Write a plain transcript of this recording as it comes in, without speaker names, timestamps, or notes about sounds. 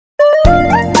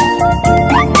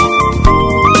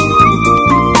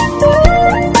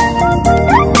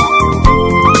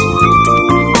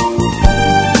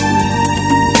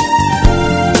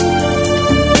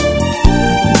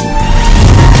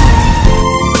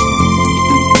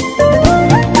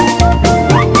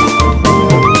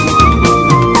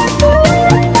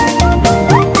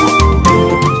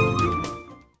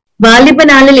வாலிப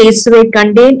நாளில் இயேசுவை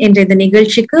கண்டேன் என்ற இந்த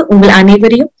நிகழ்ச்சிக்கு உங்கள்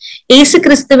அனைவரையும் இயேசு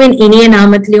கிறிஸ்துவின் இனிய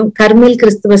நாமத்திலையும் கர்மேல்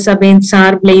கிறிஸ்துவ சபையின்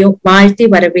சார்பிலையும் வாழ்த்தி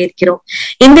வரவேற்கிறோம்.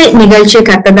 இந்த நிகழ்ச்சியை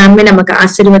கர்த்ததாமே நமக்கு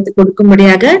ஆசீர்வாதத்தை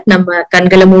கொடுக்கும்படியாக நம்ம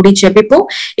கண்களை மூடி ஜெபிப்போம்.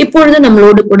 இப்பொழுது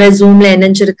நம்மளோடு கூட ஜூம்ல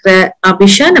இணைஞ்சிருக்கிற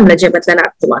அபிஷா நம்மள ஜெபத்துல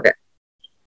நடத்துவாங்க.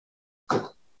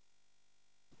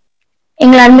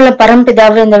 எங்கள் அன்புல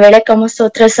பரம்பிதாவே இந்த வேலைக்காம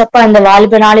சோத்திர சப்பா இந்த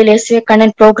வாலிப நாளில் இயேசுவே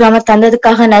கண்ணன் ப்ரோக்ராம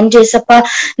தந்ததுக்காக நன்றி சப்பா.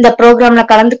 இந்த ப்ரோக்ராம்ல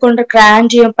கலந்து கொண்டிருக்கிற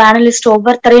ஆன்ஜியும் பேனலிஸ்ட்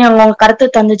ஒவ்வொருத்தரையும் அவங்க கருத்து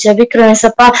தந்து ஜபிக்கிறோம்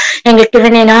சப்பா. எங்களுக்கு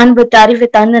இவனை அன்பு அறிவு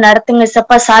தந்து நடத்துங்க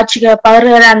சப்பா. சாட்சிக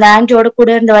பகர்கிற அந்த ஆன்ஜியோட கூட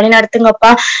இருந்து வழி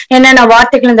நடத்துங்கப்பா. என்னென்ன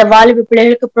வார்த்தைகள் இந்த வாலிப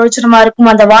பிள்ளைகளுக்கு பிரோஜனமா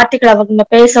இருக்கும் அந்த வார்த்தைகள் அவங்க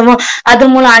பேசவும் அது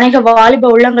மூலம் அநேக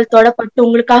வாலிப உள்ளங்கள் தொடப்பட்டு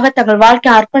உங்களுக்காக தங்கள்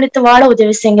வாழ்க்கையை அர்ப்பணித்து வாழ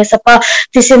உதவி செய்யுங்க சப்பா.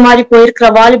 திசை மாறி போயிருக்கிற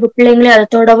வாலிப பிள்ளைங்களே அதை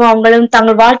தொடவும் அவங்களும்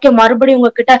தங்கள் வாழ்க்கையை மறுபடியும்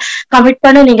உங்ககிட்ட கமிட்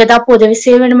பண்ண நீங்க தான் உதவி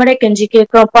செய்ய வேணுமே கெஞ்சி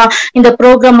கேட்கிறோம்ப்பா. இந்த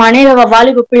ப்ரோக்ராம் அநேக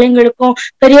வாலிப பிள்ளைங்களுக்கும்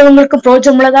பெரியவங்களுக்கும்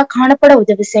பிரோஜனமுள்ளதா காணப்பட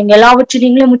உதவி செய்யுங்க. எல்லாவற்றையும்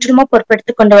நீங்களே முற்றிலுமா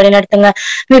பொறுப்பெடுத்து கொண்டு வழி நடத்துங்க.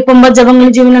 இப்ப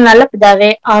ஜபங்கள் ஜீவன நல்ல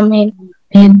பிதாவே, ஆமீன்.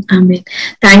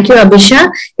 தேங்க்யூ அபிஷா.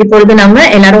 இப்பொழுது நம்ம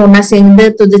எல்லாரும் ஒன்னா சேர்ந்து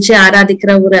துதிச்சு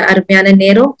ஆராதிக்கிற ஒரு அருமையான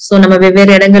நேரம். சோ நம்ம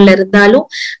வெவ்வேறு இடங்கள்ல இருந்தாலும்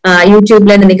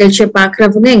யூடியூப்ல இந்த நிகழ்ச்சியை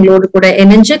பாக்குறவங்க எங்களோடு கூட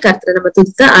இணைஞ்சு கர்த்தரை நம்ம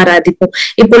துதித்து ஆராதிப்போம்.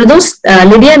 இப்பொழுதும்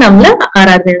லிடியா நம்மள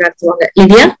ஆராதனை நடத்துவாங்க.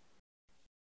 லிடியா.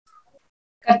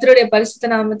 கர்த்தருடைய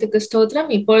பரிசுத்த நாமத்துக்கு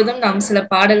ஸ்தோத்திரம். இப்பொழுதும் நாம் சில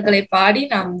பாடல்களை பாடி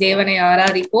நாம் தேவனை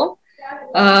ஆராதிப்போம்.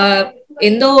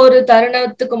 எந்த ஒரு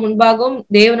தருணத்துக்கு முன்பாகவும்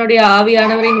தேவனுடைய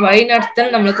ஆவியானவரின்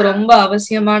வழிநடத்தல் நம்மளுக்கு ரொம்ப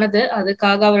அவசியமானது.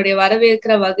 அதுக்காக அவருடைய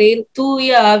வரவேற்கிற வகையில்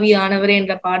தூய ஆவியானவரே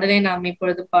என்ற பாடலை நாம்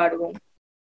இப்பொழுது பாடுவோம்.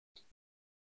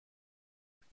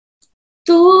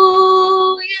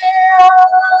 தூய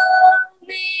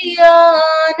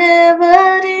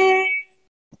ஆவியானவரே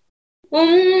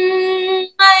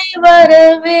உம்மை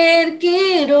வரவேற்கிறோம்.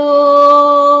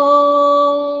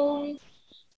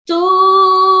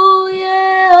 தூய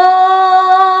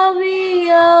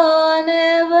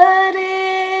ஆவியானவரே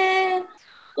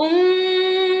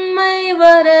உம்மை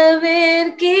வரவேற்கிறோம்.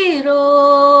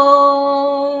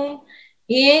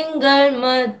 எங்கள்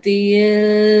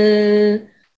மத்தியில்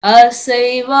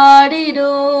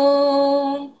அசைவாடிடும்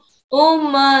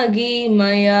மகிமையால்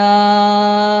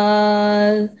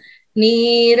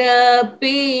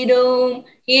நீரப்பிடும்.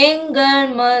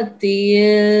 எங்கள்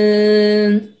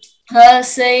மத்தியில்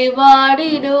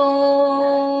அசைவாடிடும்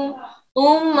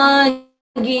மகிமையால்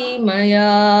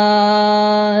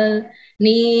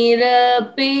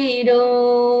நீரப்பிடும்.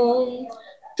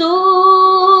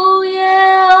 தூய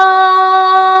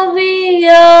ஆவியானவரே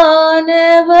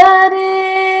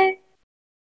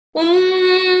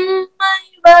உம்மை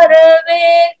வரவேற்கிறோம்.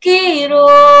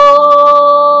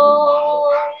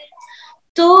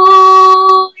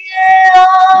 தூய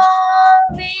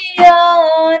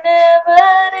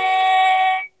ஆவியானவரே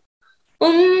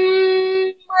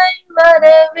உம்மை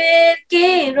வரவேற்கிறோம்.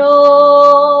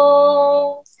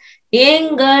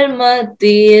 எங்கள்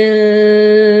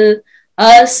மத்தியில்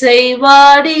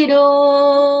அசைவாடிடும்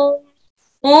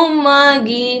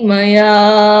மகிமையால்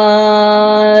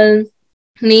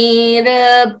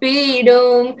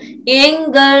நீரப்பிடும்.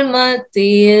 எங்கள்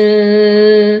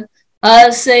மத்தியில்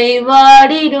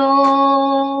அசைவாடிடும்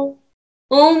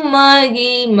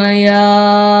மகிமையால்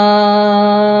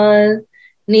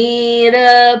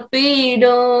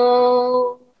நீரப்பிடும்.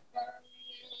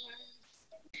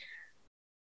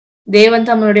 தேவன்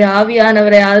தம்முடைய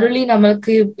ஆவியானவரை அருளி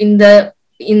நமக்கு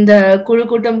இந்த குழு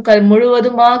கூட்டம்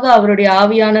முழுவதுமாக அவருடைய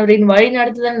ஆவியானவரின் வழி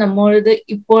நடத்துதல் நம்மொழுது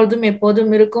இப்பொழுதும்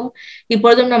எப்போதும் இருக்கும்.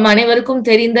 இப்பொழுதும் நம் அனைவருக்கும்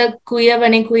தெரிந்த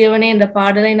குயவனே குயவனே என்ற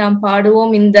பாடலை நாம்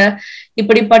பாடுவோம்.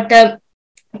 இப்படிப்பட்ட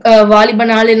வாலிப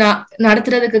நாளை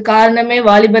நடத்துறதுக்கு காரணமே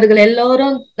வாலிபர்கள்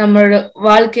எல்லோரும் நம்மளோட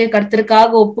வாழ்க்கையை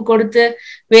கர்த்தருக்காக ஒப்பு கொடுத்து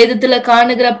வேதத்துல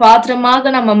காணுகிற பாத்திரமாக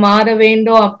நம்ம மாற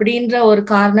வேண்டும் அப்படின்ற ஒரு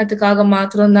காரணத்துக்காக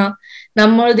மாத்திரம்தான்.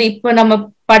 நம்மளது இப்ப நம்ம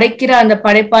படைக்கிற அந்த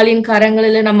படைப்பாளின்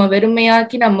கரங்களில நம்ம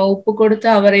வெறுமையாக்கி நம்ம ஒப்பு கொடுத்து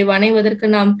அவரை வணைவதற்கு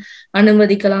நாம்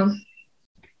அனுமதிக்கலாம்.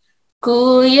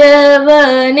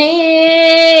 குயவனே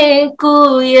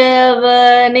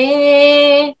குயவனே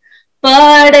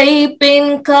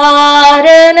படைப்பின்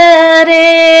காரணரே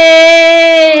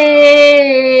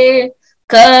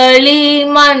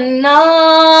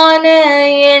களிமண்ணான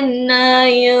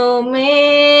என்னையுமே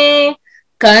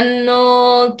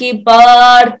கண்ணோக்கி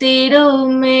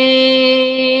பார்த்திடுமே.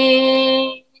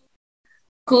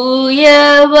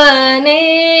 குயவனே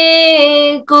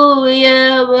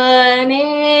குயவனே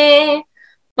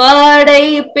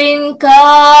படைப்பின்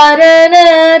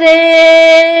காரணரே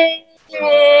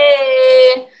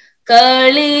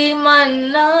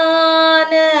களிமண்ணான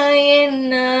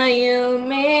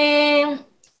என்னையுமே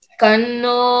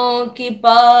கண்ணோக்கி கண்ணோக்கி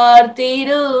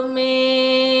பார்த்திடுமே.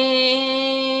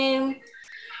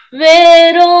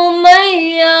 வெறுமையான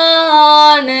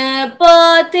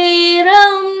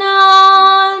பாத்திரம்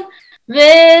நான்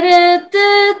வெறுத்து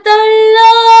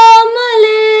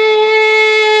தள்ளாமலே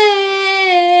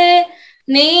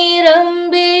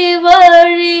நீரம்பி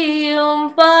வழியும்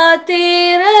பாத்திரமாய்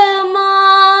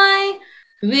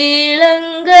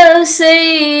விளங்க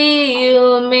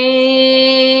செய்யுமே.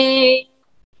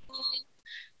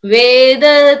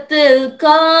 வேதத்தில்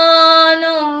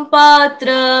காணும்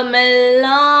பாத்திரமெல்லாம்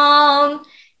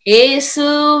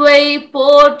இயேசுவை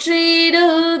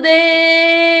போற்றிடுதே.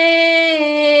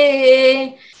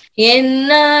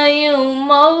 என்னையும்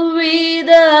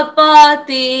அவ்வித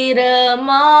பாத்திரமாய்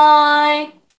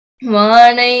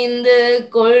வணைந்து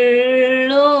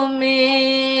கொள்ளுமே.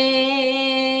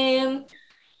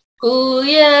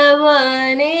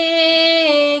 குயவனே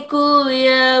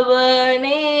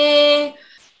குயவனே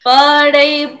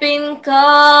படைப்பின்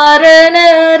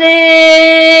காரணரே,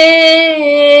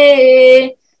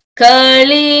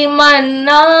 களிமண்ணான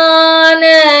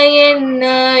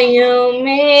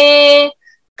என்னையுமே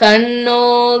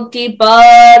கண்ணோக்கி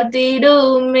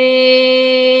பார்த்திடுமே.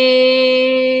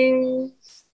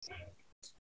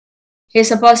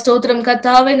 ஏசப்பா ஸ்தோத்திரம்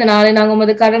கர்த்தாவே, இந்த நாளை நாங்க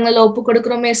உமது கரங்களை ஒப்பு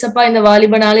கொடுக்கிறோம். ஏசப்பா இந்த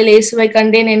வாலிப நாளில் இயேசுவை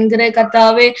கண்டேன் என்கிற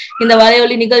கர்த்தாவே, இந்த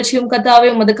வலையொலி நிகழ்ச்சியும் கர்த்தாவே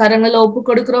உமது கரங்களை ஒப்பு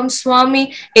கொடுக்கிறோம் சுவாமி.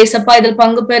 ஏசப்பா இதில்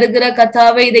பங்கு பெறுகிற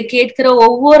கர்த்தாவே, இதை கேட்கிற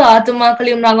ஒவ்வொரு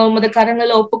ஆத்துமாக்களையும் நாங்க உமது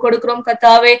கரங்களை ஒப்பு கொடுக்கிறோம்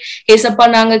கர்த்தாவே. ஏசப்பா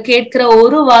நாங்க கேட்கிற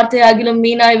ஒரு வார்த்தையாகிலும்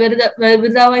மீனாய்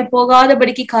விருதாவாய்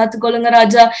போகாதபடிக்கு காத்துக்கொள்ளுங்க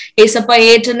ராஜா. ஏசப்பா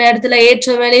ஏற்ற நேரத்துல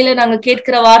ஏற்ற வேளையில நாங்க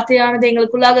கேட்கிற வார்த்தையானது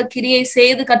எங்களுக்குள்ளாக கிரியை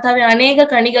செய்து கர்த்தாவே அநேக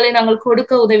கனிகளை நாங்கள்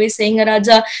கொடுக்க உதவி செய்யுங்க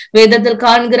ராஜா. வேதத்தில்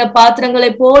காண்கிற பாத்திரங்களை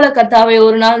போல கர்த்தாவே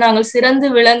ஒரு நாள் நாங்கள் சிறந்து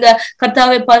விளங்க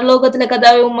கர்த்தாவே பரலோகத்துல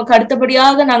கர்த்தாவே உமக்கு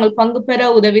அடுத்தபடியாக நாங்கள் பங்கு பெற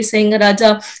உதவி செய்யுங்க ராஜா.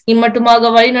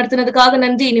 இம்மட்டுமாக வழி நடத்தினதுக்காக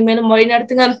நன்றி. இனிமேலும் வழி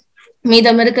நடத்துங்க.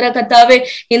 மீதம் இருக்கிற கர்த்தாவே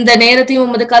இந்த நேரத்தையும்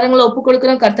உமது கரங்களை ஒப்பு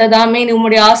கொடுக்கிறோம் கர்த்தாதாமே. நீ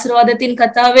உம்முடைய ஆசீர்வாதத்தின்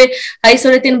கர்த்தாவே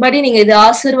ஐஸ்வர்யத்தின்படி நீங்க இதை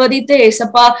ஆசீர்வதித்து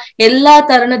ஏசப்பா எல்லா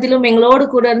தருணத்திலும் எங்களோடு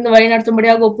கூட இருந்து வழி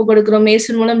நடத்தும்படியாக ஒப்பு கொடுக்கிறோம்.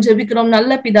 இயேசு மூலம் ஜெபிக்கிறோம்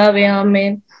நல்ல பிதாவே,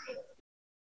 ஆமென்.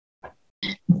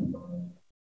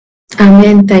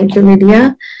 Amen. Thank you, Vidya.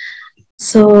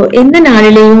 So, இந்த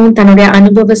நாளிலேயும் தன்னுடைய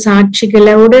அனுபவ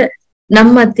சாட்சிகளோடு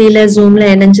நம்ம மத்தியில ஜூம்ல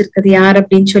இணைஞ்சிருக்கிறது யார்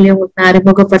அப்படின்னு சொல்லி உங்களுக்கு நான்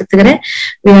அறிமுகப்படுத்துகிறேன்.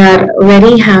 We are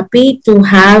very happy to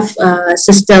have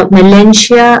Sister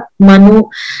Melenshia Manu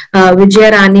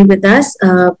Vijayarani with us.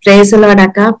 Praise the Lord,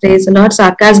 Akka. Praise the Lord. So,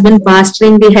 Akka has been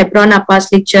pastoring the Hebron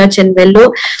Apostolic Church in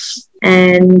Vellore.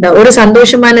 And ஒரு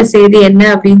சந்தோஷமான செய்தி என்ன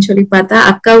அப்படின்னு சொல்லி பார்த்தா,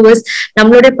 அக்கா was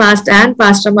நம்மளுடைய pastor and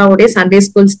பாஸ்டர்மாவுடைய Sunday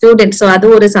school student. So அது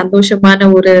ஒரு சந்தோஷமான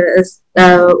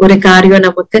ஒரு காரியம்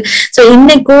நமக்கு. சோ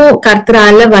இன்னைக்கும்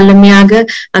கர்த்தரால வல்லமையாக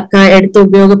அக்கா எடுத்து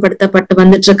உபயோகப்படுத்தப்பட்டு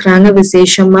வந்துட்டு இருக்கிறாங்க.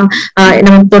 விசேஷமா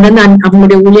நம்ம தொடர்ந்து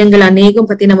அவங்களுடைய ஊழியங்கள் அநேகம்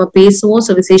பத்தி நம்ம பேசுவோம்.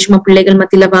 சோ விசேஷமா பிள்ளைகள்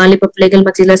மத்தியில, வாலிப பிள்ளைகள்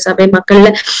மத்தியில, சபை மக்கள்ல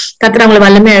கர்த்தர் அவங்களை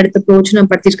வல்லமையா எடுத்து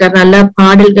பிரயோஜனப்படுத்திருக்காரு. நல்ல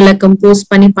பாடல்களை கம்போஸ்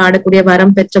பண்ணி பாடக்கூடிய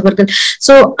வரம் பெற்றவர்கள்.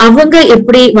 சோ அவங்க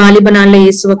எப்படி வாலிப நாள்ல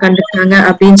இயேசுவை கண்டுட்டாங்க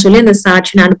அப்படின்னு சொல்லி அந்த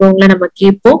சாட்சியின் அனுபவங்களை நம்ம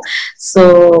கேட்போம். சோ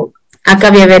அக்கா,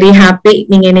 we are very happy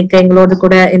நீங்க எனக்கு எங்களோட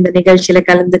கூட இந்த நிகழ்ச்சியில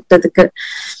கலந்துட்டதுக்கு.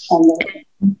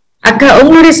 அக்கா,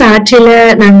 உங்களுடைய சாட்சியில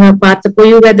நாங்க பார்த்தப்போ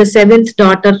you were the 7th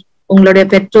daughter. உங்களுடைய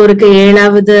பெற்றோருக்கு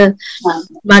 7வது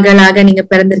மகளாக நீங்க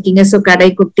பிறந்திருக்கீங்க. So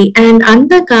Kadaikutty. அண்ட்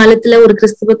அந்த காலத்துல ஒரு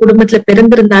கிறிஸ்துவ குடும்பத்துல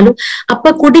பிறந்திருந்தாலும்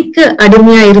அப்ப குடிக்கு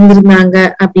அடிமையா இருந்திருந்தாங்க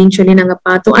அப்படின்னு சொல்லி நாங்க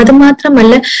பார்த்தோம். அது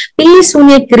மாத்திரமல்ல, பில்லி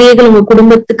சூனிய கிரியைகள் உங்க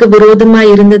குடும்பத்துக்கு விரோதமா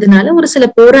இருந்ததுனால ஒரு சில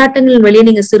போராட்டங்கள் வழியே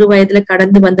நீங்க சிறு வயதுல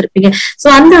கடந்து வந்திருப்பீங்க. சோ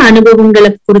அந்த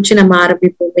அனுபவங்களை குறிச்சு நம்ம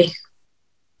ஆரம்பிப்போமே.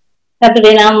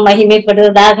 கர்த்தருடைய நாமம்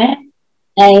மகிமைப்படுவதாக.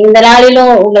 இந்த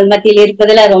நாளிலும் உங்கள் மத்தியில்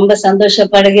இருப்பதுல ரொம்ப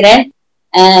சந்தோஷப்படுகிறேன்.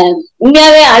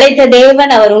 உண்மையாவே அழைத்த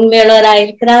தேவன் அவர் உண்மையுள்ளவராய்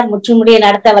இருக்கிறார். முற்றுமுடிய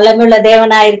நடத்த வல்லமையுள்ள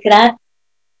தேவனாய் இருக்கிறார்.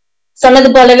 சொன்னது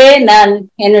போலவே நான்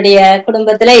என்னுடைய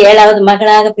குடும்பத்துல 7வது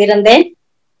மகனாக பிறந்தேன்.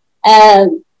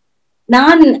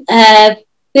 நான்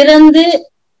பிறந்து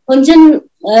கொஞ்சம்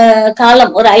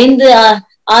காலம் ஒரு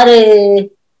 5-6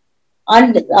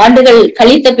 ஆண்டுகள்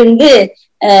கழித்த பின்பு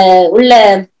உள்ள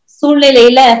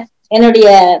சூழ்நிலையில என்னுடைய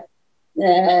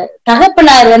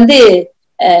தகப்பனார்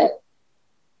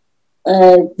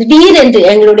திடீரென்று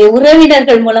எங்களுடைய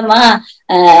உறவினர்கள் மூலமா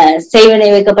செய்வனை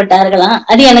வைக்கப்பட்டார்களாம்.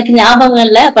 அது எனக்கு ஞாபகம்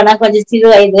இல்லை. அப்ப நான் கொஞ்சம் சிறு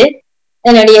வயது.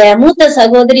 என்னுடைய மூத்த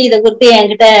சகோதரி இதை குறித்து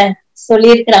என்கிட்ட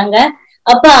சொல்லியிருக்கிறாங்க.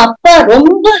 அப்பா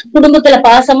ரொம்ப குடும்பத்துல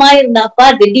பாசமா இருந்த அப்பா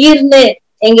திடீர்னு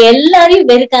எங்க எல்லாரையும்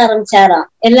வெறுக்க ஆரம்பிச்சாராம்.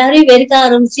 எல்லாரையும் வெறுக்க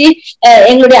ஆரம்பிச்சு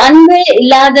எங்களுடைய அன்பு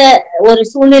இல்லாத ஒரு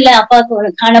சூழ்நிலை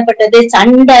அப்பாவுக்கு காணப்பட்டது.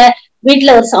 சண்டை,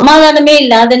 வீட்டுல ஒரு சமாதானமே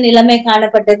இல்லாத நிலைமை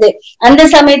காணப்பட்டது. அந்த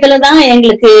சமயத்துலதான்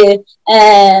எங்களுக்கு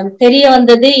தெரிய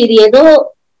வந்தது, இது ஏதோ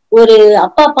ஒரு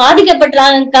அப்பா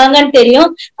பாதிக்கப்பட்டிருக்காங்கன்னு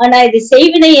தெரியும், ஆனா இது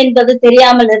செய்வினை என்பது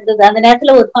தெரியாமல் இருந்தது. அந்த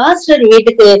நேரத்துல ஒரு பாஸ்டர்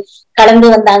வீட்டுக்கு கலந்து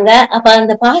வந்தாங்க. அப்ப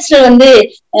அந்த பாஸ்டர்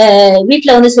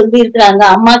வீட்டுல சொல்லி இருக்கிறாங்க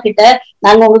அம்மா கிட்ட,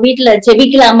 நாங்க உங்க வீட்டுல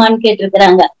ஜெபிக்கலாமான்னு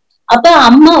கேட்டிருக்கிறாங்க. அப்ப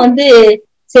அம்மா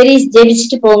சரி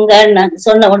ஜெபிச்சுட்டு போங்கன்னு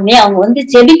சொன்ன உடனே அவங்க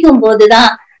ஜெபிக்கும்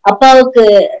போதுதான் அப்பாவுக்கு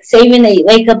செய்வினை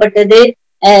வைக்கப்பட்டது.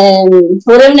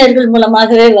 உறவினர்கள்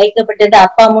மூலமாகவே வைக்கப்பட்டது.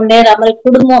 அப்பா முன்னேறாமல்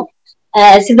குடும்பம்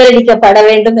சிதறடிக்கப்பட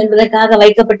வேண்டும் என்பதற்காக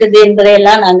வைக்கப்பட்டது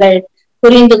என்பதையெல்லாம் நாங்கள்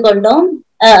புரிந்து கொண்டோம்.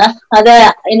 அத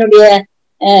என்னுடைய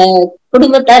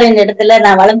குடும்பத்தார் என் இடத்துல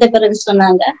நான் வளர்ந்த பிறகு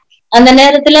சொன்னாங்க. அந்த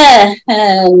நேரத்துல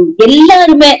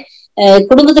எல்லாருமே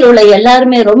குடும்பத்துல உள்ள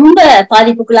எல்லாருமே ரொம்ப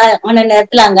பாதிப்புக்குள்ளான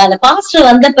நேரத்துல அங்க அந்த பாஸ்டர்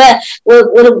வந்தப்ப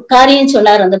ஒரு காரியம்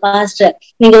சொன்னார். அந்த பாஸ்டர்,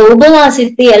 நீங்க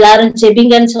உபவாசித்து எல்லாரும்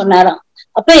ஜெபிங்கன்னு சொன்னாராம்.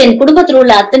 அப்ப என் குடும்பத்துல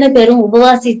உள்ள அத்தனை பேரும்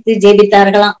உபவாசித்து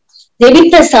ஜெபித்தார்களாம்.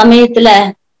 ஜெபித்த சமயத்துல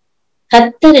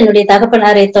கர்த்தர் என்னுடைய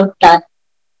தகப்பனாரை தொட்டார்.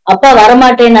 அப்பா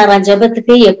வரமாட்டேனாராம்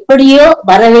ஜெபத்துக்கு. எப்படியோ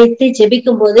வர வைத்து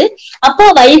ஜெபிக்கும் போது அப்பா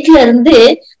வயிற்றுல இருந்து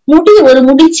ஒரு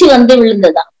முடிச்சு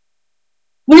விழுந்ததாம்.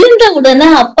 விழுந்த உடனே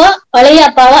அப்பா பழைய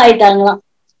அப்பாவா ஆயிட்டாங்களாம்.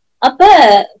 அப்ப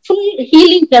ஃபுல்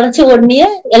ஹீலிங் கிடைச்ச உடனே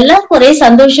எல்லாருக்கும் ஒரே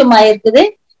சந்தோஷம் ஆயிருக்குது.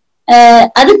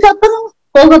 அதுக்கப்புறம்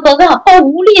போக போக அப்பா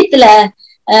ஊழியத்துல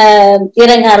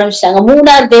இறங்க ஆரம்பிச்சிட்டாங்க.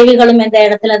 3 தேவிகளும் இந்த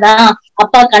இடத்துலதான்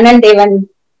அப்பா கண்ணன் தேவன்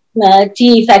டீ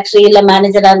ஃபேக்டரியில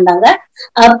மேனேஜரா இருந்தாங்க.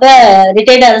 அப்ப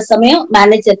ரிட்டையர்ட் ஆகிற சமயம்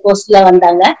மேனேஜர் போஸ்ட்ல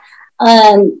வந்தாங்க.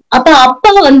 அப்ப அப்பா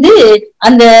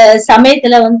அந்த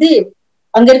சமயத்துல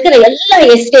அங்க இருக்கிற எல்லா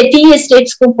டீ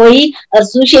எஸ்டேட்ஸ்க்கும் போய் அவர்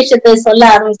சுவிசேஷத்தை சொல்ல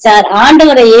ஆரம்பிச்சார்.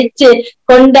 ஆண்டவரை ஏற்று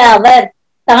கொண்ட அவர்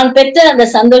தான் பெற்ற அந்த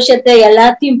சந்தோஷத்தை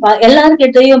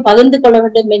எல்லார்கிட்டையும் பகிர்ந்து கொள்ள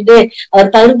வேண்டும் என்று அவர்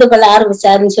பகிர்ந்து கொள்ள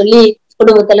ஆரம்பிச்சாருன்னு சொல்லி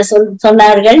குடும்பத்துல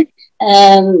சொன்னார்கள்.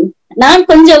 நான்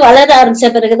கொஞ்சம் வளர ஆரம்பிச்ச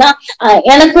பிறகுதான்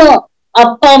எனக்கும்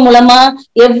அப்பா மூலமா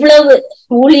எவ்வளவு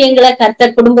ஊழியங்களை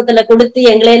கர்த்தர் குடும்பத்துல கொடுத்து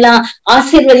எங்களை எல்லாம்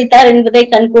ஆசீர்வதித்தார் என்பதை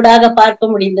கண்கூடாக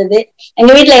பார்க்க முடிந்தது.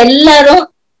 எங்க வீட்டுல எல்லாரும்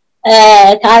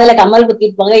காதுல கம்மல்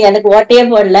குத்திருப்பாங்க. எனக்கு ஓட்டையே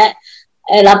போடல,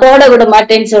 நான் போட விட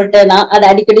மாட்டேன்னு சொல்லிட்டு நான் அதை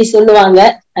அடிக்கடி சொல்லுவாங்க.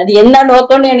 அது என்ன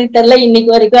நோக்கம்னு எனக்கு தெரியல. இன்னைக்கு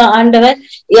வரைக்கும் ஆண்டவர்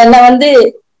என்னை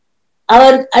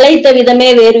அவர் அழைத்த விதமே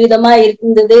வேறு விதமா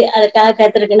இருந்தது. அதுக்காக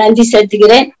கர்த்தருக்கு நன்றி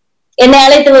செலுத்துகிறேன். என்னை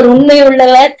அழைத்தவர் உண்மை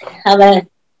உள்ளவர். அவர்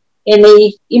என்னை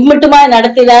இம்மட்டுமா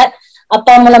நடத்தினார்.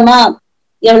 அப்பா மூலமா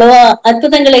எவ்வளவோ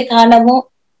அற்புதங்களை காணவும்,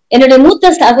 என்னுடைய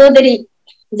மூத்த சகோதரி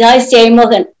ஜாய்ஸ்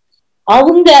ஜெயமோகன்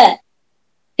அவங்க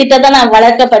கிட்டதான் நான்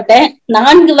வளர்க்கப்பட்டேன்.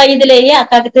 4 வயதிலேயே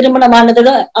அக்காக்கு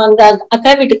திருமணமானதோட அங்க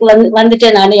அக்கா வீட்டுக்கு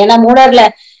வந்துட்டேன் நான். ஏன்னா மூணார்ல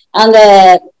அங்க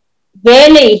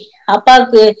வேலை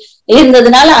அப்பாவுக்கு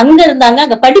இருந்ததுனால அங்க இருந்தாங்க.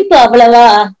 அங்க படிப்பு அவ்வளவா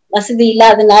வசதி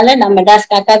இல்லாததுனால நான்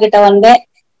மெட்ராஸ்க்கு அக்கா கிட்ட வந்தேன்.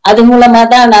 அது மூலமா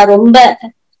தான் நான் ரொம்ப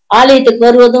ஆலயத்துக்கு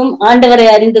வருவதும் ஆண்டவரை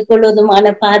அறிந்து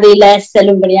கொள்வதுமான பாதையில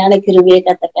செல்லும்படியான கிருபையை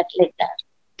கர்த்தர் கட்டளையிட்டார்.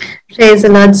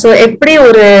 சோ எப்படி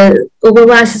ஒரு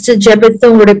உபவாசிச்சு ஜெபித்து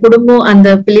உங்களுடைய குடும்பம் அந்த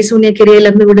பிலிசூனிய கிரியையில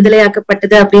இருந்து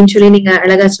விடுதலையாக்கப்பட்டது அப்படின்னு சொல்லி நீங்க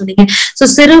அழகா சொன்னீங்க. சோ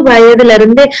சிறு வயதுல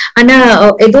இருந்தே, ஆனா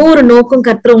ஏதோ ஒரு நோக்கம்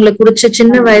கர்த்தர் உங்களை குறிச்சு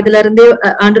சின்ன வயதுல இருந்தே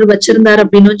ஆண்டவர் வச்சிருந்தாரு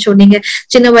அப்படின்னு சொன்னீங்க.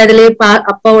 சின்ன வயதுலயே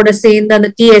அப்பாவோட சேர்ந்து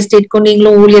அந்த டீ எஸ்டேட்க்கும்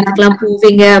நீங்களும் ஊழியத்துக்கு எல்லாம்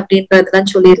போவீங்க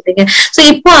அப்படின்றதெல்லாம் சொல்லியிருந்தீங்க. சோ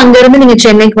இப்போ அங்க இருந்து நீங்க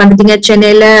சென்னைக்கு வந்துட்டீங்க.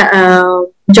 சென்னையில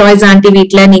ஜாய்ஸ் ஆண்டி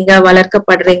வீட்டுல நீங்க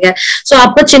வளர்க்கப்படுறீங்க. சோ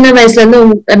அப்ப சின்ன வயசுல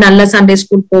இருந்து நல்ல சண்டே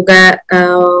ஸ்கூல் போக,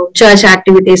 சர்ச்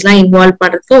ஆக்டிவிட்டிஸ் எல்லாம் இன்வால்வ்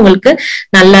பண்றதுக்கு உங்களுக்கு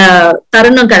நல்ல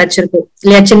தருணம் கிடைச்சிருக்கும்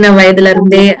இல்லையா? சின்ன வயதுல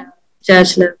இருந்தே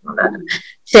சர்ச்ல.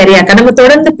 சரி அக்கா, நம்ம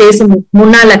தொடர்ந்து பேசும்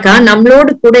முன்னாலக்கா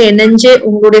நம்மளோடு கூட இணைஞ்சு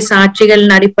உங்களுடைய சாட்சிகள்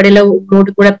அடிப்படையில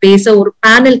உங்களோடு கூட பேச ஒரு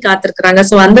பேனல் காத்திருக்கிறாங்க.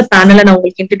 சோ அந்த பேனலை நான்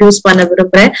உங்களுக்கு இன்ட்ரடியூஸ் பண்ண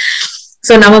விரும்புறேன்.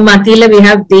 சோ நம்ம மத்தியில we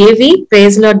have Devi.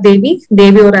 praise Lord தேவி.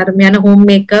 தேவி ஒரு அருமையான home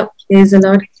maker. praise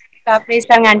Lord. praise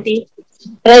Lord aunty.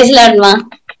 praise Lord மா.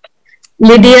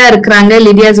 லிடியா இருக்கிறாங்க.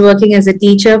 Lydia is working as a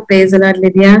teacher. praise Lord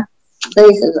Lydia.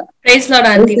 praise Lord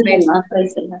aunty.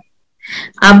 praise Lord.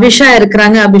 Abisha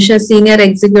இருக்கிறாங்க. Abisha senior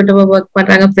எக்ஸிகியூட்டிவா work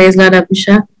பண்றாங்க. praise Lord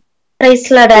Abisha. praise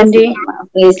Lord aunty.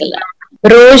 praise Lord.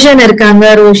 Roshan இருக்காங்க.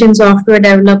 Roshan software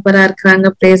டெவலப்பரா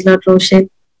இருக்காங்க. praise Lord Roshan.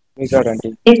 praise Lord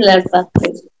aunty. praise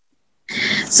Lord.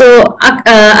 So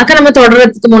அக்கா நம்ம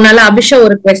தொடர்றதுக்கு முன்னால அபிஷா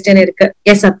ஒரு question இருக்கு.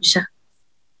 S Abisha.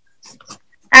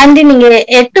 Aunty, நீங்க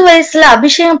 8 வயசுல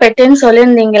அபிஷேகம் பெற்றேன்னு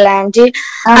சொல்லியிருந்தீங்களா ஆண்டி?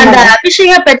 அந்த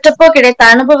அபிஷேகம் பெற்றப்போ கிடைத்த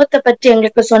அனுபவத்தை பற்றி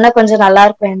எங்களுக்கு சொன்னா கொஞ்சம் நல்லா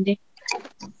இருக்கும் ஆண்டி.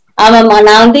 ஆமாமா,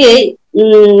 நான்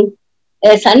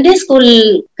சண்டே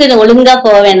ஸ்கூலுக்கு ஒழுங்கா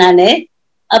போவேன் நானு.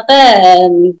 அப்ப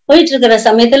போயிட்டு இருக்கிற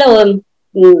சமயத்துல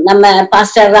நம்ம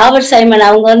பாஸ்டர் ராபர்ட் சைமன்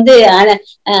அவங்க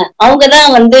அவங்கதான்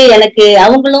எனக்கு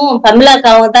அவங்களும்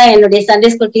பம்லாக்காவும் தான் என்னுடைய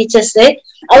சண்டே ஸ்கூல் டீச்சர்ஸ்.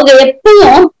 அவங்க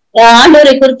எப்பவும்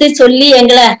ஆண்டவரை குறித்து சொல்லி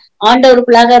எங்களை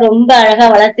ஆண்டவருக்குள்ளாக ரொம்ப அழகா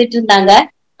வளர்த்துட்டு இருந்தாங்க.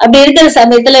 அப்படி இருக்கிற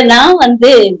சமயத்துல நான்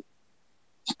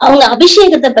அவங்க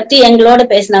அபிஷேகத்தை பற்றி எங்களோட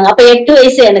பேசினாங்க. அப்ப 8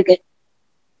 வயசு எனக்கு.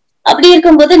 அப்படி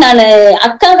இருக்கும்போது நான்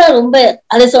அக்கா தான் ரொம்ப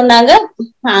அதை சொன்னாங்க.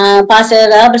 பாஸ்டர்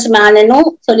ராபர்ட் அண்ணனும்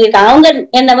சொல்லியிருக்காங்க. அவங்க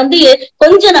என்னை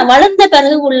கொஞ்சம் நான் வளர்ந்த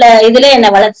பிறகு உள்ள இதுல என்னை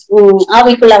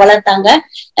ஆவிக்குள்ள வளர்த்தாங்க.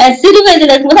 சிறு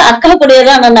வயதுல இருக்கும்போது அக்கா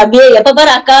கூடதான் நான் அப்படியே எப்ப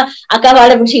பாரு அக்கா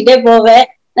வாழை பிடிச்சிக்கிட்டே போவேன்.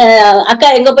 அக்கா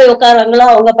எங்க போய் உட்காருவாங்களோ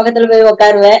அவங்க பக்கத்துல போய்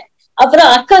உட்காருவேன். அப்புறம்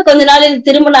அக்கா கொஞ்ச நாள்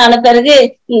திருமணம் ஆன பிறகு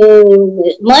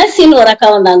மர்சின்னு ஒரு அக்கா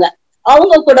வந்தாங்க.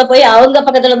 அவங்க கூட போய் அவங்க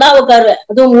பக்கத்துலதான் உட்காருவேன்.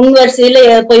 அதுவும் முன் வரிசையில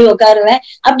போய் உட்காருவேன்.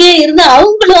 அப்படியே இருந்து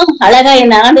அவங்களும் அழகா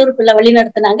என்னை ஆண்டவருக்குள்ள வழி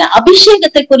நடத்தினாங்க.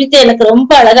 அபிஷேகத்தை குறித்து எனக்கு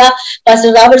ரொம்ப அழகா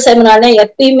பாஸ்டர் ராபர்ட் சைமன்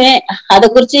எப்பயுமே அதை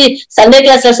குறிச்சு சண்டே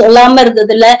கிளாஸ்ல சொல்லாம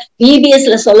இருந்தது இல்ல,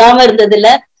 பிபிஎஸ்ல சொல்லாம இருந்தது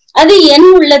இல்ல. அது என்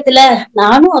உள்ளத்துல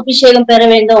நானும் அபிஷேகம் பெற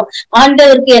வேண்டும்,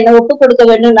 ஆண்டவருக்கு என்னை ஒப்பு கொடுக்க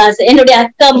வேண்டும். நான் என்னுடைய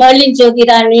அக்கா மெர்லின்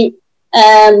ஜோதிராணி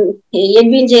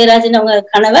எபின் ஜெயராஜன் அவங்க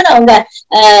கணவர், அவங்க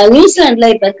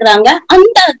நியூசிலாந்துல இப்ப இருக்கிறாங்க.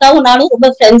 அந்த அக்காவும் நானும் ரொம்ப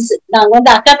ஃப்ரெண்ட்ஸ்.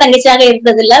 நாங்க அக்கா தங்கச்சியாக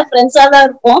இருந்தது இல்ல, ஃப்ரெண்ட்ஸா தான்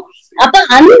இருப்போம். அப்ப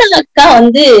அந்த அக்கா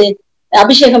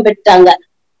அபிஷேகம் பெற்றாங்க.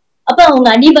 அப்ப அவங்க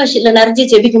அடிபாஷையில நிறைஞ்சு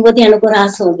ஜெபிக்கும் போது எனக்கு ஒரு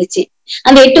ஆசை வந்துச்சு.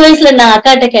 அந்த 8 வயசுல நான்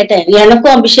அக்காட்ட கேட்டேன்,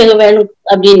 எனக்கும் அபிஷேகம் வேணும்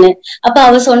அப்படின்னு. அப்ப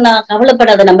அவ சொன்னா,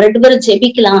 கவலைப்படாத, நம்ம 2 பேரும்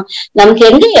ஜெபிக்கலாம், நமக்கு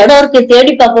எங்க இடம் இருக்கு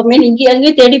தேடி பார்ப்போமே. நீங்க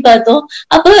எங்கேயும் தேடி பார்த்தோம்.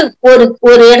 அப்ப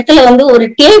ஒரு இடத்துல ஒரு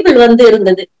டேபிள்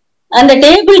இருந்தது. அந்த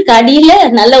டேபிளுக்கு அடியில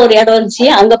நல்ல ஒரு இடம் இருந்துச்சு.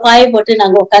 அங்க பாய போட்டு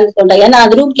நாங்க உட்கார்ந்து கொண்டோம். ஏன்னா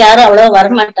அந்த ரூம்க்கு யாரும் அவ்வளவா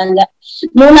வரமாட்டாங்க.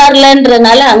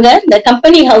 மூணாறுலன்றனால அங்க இந்த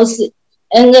கம்பெனி ஹவுஸ்,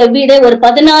 எங்க வீடு ஒரு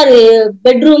 16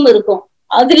 பெட்ரூம் இருக்கும்.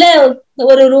 அதுல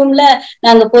ஒரு ரூம்ல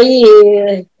நாங்க போய்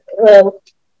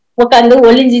உட்காந்து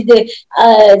ஒளிஞ்சிட்டு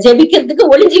ஜெபிக்கிறதுக்கு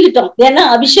ஒளிஞ்சுக்கிட்டோம். ஏன்னா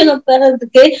அபிஷேகம்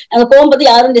பெறதுக்கு நாங்க போகும்போது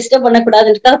யாரும் டிஸ்டர்ப்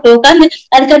பண்ணக்கூடாதுன்றதுக்காக போய் உட்காந்து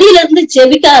அதுக்கடியில இருந்து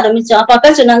ஜெபிக்க ஆரம்பிச்சோம். அப்ப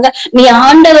அக்கா சொன்னாங்க, நீ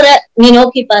ஆண்டவரை நீ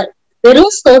நோக்கி பாரு,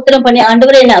 வெறும் ஸ்தோத்திரம் பண்ணி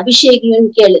ஆண்டவரை என்ன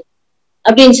அபிஷேகம் கேளு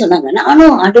அப்படின்னு சொன்னாங்க.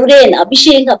 நானும் ஆண்டவரே என்ன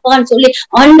அபிஷேகம் அப்பான்னு சொல்லி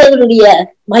ஆண்டவருடைய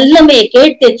வல்லமையை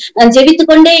கேட்டு நான் ஜெபித்து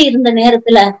கொண்டே இருந்த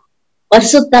நேரத்துல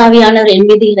பரிசுத்த ஆவியானவர் என்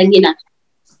மீது இறங்கினார்.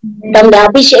 தம்முடைய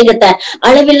அபிஷேகத்தை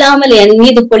அளவில்லாமல் என்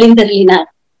மீது பொழிந்தருளினார்.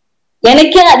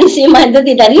 எனக்கே அதிசயமா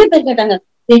இருந்தது. நிறைய பேர் கேட்டாங்க,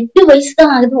 8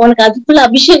 வயசுதான் ஆகுது, உனக்கு அதுக்குள்ள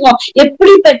அபிஷேகம்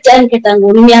எப்படி பெற்றான்னு கேட்டாங்க.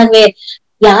 உண்மையாகவே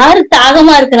யாரு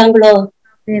தாகமா இருக்கிறாங்களோ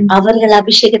அவர்கள்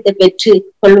அபிஷேகத்தை பெற்று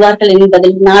கொள்வார்கள்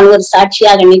என்பதில் நான் ஒரு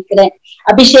சாட்சியாக நிற்கிறேன்.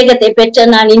 அபிஷேகத்தை பெற்ற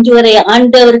நான் இன்று வரை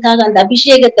ஆண்டவருக்காக அந்த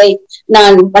அபிஷேகத்தை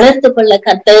நான் வளர்த்து கொள்ள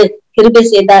கர்த்தர் கிருபை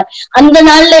செய்தார். அந்த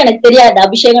நாள்ல எனக்கு தெரியாது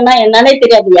அபிஷேகம்னா என்னன்னே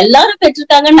தெரியாது. எல்லாரும்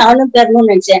பெற்றிருக்காங்க, நானும்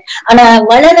பெறணும்னு நினைச்சேன். ஆனா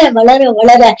வளர வளர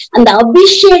வளர அந்த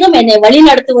அபிஷேகம் என்னை வழி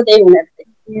நடத்துவதை உணர்ந்து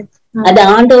அது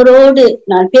ஆண்டவரோடு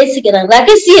நான் பேசுகிற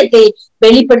ரகசியத்தை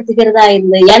வெளிப்படுத்துகிறதா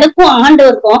இருந்து எனக்கும்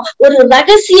ஆண்டவருக்கும் ஒரு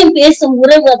ரகசியம் பேசும்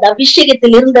உறவு அந்த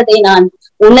அபிஷேகத்தில் இருந்ததை நான்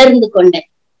உணர்ந்து கொண்டேன்.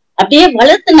 அப்படியே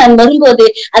வளர்த்து நான் வரும்போது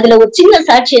அதுல ஒரு சின்ன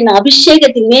சாட்சியை நான்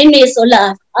அபிஷேகத்தின் மேன்மையை சொல்ல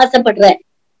ஆசைப்படுறேன்.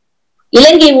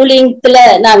 இலங்கை ஊழியத்துல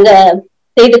நாங்க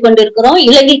செய்து கொண்டிருக்கிறோம்.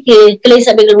 இலங்கைக்கு கிளை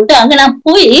சபைகள் உண்டு. அங்க நான்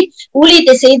போய்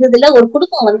ஊழியத்தை செய்ததுல ஒரு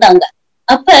குடும்பம் வந்தாங்க.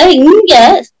 அப்ப இங்க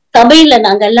சபையில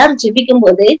நாங்க எல்லாரும் ஜெபிக்கும்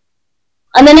போது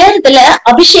அந்த நேரத்துல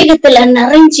அபிஷேகத்துல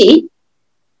நிறைஞ்சி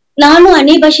நானும்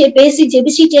அந்நிய பாஷையை பேசி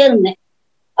ஜெபிச்சுட்டே இருந்தேன்.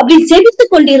 அப்படி ஜெபித்து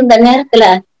கொண்டிருந்த நேரத்துல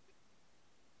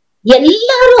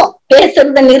எல்லாரும்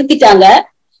பேசுறத நிறுத்திட்டாங்க.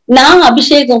 நான்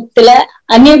அபிஷேகத்துல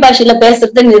அந்நிய பாஷையில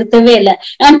பேசுறத நிறுத்தவே இல்லை.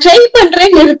 நான் ட்ரை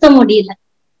பண்றேன், நிறுத்த முடியல.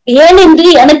 ஏனென்று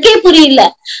எனக்கே புரியல.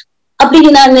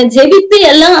 அப்படி நான் ஜெபித்து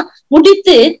எல்லாம்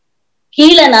முடித்து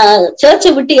கீழே நான்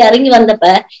சர்ச்சை விட்டு இறங்கி வந்தப்ப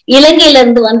இலங்கையில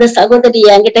இருந்து வந்த சகோதரி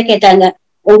என்கிட்ட கேட்டாங்க,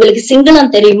 உங்களுக்கு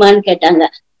சிங்களம் தெரியுமான்னு கேட்டாங்க.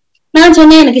 நான்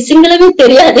சொன்னேன், எனக்கு சிங்களமே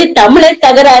தெரியாது, தமிழே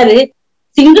தகராறு,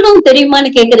 சிங்களம் தெரியுமான்னு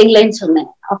கேக்குறீங்களேன்னு சொன்னேன்.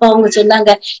 அப்ப அவங்க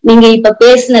சொன்னாங்க, நீங்க இப்ப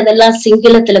பேசினதெல்லாம்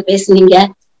சிங்களத்துல பேசுனீங்க,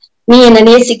 நீ என்ன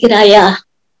நேசிக்கிறாயா,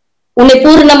 உன்னை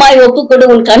பூர்ணமாய் ஒப்புக்கொடு,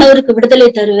 உன் கணவருக்கு விடுதலை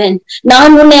தருவேன்,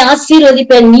 நான் உன்னை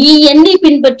ஆசீர்வதிப்பேன், நீ என்னை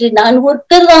பின்பற்று, நான்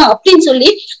ஒருத்தர் தான் அப்படின்னு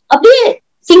சொல்லி அப்படியே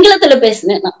சிங்களத்துல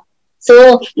பேசினேன் நான். சோ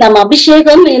நம்ம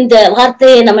அபிஷேகம் இந்த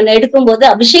வார்த்தையை நம்ம எடுக்கும் போது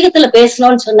அபிஷேகத்துல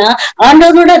பேசணும்னு சொன்னா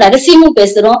ஆண்டவரோட ரகசியமும்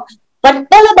பேசுறோம்,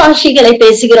 பற்பல பாஷைகளை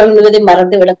பேசுகிறோம் என்பதை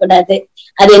மறந்து விடக்கூடாது.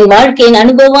 அது என் வாழ்க்கையின்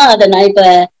அனுபவம். அதை நான் இப்ப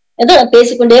ஏதோ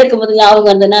பேசிக்கொண்டே இருக்கும்போது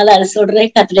ஞாபகம் வந்ததுனால அதை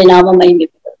சொல்றேன். கர்த்தருடைய நாமம்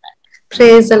மகிமைப்படுங்க.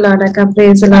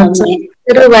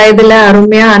 சிறு வயதுல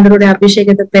அருமையா ஆண்டவருடைய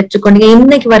அபிஷேகத்தை பெற்றுக்கொண்டீங்க.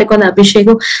 இன்னைக்கு வரைக்கும் அந்த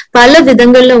அபிஷேகம் பல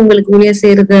விதங்கள்ல உங்களுக்கு ஊழியம்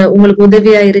செய்யறது உங்களுக்கு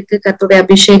உதவியா இருக்கு. கர்த்தருடைய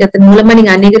அபிஷேகத்தின் மூலமா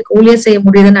நீங்க அநேகருக்கு ஊழியம் செய்ய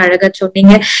முடியுதுன்னு அழகா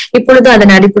சொன்னீங்க. இப்பொழுது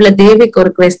அதன் அடிப்புல தேவிக்கு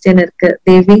ஒரு குவெஸ்டின் இருக்கு.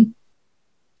 தேவி,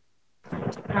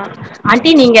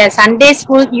 ஆண்டி, நீங்க சண்டே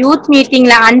ஸ்கூல் யூத்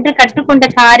மீட்டிங்ல அன்று கற்றுக்கொண்ட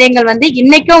காரியங்கள்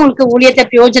இன்னைக்கும் உங்களுக்கு ஊழியத்தை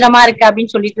பிரயோஜனமா இருக்கு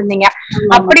அப்படின்னு சொல்லிட்டு இருந்தீங்க.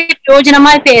 அப்படி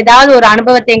பிரயோஜனமா இருக்க ஏதாவது ஒரு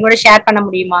அனுபவத்தை எங்களோட ஷேர் பண்ண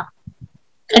முடியுமா?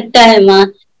 கட்டாயமா.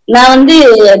 நான்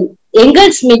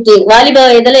எங்கல்ஸ் மீட்டிங், வாலிப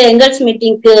வயதுல எங்கல்ஸ்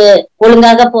மீட்டிங்க்கு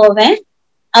ஒழுங்காக போவேன்.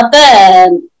 அப்ப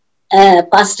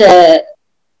பாஸ்டர்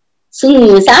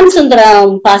சாம்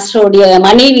சுந்தரம் பாஸ்டருடைய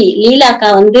மனைவி லீலாக்கா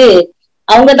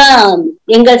அவங்கதான்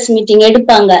எங்கல்ஸ் மீட்டிங்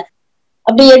எடுப்பாங்க.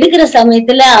 அப்படி எடுக்கிற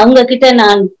சமயத்துல அவங்க கிட்ட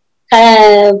நான்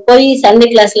போய் சண்டே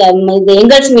கிளாஸ்ல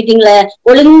எங்கல்ஸ் மீட்டிங்ல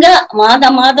ஒழுங்கா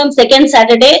மாதம் second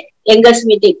Saturday Engels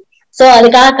meeting. So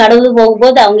அதுக்காக கடவுள்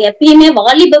போகும்போது அவங்க எப்பயுமே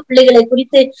வாலிப பிள்ளைகளை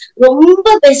குறித்து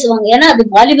ரொம்ப பேசுவாங்க. ஏன்னா அது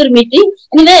வாலிபர் மீட்டிங்.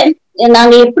 எனவே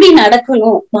நாங்க எப்படி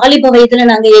நடக்கணும், வாலிப வயதுல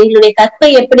நாங்க எங்களுடைய கற்பை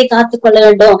எப்படி காத்துக்கொள்ள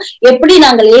வேண்டும், எப்படி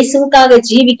நாங்கள் இயேசுவுக்காக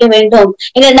ஜீவிக்க வேண்டும்,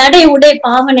 எங்க நடை உடை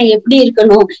பாவனை எப்படி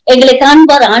இருக்கணும், எங்களை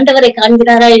காண்பார் ஆண்டவரை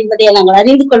காண்கிறாரா என்பதை நாங்கள்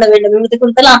அறிந்து கொள்ள வேண்டும் என்பதை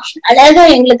குறித்தெல்லாம் அழகா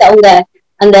எங்களுக்கு அவங்க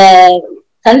அந்த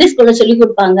சண்டே ஸ்கூல்ல சொல்லி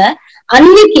கொடுப்பாங்க.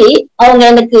 அன்னைக்கு அவங்க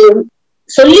எனக்கு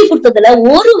சொல்லி கொடுத்ததுல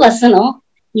ஒரு வசனம்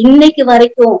இன்னைக்கு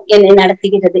வரைக்கும் என்னை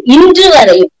நடத்துகிறது. இன்று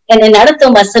வரையும் என்னை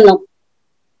நடத்தும் வசனம்,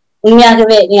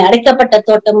 உண்மையாகவே நீ அடைக்கப்பட்ட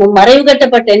தோட்டமும் மறைவு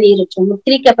கட்டப்பட்ட நீருற்றும்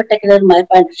முத்திரிக்கப்பட்ட கிணறும்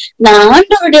இருப்பான். நான்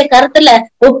ஆண்டவருடைய கருத்துல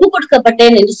ஒப்பு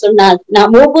கொடுக்கப்பட்டேன் என்று சொன்னால்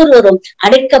நாம் ஒவ்வொருவரும்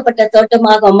அடைக்கப்பட்ட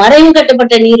தோட்டமாக, மறைவு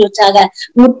கட்டப்பட்ட நீரூற்றாக,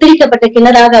 முத்திரிக்கப்பட்ட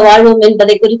கிணறாக வாழ்வோம்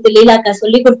என்பதை குறித்து லீலாக்கா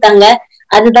சொல்லி கொடுத்தாங்க.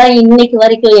 அதுதான் இன்னைக்கு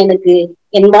வரைக்கும் எனக்கு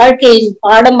என் வாழ்க்கையின்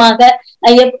பாடமாக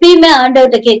நான் எப்பயுமே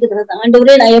ஆண்டவர்கிட்ட கேட்கிறது,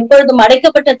 ஆண்டவரே நான் எப்பொழுதும்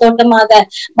அடைக்கப்பட்ட தோட்டமாக,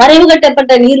 மறைவு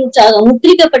கட்டப்பட்ட நீரூற்றாக,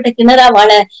 முத்திரிக்கப்பட்ட கிணறா வாழ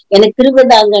எனக்கு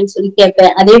கிருபைதாங்கன்னு சொல்லி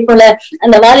கேட்பேன். அதே போல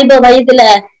அந்த வாலிப வயதுல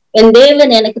என்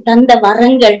தேவன் எனக்கு தந்த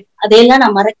வரங்கள் அதையெல்லாம்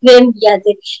நான் மறக்கவே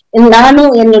முடியாது.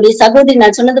 நானும் என்னுடைய சகோதரி,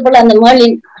 நான் சொன்னது போல அந்த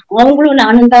மாலின் அவங்களும்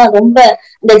நானும் தான் ரொம்ப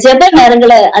இந்த ஜெப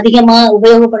நேரங்களை அதிகமா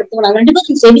உபயோகப்படுத்துவோம். நாங்க 2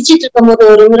 பேரும் செபிச்சிட்டு இருக்கும்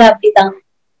போது ஒரு முறை அப்படிதான்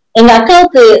எங்க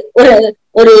அக்காவுக்கு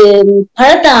ஒரு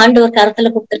பழத்தை ஆண்டவர் கரத்துல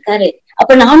கொடுத்திருக்காரு.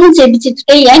 அப்ப நானும் செபிச்சிட்டு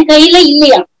இருக்கேன், என் கையில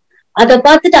இல்லையா. அதை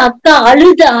பார்த்துட்டு அக்கா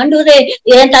அழுது, ஆண்டவரே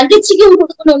என் தங்கச்சிக்கும்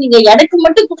கொடுக்கணும், நீங்க எனக்கு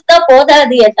மட்டும் கொடுத்தா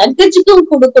போதாது, என் தங்கச்சிக்கும்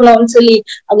கொடுக்கணும்னு சொல்லி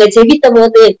அவங்க ஜெபித்த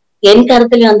போது என்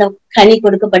கருத்துலயும் அந்த கனி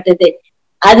கொடுக்கப்பட்டது.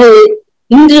 அது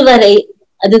இன்று வரை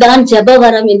அதுதான் ஜெப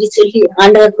வரம் என்று சொல்லி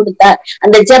ஆண்டவர் கொடுத்தார்.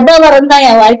 அந்த ஜெப வரம் தான்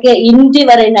என் வாழ்க்கையை இன்று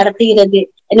வரை நடத்துகிறது.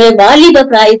 எனவே வாலிப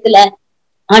பிராயத்துல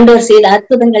ஆண்டவர் செய்த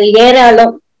அற்புதங்கள்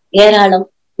ஏராளம் ஏராளம்.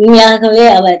 உண்மையாகவே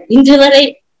அவர் இன்று வரை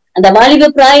அந்த வாலிப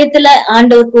பிராயத்துல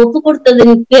ஆண்டவருக்கு ஒப்பு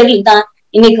கொடுத்ததன் பேரில் தான்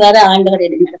இன்னைக்கு வர ஆண்டவர்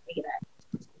என்னை நடத்துகிறார்.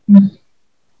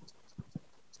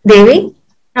 தேவி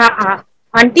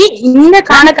ஆண்டி, இந்த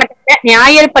காலகட்டத்துல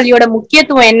ஞாயிறு பள்ளியோட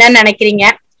முக்கியத்துவம் என்னன்னு நினைக்கிறீங்க?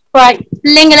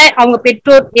 பிள்ளைங்களை அவங்க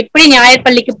பெற்றோர் எப்படி ஞாயிறு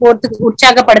பள்ளிக்கு போறதுக்கு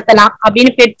உற்சாகப்படுத்தலாம்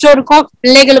அப்படின்னு பெற்றோருக்கும்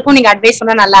பிள்ளைகளுக்கும் நீங்க அட்வைஸ்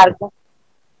சொன்னா நல்லா இருக்கும்.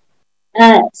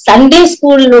 சண்டே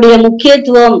ஸ்கூலுடைய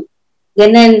முக்கியத்துவம்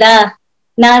என்னன்னா,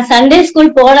 நான் சண்டே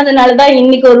ஸ்கூல் போனதுனாலதான்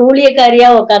இன்னைக்கு ஒரு ஊழியக்காரியா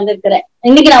உட்கார்ந்து இருக்கிறேன்.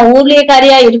 இன்னைக்கு நான்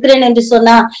ஊழியக்காரியா இருக்கிறேன் என்று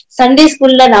சொன்னா சண்டே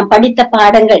ஸ்கூல்ல நான் படித்த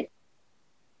பாடங்கள்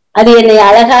அது என்னை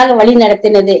அழகாக வழி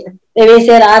நடத்தினது.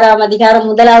 எபேசியர் 6ஆம் அதிகாரம்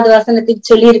 1வது வசனத்தில்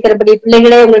சொல்லி இருக்கிறபடி,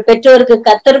 பிள்ளைகளே உங்கள் பெற்றோருக்கு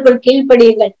கர்த்தருக்குள்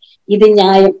கீழ்ப்படியுங்கள், இது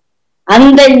நியாயம்.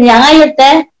 அந்த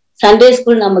நியாயத்தை சண்டே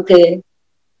ஸ்கூல் நமக்கு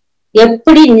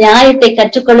எப்படி நியாயத்தை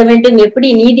கற்றுக்கொள்ள வேண்டும், எப்படி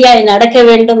நீதியாய் நடக்க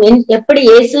வேண்டும், எப்படி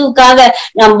இயேசுவுக்காக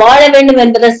நாம் வாழ வேண்டும்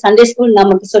என்பதை சண்டே ஸ்கூல்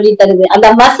நமக்கு சொல்லி தருது. அந்த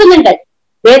வசனங்கள்,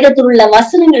 வேதத்தில் உள்ள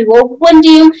வசனங்கள்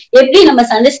ஒவ்வொன்றையும் எப்படி நம்ம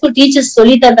சண்டே ஸ்கூல் டீச்சர்ஸ்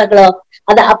சொல்லி தந்தாங்களோ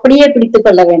அதை அப்படியே பிடித்துக்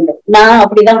கொள்ள வேண்டும். நான்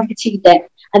அப்படிதான் பிடிச்சுக்கிட்டேன்.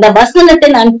 அந்த வசனத்தை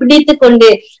நான் பிடித்து கொண்டு,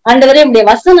 ஆண்டவரே உடைய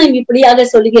வசனம் இப்படியாக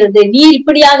சொல்லுகிறது, நீ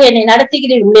இப்படியாக என்னை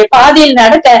நடத்துகிறீர், உடைய பாதையில்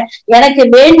நடக்க எனக்கு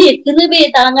வேண்டிய கிருபையை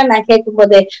தாங்க நான் கேட்கும்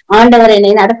போது ஆண்டவர்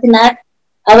என்னை நடத்தினார்.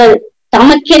 அவர்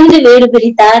தமக்கென்று வேறு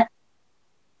பிரித்தார்.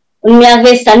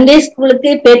 உண்மையாகவே சண்டே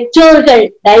ஸ்கூலுக்கு பெற்றோர்கள்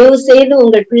தயவு செய்து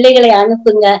உங்கள் பிள்ளைகளை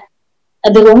அனுப்புங்க.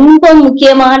 அது ரொம்ப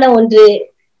முக்கியமான ஒன்று.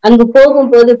 அங்கு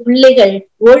போகும்போது பிள்ளைகள்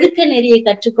ஒழுக்க நெறியை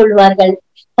கற்றுக்கொள்வார்கள்,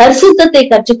 பரிசுத்தத்தை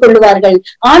கற்றுக்கொள்வார்கள்,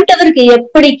 ஆண்டவருக்கு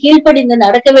எப்படி கீழ்ப்படிந்து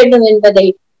நடக்க வேண்டும் என்பதை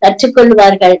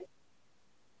கற்றுக்கொள்வார்கள்.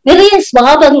 நிறைய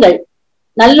சுவாபங்கள்,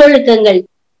 நல்லொழுக்கங்கள்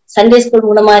சண்டே ஸ்கூல்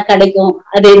மூலமா கிடைக்கும்.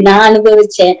 அதை நான்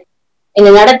அனுபவிச்சேன்.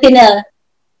 என்னை நடத்தின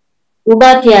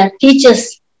உபாத்தியார் டீச்சர்ஸ்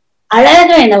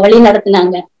அழகா என்னை வழி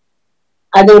நடத்தினாங்க.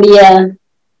 அதோடைய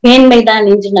மேன்மைதான்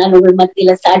இன்று நான் உங்கள்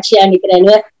மத்தியில சாட்சியா நிக்கிறேன்.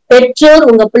 பெற்றோர்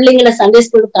உங்க பிள்ளைங்களை சண்டே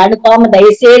ஸ்கூலுக்கு அனுப்பாம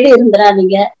தயவுசெய்து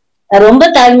இருந்துறாதீங்க. நான் ரொம்ப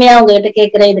தாழ்மையா உங்ககிட்ட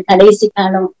கேட்கிறேன், இது கடைசி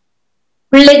காலம்.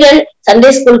 பிள்ளைகள்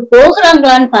சண்டே ஸ்கூல்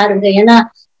போகிறாங்களான்னு பாருங்க. ஏன்னா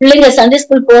பிள்ளைங்க சண்டே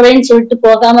ஸ்கூல் போறேன்னு சொல்லிட்டு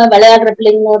போகாம விளையாடுற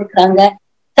பிள்ளைங்களும் இருக்கிறாங்க.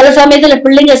 சில சமயத்துல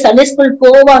பிள்ளைங்க சண்டே ஸ்கூல்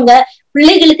போவாங்க.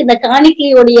 பிள்ளைகளுக்கு இந்த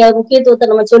காணிக்கையுடைய முக்கியத்துவத்தை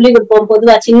நம்ம சொல்லி கொடுப்போம்.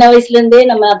 பொதுவா சின்ன வயசுல இருந்தே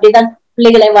நம்ம அப்படிதான்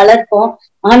பிள்ளைகளை வளர்ப்போம்.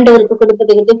 ஆண்டவருக்கு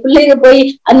கொடுப்பதுக்கு பிள்ளைங்க போய்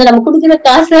அந்த நம்ம கொடுக்குற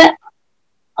காசை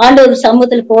ஆண்டவர்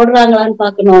சமூகத்துல போடுறாங்களான்னு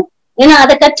பாக்கணும். ஏன்னா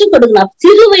அதை கற்றுக் கொடுக்கணும்.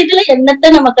 சிறு வயதுல என்னத்தை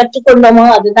நம்ம கற்றுக்கொண்டோமோ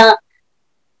அதுதான்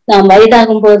நாம்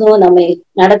வயதாகும் போதும் நம்மை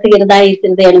நடத்துகிறதா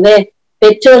இருக்கிறது. எனவே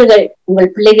பெற்றோர்கள்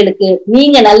உங்கள் பிள்ளைகளுக்கு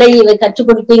நீங்க நல்ல இவை கற்றுக்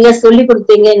கொடுத்தீங்க, சொல்லி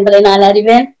கொடுத்தீங்க என்பதை நான்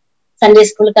அறிவேன். சண்டே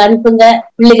ஸ்கூலுக்கு அனுப்புங்க.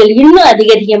 பிள்ளைகள் இன்னும்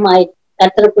அதிகமாய்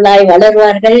கர்த்தருக்குள்ளாய்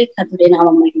வளருவார்கள். கர்த்தருடைய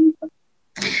நாமம் மகிமைப்படும்.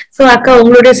 சோ அக்கா,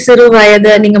 உங்களுடைய சிறு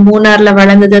வயது, நீங்க மூணார்ல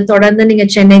வளர்ந்தது, தொடர்ந்து நீங்க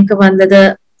சென்னைக்கு வந்தது,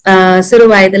 சிறு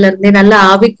வயதுல இருந்தே நல்ல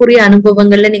ஆவிக்குரிய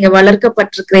அனுபவங்கள்ல நீங்க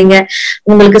வளர்க்கப்பட்டிருக்கிறீங்க.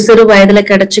 உங்களுக்கு சிறு வயதுல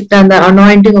கிடைச்சிக்கிட்ட அந்த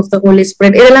anointing of the Holi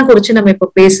spirit, இதெல்லாம் குறிச்சு நம்ம இப்ப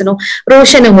பேசணும்.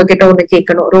 ரோஷன் உங்ககிட்ட ஒண்ணு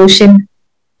கேட்கணும். ரோஷன்.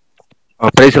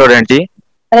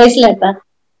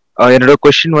 என்னோட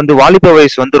கொஸ்டின் வந்து, வாலிப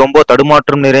வயசு ரொம்ப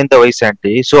தடுமாற்றம் நிறைந்த வயசு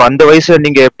ஆண்டி. சோ அந்த வயசுல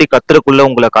நீங்க எப்படி கர்த்தருக்குள்ள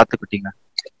உங்களை காத்துக்கிட்டீங்க?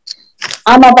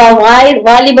 ஆமாப்பா,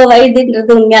 வாலிப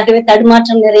வயதுன்றது உண்மையாகவே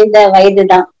தடுமாற்றம் நிறைந்த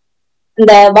வயதுதான்.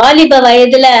 இந்த வாலிப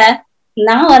வயதுல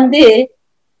நான்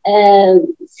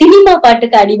சினிமா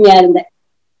பாட்டுக்கு அடிமையா இருந்தேன்.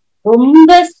 ரொம்ப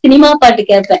சினிமா பாட்டு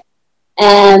கேட்பேன்.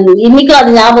 இன்னைக்கும்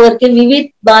அது ஞாபகம் இருக்கு.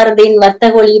 விவித் பாரதியின்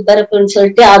வர்த்தக ஒளிபரப்புன்னு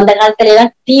சொல்லிட்டு அந்த காலத்துல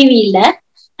எல்லாம் டிவியில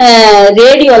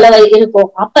ரேடியோல இருக்கும்.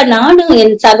 அப்ப நானும்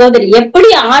என் சகோதரி எப்படி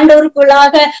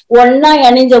ஆண்டவருக்குள்ளாக ஒன்னா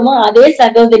இணைஞ்சோமோ அதே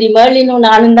சகோதரி மேலினும்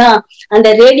நானும் தான் அந்த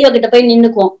ரேடியோ கிட்ட போய்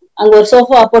நின்னுக்குவோம். அங்க ஒரு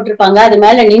சோஃபா போட்டிருப்பாங்க, அது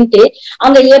மேல நின்று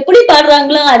அங்க எப்படி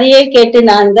பாடுறாங்களோ அதையே கேட்டு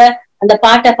நாங்க அந்த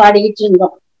பாட்டை பாடிக்கிட்டு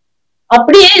இருந்தோம்.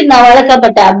 அப்படியே நான்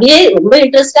வளர்க்கப்பட்டேன். அப்படியே ரொம்ப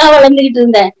இன்ட்ரெஸ்டா வளர்ந்துகிட்டு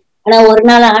இருந்தேன். ஆனா ஒரு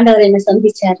நாள் ஆண்டவர் என்ன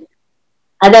சந்திச்சாரு.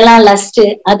 அதெல்லாம் லஸ்ட்,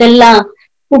 அதெல்லாம்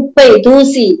குப்பை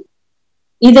தூசி,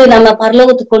 இது நம்ம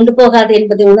பரலோகத்துக்கு கொண்டு போகாது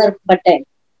என்பதை உணர்க்கப்பட்டேன்.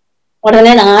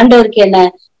 உடனே நான் ஆண்டவருக்கு என்ன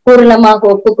பூர்ணமாக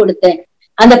ஒப்பு கொடுத்தேன்.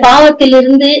 அந்த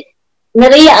பாவத்திலிருந்து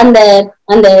நிறைய அந்த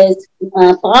அந்த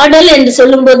பாடல் என்று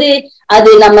சொல்லும் போது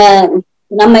அது நம்ம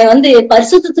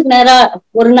பரிசுத்தத்துக்கு நேரா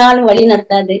ஒரு நாளும் வழி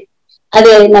நடத்தாது.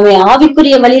 அது நம்ம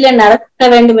ஆவிக்குரிய வழியில நடக்க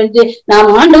வேண்டும் என்று, நாம்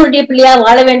ஆண்டவருடைய பிள்ளையா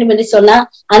வாழ வேண்டும் என்று சொன்னா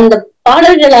அந்த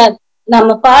பாடல்களை நம்ம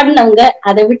பாடினவங்க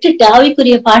அதை விட்டுட்டு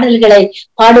ஆவிக்குரிய பாடல்களை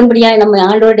பாடும்படியா நம்ம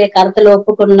ஆண்டவருடைய கருத்துல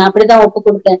ஒப்பு கொடுக்கணும். அப்படிதான் ஒப்பு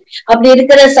கொடுத்தேன். அப்படி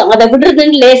இருக்கிற அதை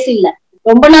விடுறதுன்னு லேசு இல்ல.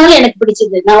 ரொம்ப நாள் எனக்கு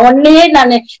பிடிச்சது.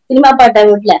 நான் சினிமா பாட்டை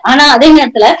விடல. ஆனா அதே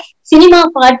நேரத்துல சினிமா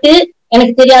பாட்டு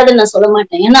எனக்கு தெரியாதுன்னு நான் சொல்ல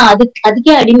மாட்டேன். ஏன்னா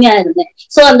அதுக்கே அடிமையா இருந்தேன்.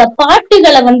 சோ அந்த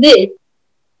பாட்டுகளை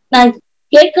நான்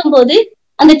கேட்கும் போது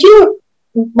அந்த டியூன்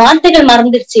வார்த்தைகள்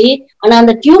மறந்துருச்சு. ஆனா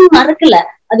அந்த டியூன் மறக்கல,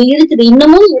 அது இருக்குது,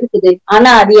 இன்னமும் இருக்குது. ஆனா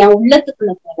அது என்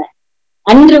உள்ளத்துக்குள்ள போல,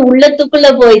 அன்று உள்ளத்துக்குள்ள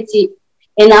போயிடுச்சு.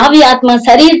 என் ஆவி ஆத்மா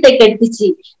சரீரத்தை கெடுத்துச்சு.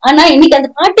 ஆனா இன்னைக்கு அந்த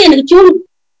பாட்டு எனக்கு டியூன்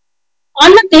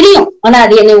ஆனா தெரியும். ஆனா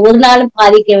அது என்னை ஒரு நாளும்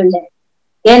பாதிக்கவில்லை.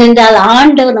 ஏனென்றால்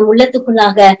ஆண்டவர் நம்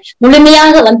உள்ளத்துக்குள்ளாக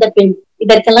முழுமையாக வந்த பின்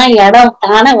இதற்கெல்லாம் இடம்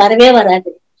தானே வரவே வராது.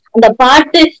 அந்த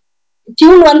பாட்டு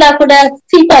டியூன் வந்தா கூட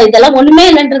சீப்பா இதெல்லாம் ஒண்ணுமே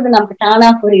இல்லைன்றது நமக்கு தானா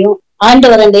புரியும்.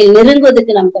 ஆண்டவர் அண்டை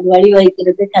நெருங்குவதற்கு நமக்கு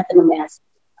வழிவகுக்கிறது. கத்தனமே ஆசை.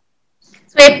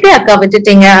 எப்படி அக்கா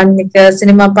விட்டுட்டீங்க அன்னைக்கு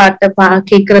சினிமா பாட்டு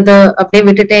கேக்குறது? அப்படியே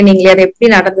விட்டுட்டேன் நீங்களே, அது எப்படி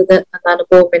நடந்தது அந்த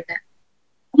அனுபவம் என்ன?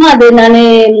 அது நானு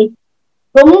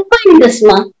ரொம்ப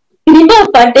இன்ட்ரெஸ்ட்மா சினிமா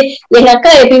பாட்டு. எங்க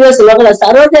அக்கா எப்பயுமே சொல்லுவாங்க,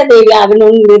 சரோஜா தேவி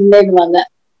ஆகணும்னு இருந்தேன்னுவாங்க,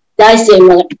 ஜாய்ஸ்ரீ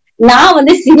மகன். நான்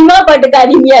சினிமா பாட்டுக்கு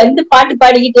அடிமையா இருந்து பாட்டு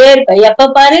பாடிக்கிட்டே இருப்பேன். எப்ப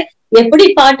பாரு எப்படி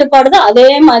பாட்டு பாடுதோ அதே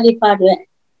மாதிரி பாடுவேன்.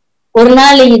 ஒரு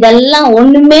நாள் இதெல்லாம்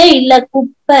ஒண்ணுமே இல்ல,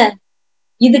 குப்பை,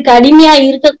 இதுக்கு அடிமையா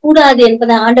இருக்கக்கூடாது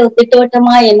என்பதை ஆண்டவர்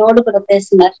திட்டவட்டமா என்னோடு கூட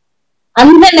பேசினார்.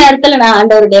 அந்த நேரத்துல நான்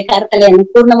ஆண்டவருடைய கருத்துல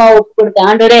எனக்கு பூர்ணமா ஒப்பு கொடுத்தேன்.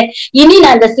 ஆண்டவரே, இனி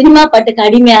நான் அந்த சினிமா பாட்டுக்கு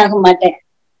அடிமையாக மாட்டேன்,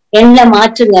 என்ன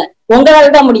மாற்றுங்க,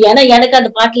 உங்களாலதான் முடியும். ஏன்னா எனக்கு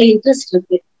அந்த பாட்டுல இன்ட்ரெஸ்ட்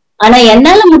இருக்கு. ஆனா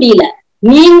என்னால முடியல.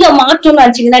 நீங்க மாற்றணும்னு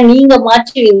நினைச்சீங்கன்னா நீங்க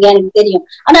மாற்றுவீங்க, எனக்கு தெரியும்.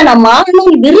 ஆனா நான்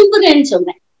மாறணும்னு விரும்புறேன்னு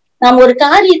சொன்னேன். நாம் ஒரு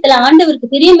காரியத்துல ஆண்டவருக்கு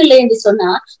பிரியமில்லை என்று சொன்னா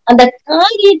அந்த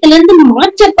காரியத்துல இருந்து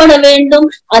மாற்றப்பட வேண்டும்,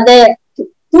 அதை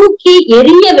தூக்கி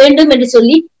எறிய வேண்டும் என்று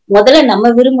சொல்லி முதல்ல நம்ம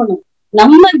விரும்பணும்.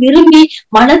 நம்ம விரும்பி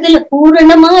மனதுல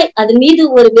பூரணமா அது மீது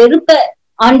ஒரு வெறுப்ப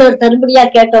ஆண்டவர் தரும்படியா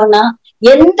கேட்டோம்னா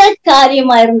எந்த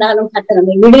காரியமா இருந்தாலும் கர்த்தர்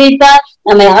நம்மை விடுவிப்பார்,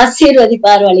 நம்மை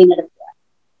ஆசீர்வதிப்பார், வழி நடத்துவார்.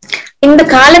 இந்த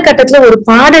காலகட்டத்துல ஒரு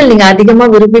பாடல் நீங்க அதிகமா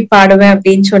விரும்பி பாடுவேன்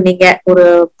அப்படின்னு சொன்னீங்க. ஒரு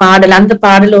பாடல், அந்த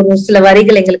பாடல் ஒரு சில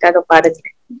வரிகள் எங்களுக்காக பாடுங்க.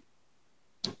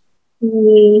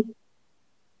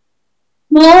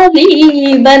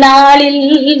 வாலிப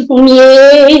நாளில்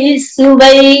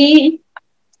இயேசுவை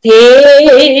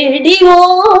தேடி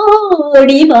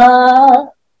ஓடிவா,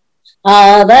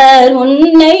 அவர்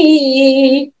உன்னை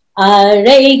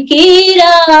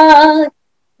அழைக்கிறார்,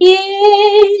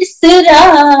 இயேசு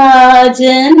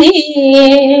ராஜனே.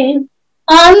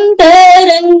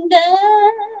 அந்தரங்க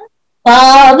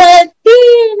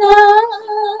பாவத்தினார்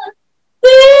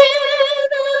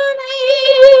வேதனை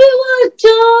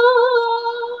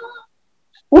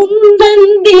உந்தன்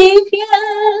திவ்ய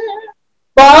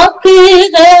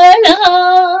வாக்குகளா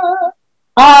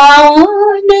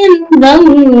ஆனந்தம்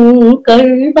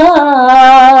கள்வா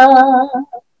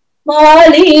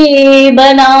வாலிப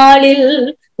நாளில்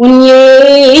உன்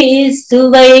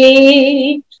இயேசுவை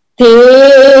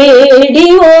தேடி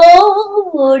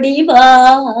ஓடிவா,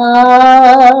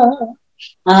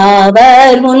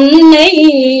 அவர் உன்னை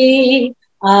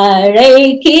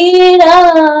அழைக்கிறார்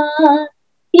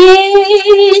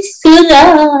இயேசு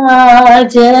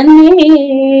ராஜனே.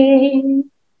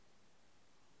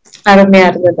 அருமையா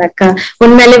இருந்தது அக்கா.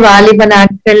 உண்மையிலே வாலிப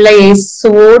நாட்கள்ல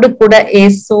ஏசோடு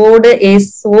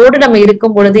நம்ம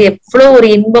இருக்கும் பொழுது எவ்வளவு ஒரு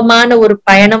இன்பமான ஒரு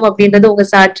பயணம் அப்படின்றது உங்க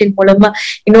சாட்சியின் மூலமா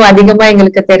இன்னும் அதிகமா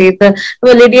எங்களுக்கு தெரியுது.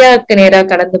 லிடியாவுக்கு நேரா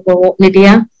கடந்து போவோம்.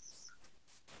 Lydia.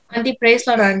 Aunty price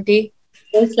Lord. Aunty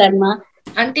price லார்ட்மா.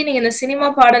 Aunty, நீங்க இந்த சினிமா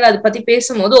பாடல் அதை பத்தி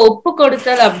பேசும்போது ஒப்பு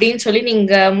கொடுத்தல் அப்படின்னு சொல்லி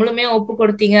நீங்க முழுமையா ஒப்பு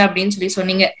கொடுத்தீங்க அப்படின்னு சொல்லி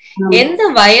சொன்னீங்க. எந்த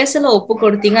வயசுல ஒப்பு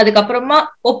கொடுத்தீங்க? அதுக்கப்புறமா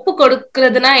ஒப்பு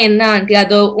கொடுக்கறதுனா என்ன ஆண்டி?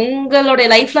 அது உங்களுடைய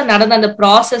லைஃப்ல நடந்த அந்த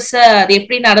ப்ராசஸ், அது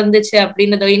எப்படி நடந்துச்சு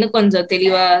அப்படின்றத இன்னும் கொஞ்சம்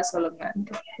தெளிவா சொல்லுங்க.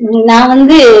 நான்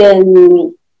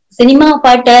சினிமா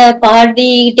பாட்டை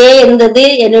பாடிக்கிட்டே இருந்தது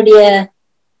என்னுடைய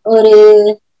ஒரு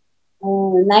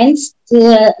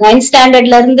 9th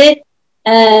ஸ்டாண்டர்ட்ல இருந்து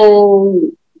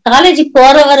காலேஜுக்கு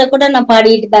போற வரை கூட நான்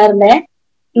பாடிட்டு தான் இருந்தேன்.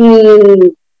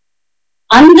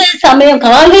 அந்த சமயம்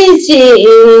காலேஜ்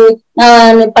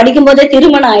நான் படிக்கும் போதே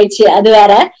திருமணம் ஆயிடுச்சு. அது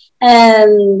வேற.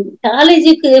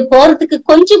 காலேஜுக்கு போறதுக்கு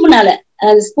கொஞ்சம் முன்னால,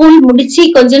 ஸ்கூல் முடிச்சு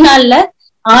கொஞ்ச நாள்ல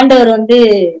ஆண்டவர்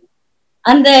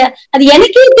அது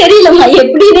எனக்கே தெரியலம்மா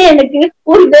எப்படின்னு எனக்கு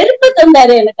ஒரு வெறுப்பை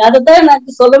தந்தாரு. எனக்கு அதுதான்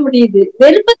எனக்கு சொல்ல முடியுது.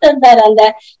 வெறுப்பை தந்தாரு.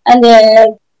 அந்த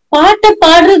பாட்டை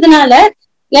பாடுறதுனால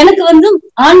எனக்கு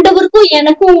ஆண்டவருக்கும்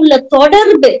எனக்கும் உள்ள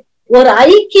தொடர்பு, ஒரு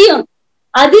ஐக்கியம்,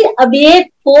 அது அப்படியே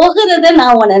போகிறத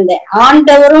நான் உணர்ந்தேன்.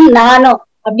 ஆண்டவரும் நானும்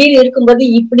அப்படின்னு இருக்கும்போது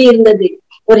இப்படி இருந்தது,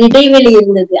 ஒரு இடைவெளி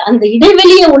இருந்தது. அந்த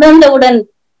இடைவெளியை உணர்ந்தவுடன்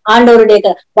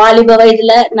ஆண்டவருடைய வாலிப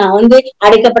வயதுல நான்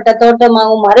அடைக்கப்பட்ட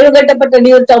தோட்டமாகவும் மறைவு கட்டப்பட்ட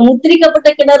நீர்த்தா முத்திரிக்கப்பட்ட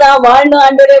கிணறா வாழணும்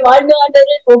ஆண்டவரே, வாழணும்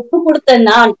ஆண்டவரே ஒப்பு கொடுத்த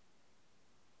நான்,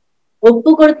 ஒப்பு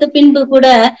கொடுத்த பின்பு கூட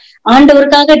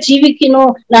ஆண்டவருக்காக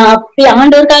ஜீவிக்கணும், நான் அப்படி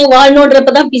ஆண்டவருக்காக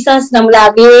வாழணும்ன்றப்பதான் பிசாசு நம்மள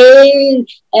அப்படியே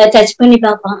டச் பண்ணி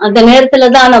பார்ப்பான். அந்த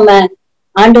நேரத்துலதான் நம்ம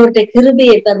ஆண்டவர்கிட்ட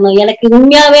கிருபையை தரணும். எனக்கு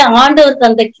உண்மையாவே ஆண்டவருக்கு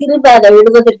அந்த கிருபை, அதை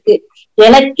விடுவதற்கு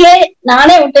எனக்கே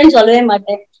நானே விட்டேன்னு சொல்லவே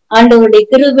மாட்டேன். ஆண்டவருடைய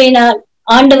கிருபையினால்,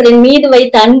 ஆண்டவரின் மீது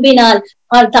வைத்த அன்பினால்,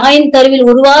 தாயின் கருவில்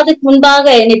உருவாதற்கு முன்பாக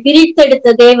என்னை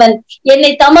பிரித்தெடுத்த தேவன்,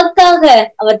 என்னை தமக்காக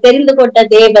அவர் தெரிந்து கொண்ட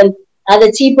தேவன், அதை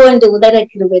சீப்போ என்று உதர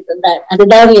கிருபை தந்தார்.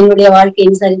 அதுதான் என்னுடைய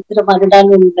வாழ்க்கையின் சரித்திரம்.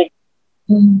 அதுதான் உண்மை.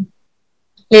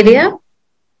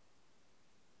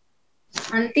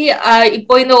 ஆண்டி,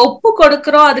 இப்போ இந்த ஒப்பு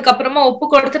கொடுக்கிறோம், அதுக்கப்புறமா ஒப்பு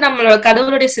கொடுத்து நம்மளோட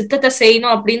கடவுளுடைய சித்தத்தை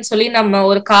செய்யணும் அப்படின்னு சொல்லி நம்ம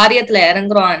ஒரு காரியத்துல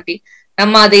இறங்குறோம் ஆண்டி.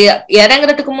 நம்ம அது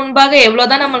இறங்குறதுக்கு முன்பாக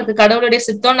எவ்வளவுதான் நம்மளுக்கு கடவுளுடைய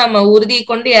சித்தம் நம்ம உறுதி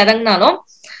கொண்டு இறங்கினாலும்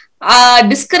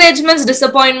டிஸ்கரேஜ்மெண்ட்ஸ்,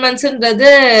 டிசப்பாயின்மெண்ட்ஸ்ன்றது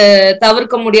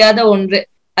தவிர்க்க முடியாத ஒன்று.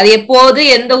 அது எப்போது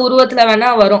எந்த உருவத்துல வேணா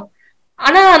வரும்.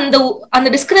 ஆனா அந்த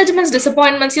டிஸ்கரேஜ்மெண்ட்ஸ்,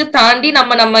 டிசப்பாயின்மெண்ட்ஸையும் தாண்டி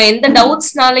நம்ம எந்த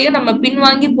டவுட்ஸ்னாலையும் நம்ம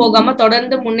பின்வாங்கி போகாம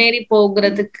தொடர்ந்து முன்னேறி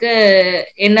போகிறதுக்கு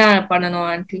என்ன பண்ணணும்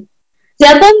ஆண்டி?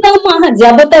 ஜபம்தாம்மா.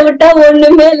 ஜபத்தை விட்டா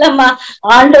ஒண்ணுமே இல்லம்மா.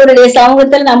 ஆண்டவருடைய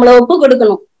சமூகத்தில் நம்மள ஒப்பு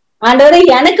கொடுக்கணும். ஆண்டவரே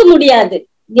எனக்கு முடியாது,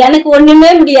 எனக்கு ஒண்ணுமே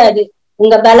முடியாது,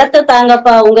 உங்க பலத்தை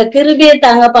தாங்கப்பா, உங்க கிருபையை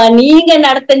தாங்கப்பா, நீங்க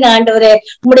நடத்துங்க ஆண்டவரே,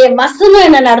 உங்களுடைய வசனம்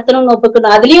என்ன நடத்தணும்னு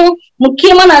ஒப்புக்கணும். அதுலயும்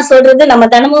முக்கியமா நான் சொல்றது, நம்ம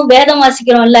தினமும் வேதம்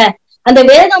வாசிக்கிறோம்ல, அந்த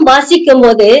வேதம் வாசிக்கும்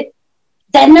போது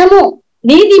தினமும்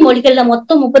நீதிமொழிகள்ல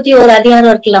மொத்தம் 31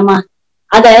 அதிகாரம் இருக்கலாமா,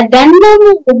 அத தினமும்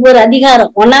ஒவ்வொரு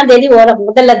அதிகாரம், 1ஆம் தேதி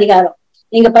முதல் அதிகாரம்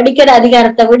நீங்க படிக்கிற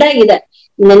அதிகாரத்தை விட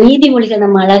இந்த நீதிமொழிகள்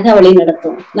நம்ம அழகா வழி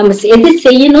நடத்தும். நம்ம எது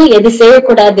செய்யணும், எது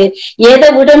செய்யக்கூடாது, எதை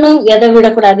விடணும், எதை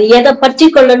விடக்கூடாது, எதை பற்றி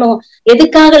கொள்ளணும்,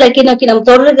 எதுக்காக லக்கி நோக்கி நம்ம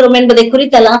தொடர்கிறோம் என்பதை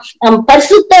குறித்தெல்லாம் நம்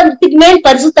பரிசுத்தத்துக்கு மேல்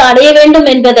பரிசுத்தம் அடைய வேண்டும்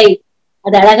என்பதை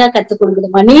அது அழகா கத்துக்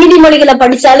கொடுக்குதுமா. நீதிமொழிகளை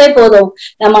படிச்சாலே போதும்,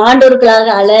 நம்ம ஆண்டோருக்களாக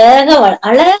அழகா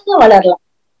வளரலாம்.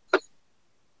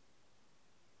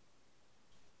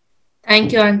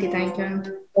 Thank you aunty. Thank you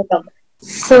aunty.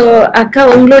 So அக்கா,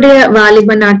 உங்களுடைய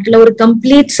வாலிப நாட்கள ஒரு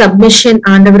கம்ப்ளீட் சப்மிஷன்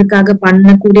ஆண்டவருக்காக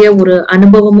பண்ணக்கூடிய ஒரு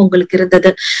அனுபவம் உங்களுக்கு இருந்தது.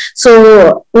 சோ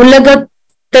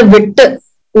உலகத்தை விட்டு,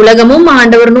 உலகமும்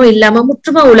ஆண்டவரனும் இல்லாம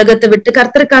முற்றுமா உலகத்தை விட்டு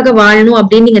கர்த்தருக்காக வாழணும்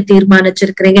அப்படின்னு நீங்க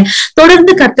தீர்மானிச்சிருக்கிறீங்க.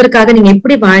 தொடர்ந்து கர்த்தருக்காக நீங்க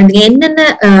எப்படி வாழ்ந்தீங்க? என்னென்ன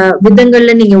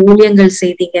விதங்கள்ல நீங்க ஊழியங்கள்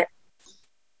செய்தீங்க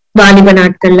வாலிப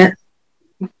நாட்கள்ல?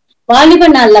 வாலிப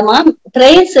நாள்லமா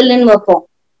பிரேயர் செல்லுன்னு வைப்போம்,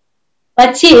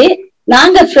 வச்சு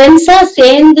நாங்க ஃப்ரெண்ட்ஸா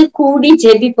சேர்ந்து கூடி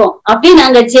ஜெபிப்போம். அப்படி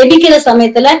நாங்க ஜெபிக்கிற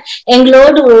சமயத்துல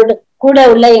எங்களோடு கூட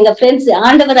உள்ள எங்க ஃப்ரெண்ட்ஸ்,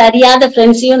 ஆண்டவர் அறியாத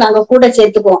ஃப்ரெண்ட்ஸையும் நாங்க கூட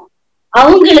சேர்த்துக்குவோம்.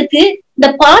 அவங்களுக்கு இந்த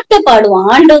பாட்டை பாடுவோம்,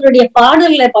 ஆண்டவருடைய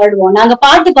பாடல்களை பாடுவோம். நாங்க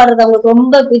பாட்டு பாடுறது அவங்களுக்கு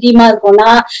ரொம்ப பிரியமா இருக்கும்.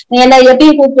 என்ன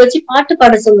எப்பயும் கூப்பிட்டு வச்சு பாட்டு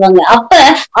பாட சொல்லுவாங்க. அப்ப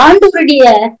ஆண்டவருடைய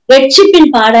ரட்சிப்பின்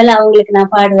பாடலை அவங்களுக்கு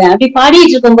நான் பாடுவேன். அப்படி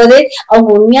பாடிட்டு இருக்கும்போது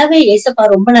அவங்க உண்மையாவே ஏசப்பா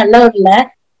ரொம்ப நல்லவர் இல்ல,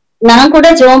 நான் கூட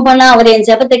ஜெபம் பண்ணா அவர் என்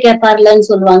ஜெபத்தை கேட்பார்லன்னு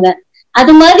சொல்லுவாங்க.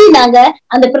 அது மாதிரி நாங்க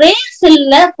அந்த பிரேயர்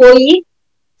செல்ல போய்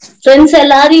ஃப்ரெண்ட்ஸ்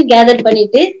எல்லாரையும் கேதர்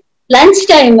பண்ணிட்டு லஞ்ச்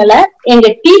டைம்ல எங்க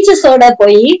டீச்சர்ஸோட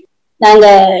போய் நாங்க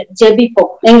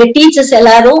ஜெபிப்போம். எங்க டீச்சர்ஸ்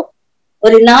எல்லாரும்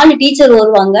ஒரு 4 டீச்சர்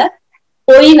வருவாங்க,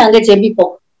 போய் நாங்க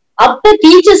ஜெபிப்போம். அப்ப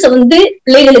டீச்சர்ஸ்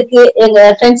பிள்ளைகளுக்கு எங்க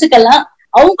ஃப்ரெண்ட்ஸுக்கெல்லாம்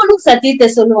அவங்களும் சத்தியத்தை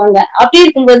சொல்லுவாங்க. அப்படி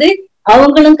இருக்கும்போது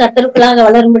அவங்களும் கர்த்தருக்குள்ளாக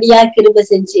வளரும்படியா கிருபை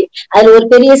செஞ்சு, அதுல ஒரு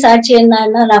பெரிய சாட்சி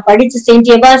என்னன்னா, நான் படிச்ச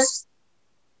செயின்ட் எபாஸ்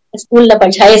ஸ்கூல்ல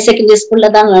படிச்சேன். ஹையர் செகண்டரி ஸ்கூல்ல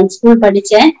தான் நான் ஸ்கூல்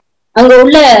படிச்சேன். அங்க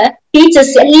உள்ள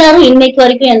டீச்சர்ஸ் எல்லாரும் இன்னைக்கு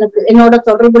வரைக்கும் என்னோட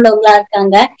தொடர்புள்ளவங்களா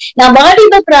இருக்காங்க. நான்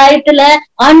வாலிப பிராயத்துல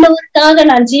ஆண்டவருக்காக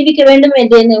நான் ஜீவிக்க வேண்டும்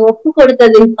என்று என்னை ஒப்பு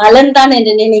கொடுத்ததின் பலன் தான்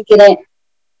என்று நினைக்கிறேன்.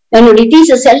 என்னுடைய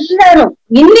டீச்சர்ஸ் எல்லாரும்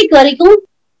இன்னைக்கு வரைக்கும்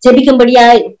ஜெபிக்கும்படியா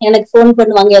எனக்கு போன்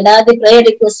பண்ணுவாங்க, ஏதாவது பிரேயர்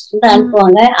ரிக்வெஸ்ட் தான்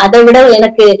அனுப்புவாங்க. அதை விட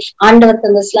எனக்கு ஆண்டவர்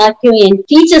தந்த ஸ்லாக்கியம் என்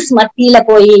டீச்சர்ஸ் மத்தியில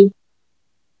போய்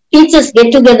டீச்சர்ஸ்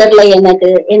கெட் டுகெதர்ல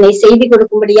என்னை செய்தி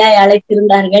கொடுக்கும்படியா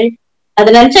அழைத்திருந்தார்கள். அதை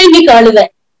நினைச்சா இன்னைக்கு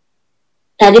அழுவேன்.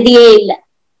 தகுதியே இல்லை,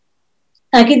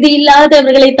 தகுதி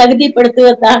இல்லாதவர்களை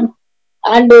தகுதிப்படுத்துவதுதான்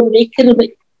ஆண்டவருடைய கிருபை.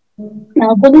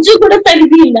 நான் கொஞ்சம் கூட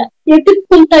தகுதி இல்லை,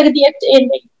 எதுக்கும் தகுதியற்ற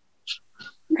என்னை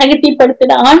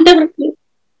தகுதிப்படுத்தின ஆண்டவருக்கு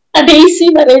கடைசி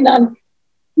வரை நான்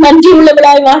நன்றி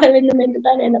உள்ளவளாய் வாழ வேண்டும்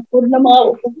என்றுதான் என்னை பூர்ணமா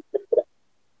ஒப்புக்கொடுத்திருக்கிறார்.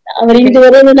 அவர்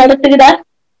இதுவரை நடத்துகிறார்,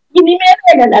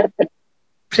 இனிமேலும் என்ன நடத்துறார்.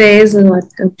 Praise the Lord.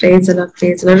 Praise the Lord.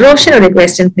 Praise the Lord. ரோஷனோட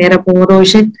question நேரா போவோம்.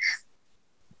 ரோஷன்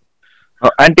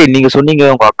ஆண்டி, நீங்க சொன்னீங்க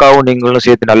உங்க அக்காவும் நீங்களும்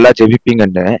சேர்த்து நல்லா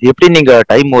ஜெபிப்பீங்கன்னு. எப்படி நீங்க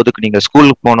டைம் ஒதுக்குனீங்க?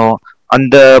 ஸ்கூலுக்கு போனோம்,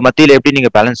 அந்த மத்தியில எப்படி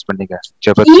நீங்க பேலன்ஸ் பண்ணீங்க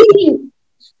ஜெபத்தை?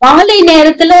 மாலை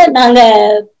நேரத்துல நாங்க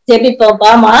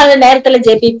ஜெபிப்போம்ப்பா, மாலை நேரத்துல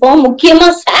ஜெபிப்போம். முக்கியமா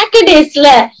சாட்டர்டேஸ்ல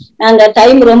நாங்க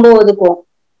டைம் ரொம்ப ஒதுக்குவோம்.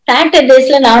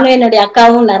 சாட்டர்டேஸ்ல நானும் என்னுடைய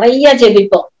அக்காவும் நிறைய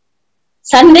ஜெபிப்போம்.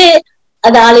 சண்டே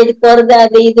அது ஆளுக்கு போறது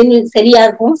அது இதுன்னு சரியா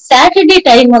இருக்கும். சாட்டர்டே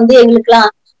டைம் எங்களுக்கு எல்லாம்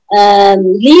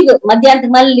லீவு,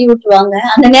 மத்தியானத்துக்கு மேல லீவ் விட்டுருவாங்க.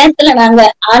 அந்த நேரத்துல நாங்க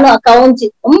ஆணும் அக்காவும்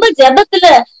ரொம்ப ஜெபத்துல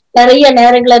நிறைய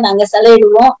நேரங்களை நாங்க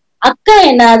செலவிடுவோம். அக்கா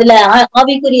என்ன அதுல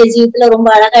ஆவிக்குரிய ஜீவித்துல ரொம்ப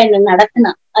அழகா என்ன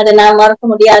நடத்தினா, அதை நான்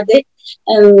மறக்க முடியாது.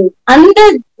 அந்த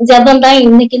ஜெபம் தான்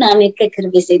இன்னைக்கு நான் இருக்க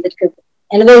கிருபை செய்திருக்கிறது.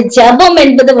 எனவே ஜெபம்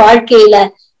என்பது வாழ்க்கையில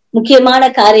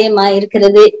முக்கியமான காரியமா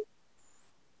இருக்கிறது.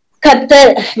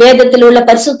 கர்த்தர் வேதத்தில் உள்ள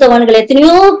பரிசுத்தவான்கள்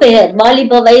எத்தனையோ பேர்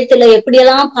வாலிப வயசுல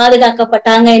எப்படியெல்லாம்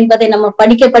பாதுகாக்கப்பட்டாங்க என்பதை நம்ம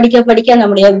படிக்க படிக்க படிக்க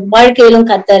நம்முடைய வாழ்க்கையிலும்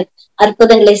கர்த்தர்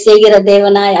அற்புதங்களை செய்கிற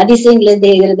தேவனாய், அதிசயங்களை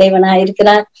செய்கிற தேவனாய்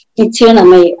இருக்கிறார். நிச்சயம்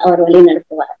நம்மை அவர் வழி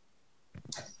நடத்துவார்.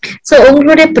 சோ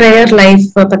உங்களுடைய பிரேயர் லைஃப்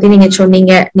பத்தி நீங்க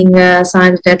சொன்னீங்க. நீங்க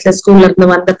சாயந்தரத்துல ஸ்கூல்ல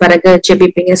இருந்து வந்த பிறகு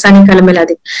ஜெபிப்பீங்க, சனிக்கிழமையில.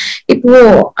 அது இப்போ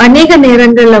அநேக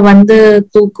நேரங்கள்ல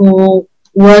தூக்கம்,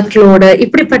 ஒர்க் லோடு,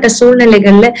 இப்படிப்பட்ட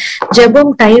சூழ்நிலைகள்ல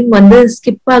ஜெபம் டைம்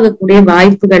ஸ்கிப் ஆகக்கூடிய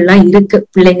வாய்ப்புகள்லாம் இருக்கு.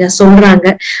 பிள்ளைங்க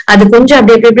சொல்றாங்க, அது கொஞ்சம்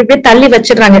அப்படியே தள்ளி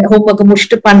வச்சிடுறாங்க. ஹோம்ஒர்க்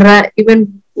முடிச்சுட்டு பண்ற, ஈவன்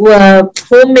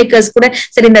ஹோம் மேக்கர்ஸ் கூட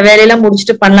சரி இந்த வேலையெல்லாம்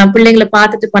முடிச்சுட்டு பண்ணலாம், பிள்ளைங்களை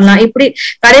பார்த்துட்டு பண்ணலாம். இப்படி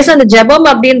கடைசி அந்த ஜெபம்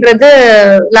அப்படின்றது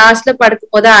லாஸ்ட்ல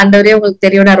படுக்கும் போது ஆண்டவரே உங்களுக்கு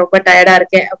தெரியும் நான் ரொம்ப டயர்டா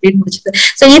இருக்கேன் அப்படின்னு முடிச்சது.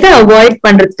 சோ இதை அவாய்ட்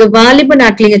பண்றதுக்கு வாலிப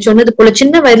நாட்கள் நீங்க சொன்னது போல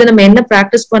சின்ன வயதுல நம்ம என்ன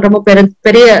பிராக்டிஸ் பண்றோமோ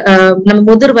பெரிய நம்ம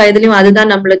முதிர் வயதுலயும்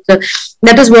அதுதான் நம்மளுக்கு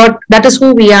that is who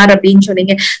we are அப்படின்னு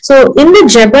சொன்னீங்க. சோ இந்த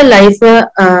ஜெப லைஃப்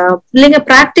பிள்ளைங்க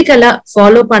பிராக்டிகலா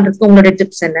ஃபாலோ பண்றதுக்கு உங்களுடைய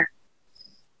டிப்ஸ் என்ன?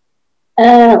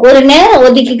 ஒரு நேரம்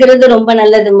ஒதுக்கிக்கிறது ரொம்ப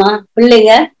நல்லதுமா.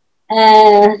 பிள்ளைங்க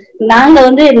நாங்க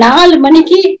 4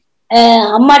 மணிக்கு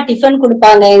அம்மா டிஃபன்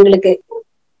கொடுப்பாங்க எங்களுக்கு.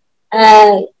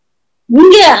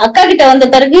 இங்க அக்கா கிட்ட வந்த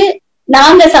பிறகு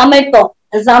நாங்க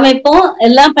சமைப்போம்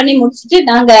எல்லாம் பண்ணி முடிச்சுட்டு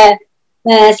நாங்க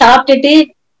சாப்பிட்டுட்டு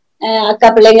அக்கா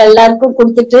பிள்ளைங்க எல்லாருக்கும்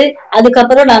கொடுத்துட்டு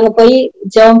அதுக்கப்புறம் நாங்க போய்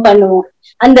ஜெபம் பண்ணுவோம்.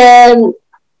 அந்த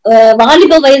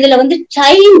வாலிப வயதுல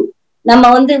டைம்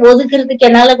நம்ம ஒதுக்குறதுக்கு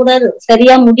என்னால கூட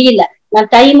சரியா முடியல. நான்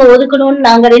டைம் ஒதுக்கணும்னு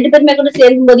நாங்க 2 பேருமே கூட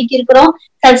சேர்ந்து ஒதுக்கி இருக்கிறோம்.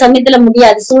 சில சமயத்துல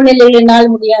முடியாது, சூழ்நிலைகள்னால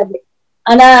முடியாது.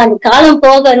 ஆனா காலம்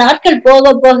போக, நாட்கள்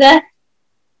போக போக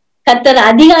கர்த்தர்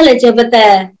அதிகாலை ஜெபத்தை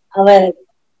அவர்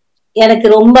எனக்கு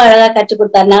ரொம்ப அழகா கற்றுக்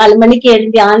கொடுத்தார். 4 மணிக்கு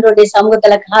எழும்பி ஆண்டவருடைய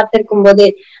சமூகத்துல காத்திருக்கும் போது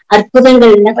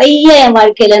அற்புதங்கள் நிறைய என்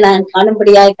வாழ்க்கையில நான்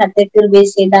காணும்படியாக கர்த்தர் கிருபை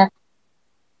செய்தார்.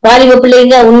 வாலிப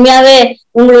பிள்ளைங்க, உண்மையாவே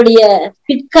உங்களுடைய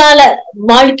பிற்கால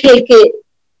வாழ்க்கைக்கு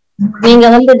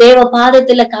நீங்க தேவ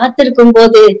பாதத்துல காத்திருக்கும்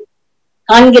போது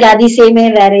காண்கிற அதிசயமே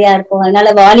வேறையா இருக்கும்.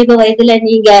 அதனால வாலிப வயதுல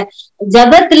நீங்க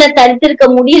ஜபத்துல தடுத்திருக்க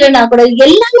முடியலன்னா கூட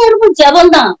எல்லா நேரமும்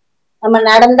ஜபம் தான். நம்ம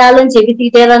நடந்தாலும்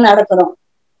ஜெபித்துக்கிட்டே தான் நடக்கிறோம்.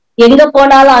 எங்க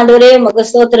போனாலும் ஆண்டவரே உமக்கு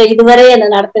ஸ்தோத்திரம், இதுவரை என்னை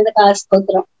நடத்துறதுக்காக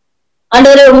ஸ்தோத்திரம்,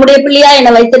 ஆண்டவரே உம்முடைய பிள்ளையா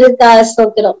என்னை வைத்திருக்காக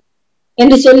ஸ்தோத்திரம்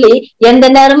என்று சொல்லி எந்த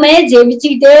நேரமே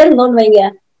ஜெபிச்சுக்கிட்டே இருந்தோம்னு வைங்க.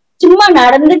 சும்மா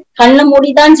நடந்து கண்ணை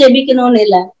மூடிதான் ஜெபிக்கணும்னு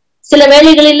இல்ல. சில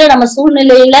வேலைகளில நம்ம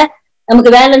சூழ்நிலையில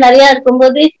நமக்கு வேலை நிறைய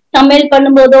இருக்கும்போது சமையல்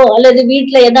பண்ணும்போதோ அல்லது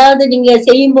வீட்டுல ஏதாவது நீங்க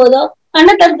செய்யும் போதோ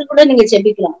கண்ணை திறந்து கூட நீங்க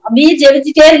ஜெபிக்கலாம். அப்படியே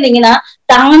ஜெபிச்சுட்டே இருந்தீங்கன்னா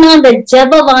தானா அந்த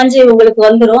ஜெப வாஞ்சை உங்களுக்கு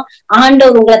வந்துரும்.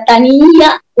 ஆண்டவர் உங்களை தனியா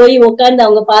போய் உட்கார்ந்து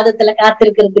அவங்க பாதத்துல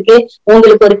காத்திருக்கிறதுக்கு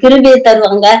உங்களுக்கு ஒரு கிருபையை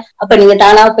தருவாங்க. அப்ப நீங்க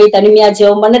தானா போய் தனிமையா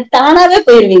ஜெபம் பண்ண தானாவே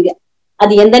போயிருவீங்க.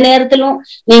 அது எந்த நேரத்திலும்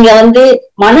நீங்க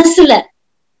மனசுல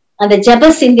அந்த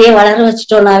ஜெப சிந்தையை வளர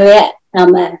வச்சுட்டோம்னாவே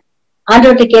நாம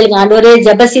ஆண்டவர்கிட்ட கேளுங்க, ஆண்டவரே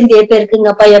ஜெப சிந்தை எப்ப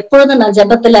இருக்குங்கப்பா, எப்பொழுதும் நான்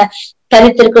ஜெபத்துல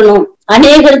தரித்திருக்கணும்,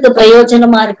 அநேகருக்கு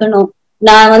பிரயோஜனமா இருக்கணும்,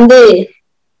 நான்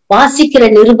வாசிக்கிற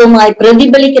நிருபமாய்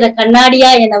பிரதிபலிக்கிற கண்ணாடியா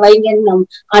என்னை வைங்கன்னு நம்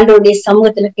ஆண்டவருடைய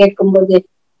சமூகத்துல கேட்கும்போது,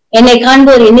 என்னை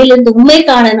காண்போர் என்னிலிருந்து உண்மை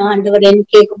காணணும் ஆண்டவர் என்று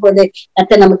கேட்கும்போது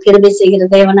கர்த்தர் நமக்கு கிருபை செய்கிற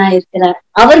தேவனா இருக்கிறார்.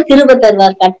 அவர் கிருபை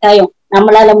தருவார், கட்டாயம்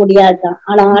நம்மளால முடியாதுதான்,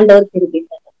 ஆனா ஆண்டவர் கிருபை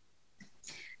தருவார்.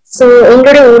 சோ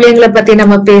உங்களுடைய ஊழியர்களை பத்தி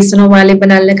நம்ம பேசணும். வாலிப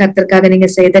நாள்ல கர்த்தருக்காக நீங்க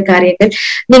செய்த காரியங்கள்,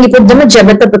 நீங்க இப்ப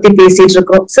ஜெபத்தை பத்தி பேசிட்டு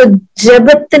இருக்கோம். சோ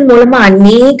ஜெபத்தின் மூலமா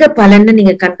அநேக பலன்னு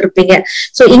நீங்க கண்டிருப்பீங்க.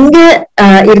 சோ இங்க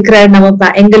இருக்கிற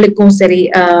நம்ம எங்களுக்கும் சரி,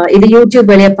 இது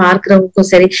யூடியூப் வழியா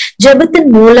பார்க்கிறவங்களுக்கும் சரி, ஜெபத்தின்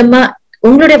மூலமா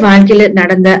உங்களுடைய வாழ்க்கையில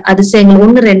நடந்த அதிசயங்கள்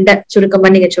 1-2 சுருக்கமா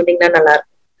நீங்க சொன்னீங்கன்னா நல்லா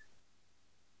இருக்கும்.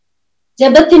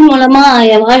 ஜெபத்தின் மூலமா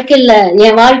என்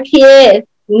வாழ்க்கையே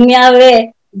உண்மையாவே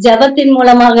ஜெபத்தின்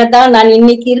மூலமாகத்தான் நான்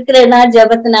இன்னைக்கு இருக்கிறேன்னா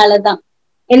ஜெபத்தினாலதான்.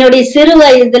 என்னுடைய சிறு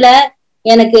வயதுல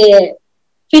எனக்கு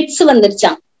ஃபிட்ஸ்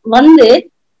வந்துருச்சான்.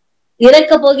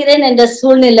 இறக்க போகிறேன் என்ற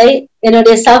சூழ்நிலை.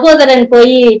 என்னுடைய சகோதரன்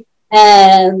போய்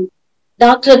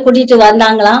டாக்டரை கூட்டிட்டு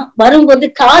வந்தாங்களாம். வரும்போது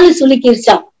காலு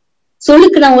சுளுக்கிருச்சான்.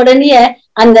 சுளுக்குன உடனே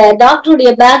அந்த டாக்டருடைய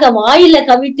பேக வாயில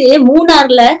கவிட்டு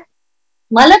மூணாறுல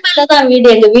மலை மேலதான் வீடு,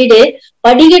 எங்க வீடு,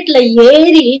 படிக்கட்டுல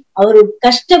ஏறி அவரு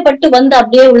கஷ்டப்பட்டு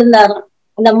அப்படியே விழுந்தாராம்.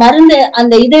 அந்த மருந்து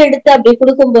அந்த இதை எடுத்து அப்படி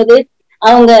கொடுக்கும்போது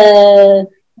அவங்க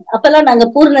அப்பெல்லாம் நாங்க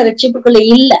பூர்ண ரட்சிப்புக்குள்ள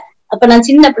இல்ல, அப்ப நான்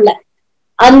சின்ன பிள்ளை.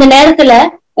 அந்த நேரத்துல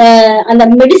அந்த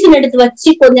மெடிசின் எடுத்து வச்சு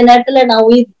கொஞ்ச நேரத்துல நான்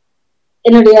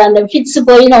என்னுடைய அந்த ஃபிட்ஸ்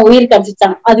போய் நான் உயிர்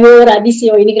கிடைச்சிட்டான். அதுவே ஒரு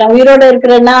அதிசயம். இன்னைக்கு நான் உயிரோட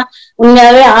இருக்கிறேன்னா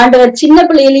உண்மையாவே ஆண்டவர் சின்ன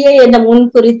பிள்ளையிலேயே என்னை முன்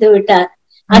குறித்து விட்டார்.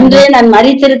 அன்றே நான்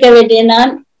மரித்திருக்க வேண்டிய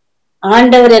நான்,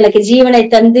 ஆண்டவர் எனக்கு ஜீவனை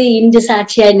தந்து இன்று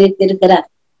சாட்சியாய் நிறுத்திருக்கிறார்.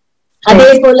 அதே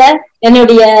போல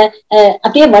என்னுடைய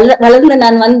அப்படியே வளர்ந்து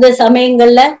நான் வந்த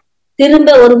சமயங்கள்ல திரும்ப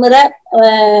ஒரு முறை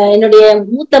என்னுடைய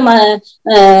மூத்த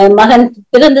மகன்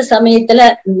பிறந்த சமயத்துல,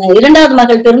 2வது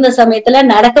மகள் பிறந்த சமயத்துல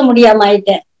நடக்க முடியாம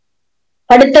ஆயிட்டேன்.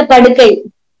 படுத்த படுக்கை,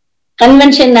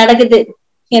 கன்வென்ஷன் நடக்குது,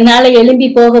 என்னால எழும்பி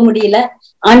போக முடியல.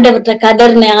 ஆண்டவர்கிட்ட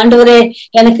கதறினேன், ஆண்டவரே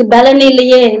எனக்கு பலன்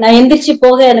இல்லையே, நான் எந்திரிச்சு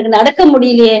போக எனக்கு நடக்க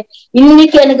முடியலையே,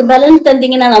 இன்னைக்கு எனக்கு பலன்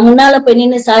தந்தீங்கன்னா நான் முன்னால போய்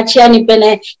நின்று சாட்சியா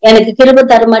நிப்பேனே, எனக்கு கிருபை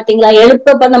தர மாட்டீங்களா,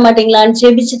 எழுப்ப பண்ண மாட்டீங்களான்னு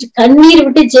ஜெபிச்சுட்டு கண்ணீர்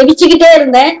விட்டு ஜெபிச்சுக்கிட்டே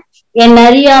இருந்தேன். என்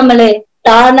அறியாமலே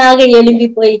தானாக எழும்பி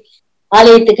போய்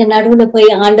ஆலயத்துக்கு நடுவுல போய்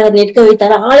ஆண்டவர் நிற்க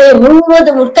வைத்தார். ஆலயம்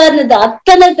முழுவதும் உட்கார்ந்தது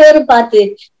அத்தனை பேரும் பார்த்து,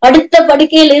 படுத்த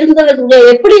படுக்கையில் இருந்தவங்க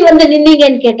எப்படி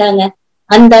நின்னீங்கன்னு கேட்டாங்க.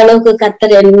 அந்த அளவுக்கு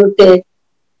கர்த்தர் என்னுக்கு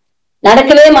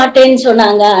நடக்கவே மாட்டேன்னு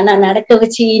சொன்னாங்க, ஆனா நடக்க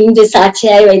வச்சு இன்று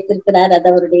சாட்சியாய் வைத்திருக்கிறார். அது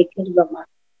அவருடைய கிருபைமா.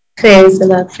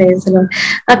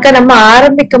 அக்கா, நம்ம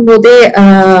ஆரம்பிக்கும் போதே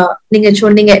நீங்க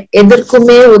சொன்னீங்க,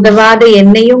 எதற்குமே உதவாத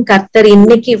என்னையும் கர்த்தர்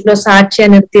இன்னைக்கு இவ்வளவு சாட்சியா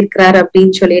நிறுத்திருக்கிறார்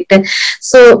அப்படின்னு சொல்லிட்டு.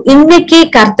 சோ இன்னைக்கு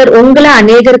கர்த்தர் உங்களை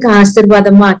அநேகருக்கு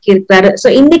ஆசீர்வாதமா ஆக்கி இருக்கிறாரு. சோ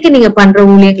இன்னைக்கு நீங்க பண்ற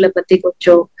ஊழியர்களை பத்தி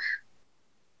கொஞ்சம்.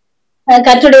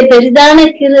 கர்த்தருடைய பெரிதான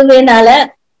கிருபையினால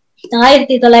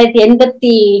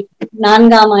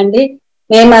 1984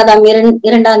 மே மாதம்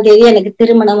 2ஆம் தேதி எனக்கு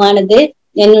திருமணமானது.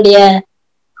 என்னுடைய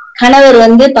கணவர்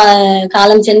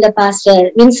காலம் சென்ற பாஸ்டர்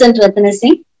வின்சென்ட்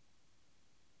ரத்னசிங்.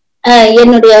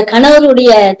 என்னுடைய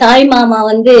கணவருடைய தாய் மாமா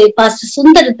பாஸ்டர்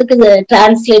சுந்தரத்துக்கு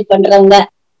டிரான்ஸ்லேட் பண்றவங்க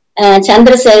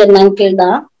சந்திரசேகரன் அங்கிள்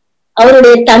தான்.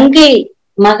 அவருடைய தங்கை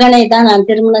மகனை தான் நான்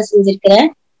திருமணம் செஞ்சிருக்கிறேன்.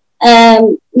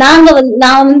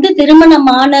 நான்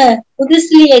திருமணமான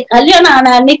புதுசுலயே கல்யாணம்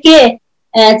ஆன அன்னைக்கே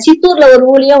சித்தூர்ல ஒரு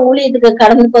ஊழியத்துக்கு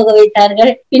கடந்து போக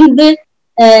வைத்தார்கள். பின்பு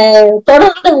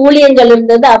தொடர்ந்து ஊழியங்கள்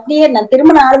இருந்தது. அப்படியே நான்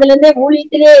திருமணம் ஆனதுல இருந்தே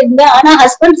ஊழியத்திலே இருந்தேன். ஆனா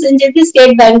ஹஸ்பண்ட் செஞ்சது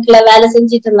ஸ்டேட் பேங்க்ல வேலை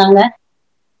செஞ்சுட்டு இருந்தாங்க.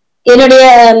 என்னுடைய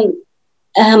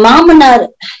மாமனார்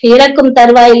இறக்கும்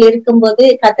தருவாயில் இருக்கும்போது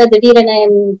கர்த்தர் திடீரென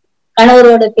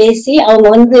கணவரோட பேசி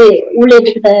அவங்க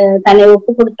ஊழியத்துக்கு தன்னை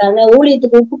ஒப்பு கொடுத்தாங்க.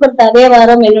 ஊழியத்துக்கு ஒப்பு கொடுத்த அதே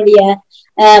வாரம் என்னுடைய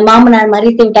மாமனார்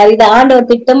மறித்து விட்டார். இது ஆண்டவர்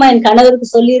திட்டமா என் கணவருக்கு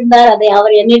சொல்லியிருந்தார். அதை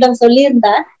அவர் என்னிடம்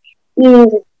சொல்லியிருந்தார்.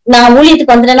 நான்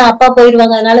ஊழியத்துக்கு வந்துட்டேன்னா அப்பா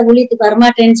போயிடுவாங்க, அதனால ஊழியத்துக்கு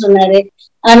வரமாட்டேன்னு சொன்னாரு.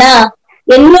 ஆனா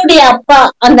என்னுடைய அப்பா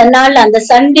அந்த நாள் அந்த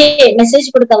சண்டே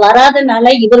மெசேஜ் கொடுக்க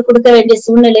வராதனால இவர் கொடுக்க வேண்டிய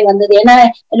சூழ்நிலை வந்தது. ஏன்னா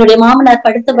என்னுடைய மாமனார்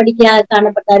படுத்த படிக்கையாக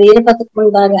காணப்பட்டார் இறப்பதற்கு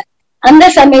முன்பாக. அந்த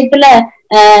சமயத்துல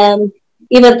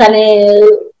இவர் தன்னை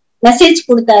மெசேஜ்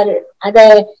கொடுத்தாரு. அத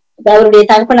அவருடைய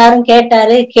தகப்பனாரும்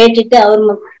கேட்டாரு. கேட்டுட்டு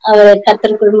அவர்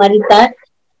கர்த்தருக்குள் மரித்தார்.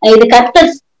 இது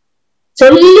கர்த்தர்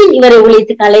சொல்லி இவரை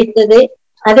ஊழியத்துக்கு அழைத்தது.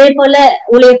 அதே போல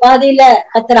ஊழிய பாதையில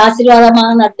கர்த்தர்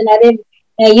ஆசீர்வாதமாக நடத்தினாரு.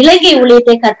 இலங்கை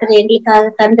ஊழியத்தை கர்த்தர் எங்களுக்காக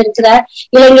தந்திருக்கிறார்.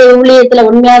 இலங்கை ஊழியத்துல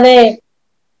உண்மையாவே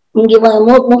இங்க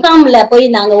முகாம்ல போய்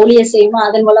நாங்க ஊழியம் செய்வோம்.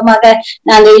 அதன் மூலமாக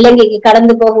நாங்க இலங்கைக்கு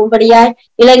கடந்து போகும்படியா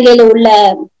இலங்கையில உள்ள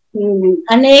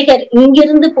அநேகர்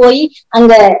இங்கிருந்து போய்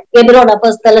அங்க ஹெப்ரோன்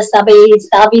அப்போஸ்தல சபையை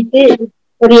ஸ்தாபித்து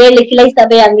ஒரு 7 கிளை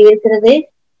சபை அங்க இருக்கிறது.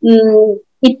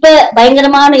 இப்ப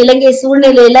பயங்கரமான இலங்கை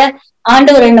சூழ்நிலையில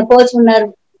ஆண்டவர் என்ன போக சொன்னார்.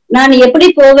 நான் எப்படி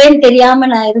போவேன்னு தெரியாம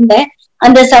நான் இருந்தேன்.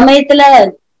 அந்த சமயத்துல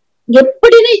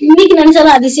எப்படின்னு இன்னைக்கு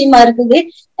நினைச்சாலும் அதிசயமா இருக்குது.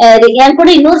 என் கூட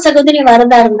இன்னொரு சகோதரி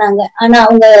வரதா இருந்தாங்க. ஆனா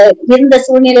அவங்க இருந்த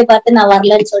சூழ்நிலை பார்த்து நான்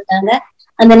வரலன்னு சொல்லிட்டாங்க.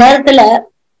 அந்த நேரத்துல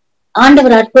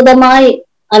ஆண்டவர் அற்புதமாய்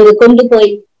அங்க கொண்டு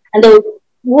போய் அந்த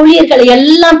ஊழியர்களை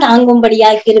எல்லாம் தாங்கும்படியா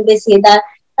கிருபை செய்தார்.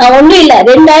 நான் ஒண்ணும் இல்ல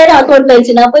 2000 அக்கௌண்ட்ல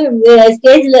இருந்துச்சு. நான் போய்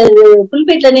ஸ்டேஜ்ல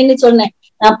புல்பீட்ல நின்னு சொன்னேன்,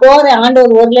 நான் போறேன்,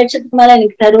 ஆண்டவர் 1 லட்சத்துக்கு மேல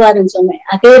எனக்கு தருவாருன்னு சொன்னேன்.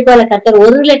 அதே போல கர்த்தர்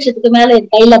 1 லட்சத்துக்கு மேல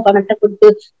என் கையில பணத்தை கொடுத்து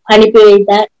அனுப்பி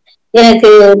வைத்தார். எனக்கு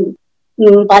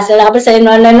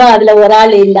அபசயனும் அதுல ஒரு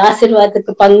ஆள் இந்த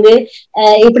ஆசீர்வாதத்துக்கு பங்கு.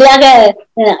 இப்படியாக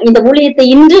இந்த ஊழியத்தை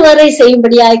இன்று வரை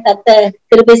செய்யும்படியாக கர்த்தர்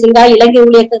கிருபை செய்தார். இலங்கை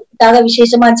ஊழியத்துக்காக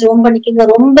விசேஷமா ஜெபம் பண்ணிக்கங்க.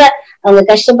 ரொம்ப அவங்க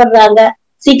கஷ்டப்படுறாங்க.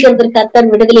 சீக்கிரத்திற்கு கர்த்தர்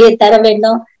விடுதலையை தர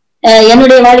வேண்டும்.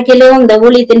 என்னுடைய வாழ்க்கையிலும் இந்த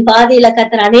ஊழியத்தின் பாதையில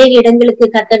கர்த்தர் அநேக இடங்களுக்கு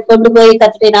கர்த்தர் கொண்டு போய்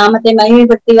கர்த்தருடைய நாமத்தை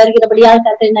மகிமைப்படுத்தி வருகிறபடியால்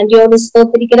கர்த்தரை நன்றியோடு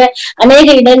ஸ்தோத்திரிக்கிற. அநேக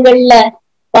இடங்கள்ல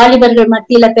வாலிபர்கள்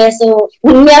மத்தியில பேச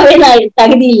உண்மையாவே நான்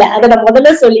தகுதி இல்லை, அதை நான்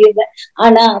முதல்ல சொல்லியிருந்தேன்.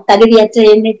 ஆனா தகுதியற்ற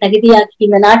என்னை தகுதியாக்கி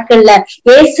இந்த நாட்கள்ல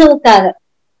இயேசுவுக்காக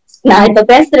நான் இப்ப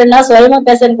பேசுறேன்னா சுயமா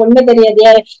பேசுறதுக்கு ஒண்ணுமே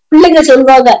தெரியாது. பிள்ளைங்க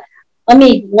சொல்லுவாங்க,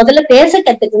 மம்மி முதல்ல பேச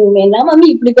கத்துக்கணுமேனா மம்மி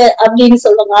இப்படி அப்படின்னு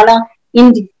சொல்லுவாங்க. ஆனா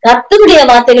இன்று கர்த்தருடைய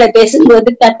வார்த்தைகளை பேசும்போது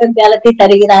கர்த்தர் ஞானத்தை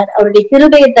தருகிறார், அவருடைய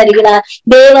கிருபையை தருகிறார்.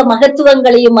 தேவ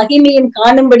மகத்துவங்களையும் மகிமையும்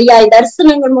காணும்படியாய்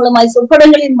தரிசனங்கள் மூலமாய்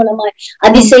சொப்பனங்களின் மூலமாய்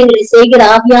அதிசயங்களை செய்கிற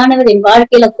ஆவியானவர் என்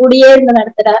வாழ்க்கையில கூடியே இருந்து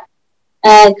நடத்துறார்.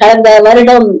 கடந்த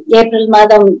வருடம் ஏப்ரல்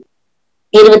மாதம்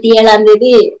 27ஆம்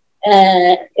தேதி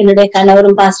என்னுடைய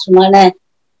கணவரும் பாஸ்டருமான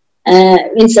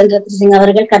வின்சென்ட் ரத்னசிங்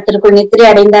அவர்கள் கர்த்தருக்குள் நித்திரை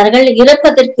அடைந்தார்கள்.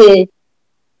 இறப்பதற்கு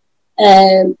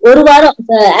 1 வாரம்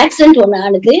ஆக்சிடென்ட் ஒண்ணு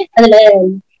ஆனது. அதுல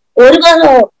 1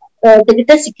 வாரம்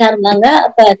கிட்ட சிக்கா இருந்தாங்க.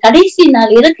 அப்ப கடைசி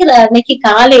நாள் இருக்கிற அன்னைக்கு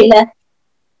காலையில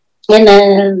என்ன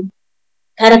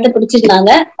கரத்தை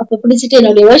பிடிச்சிருந்தாங்க. அப்ப பிடிச்சிட்டு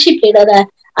என்னுடைய வர்ஷிப் லீடரை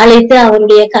அழைத்து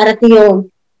அவருடைய கரத்தையும்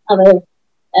அவர்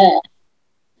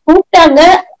கூப்பிட்டாங்க.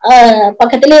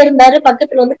 பக்கத்திலே இருந்தாரு.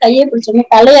 பக்கத்துல வந்து கையை பிடிச்சோங்க,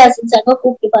 தலையை அசைச்சாங்க.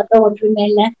 கூப்பிட்டு பார்த்தா ஒன்றுமே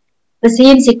இல்லை. இப்ப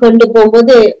சிஎம்சி கொண்டு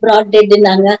போகும்போது பிராட்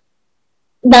டெட்னாங்க.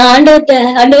 நான்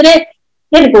ஆண்டவரே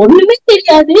எனக்கு ஒண்ணுமே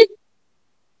தெரியாது,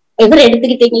 எவரை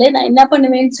எடுத்துக்கிட்டீங்களே, நான் என்ன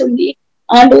பண்ணுவேன்னு சொல்லி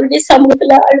ஆண்டவருடைய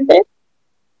சமூகத்துல அழுதேன்.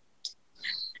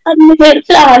 அந்த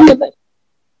நேரத்துல ஆண்டவர்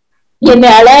என்னை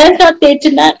அழகா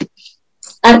தேற்றினார்,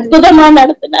 அற்புதமா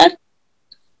நடத்தினார்.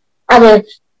 அவர்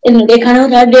என்னுடைய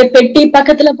கணவருடைய பெட்டி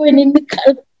பக்கத்துல போய் நின்று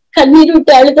கண்ணீர்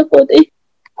விட்டு அழுத போது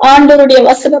ஆண்டவருடைய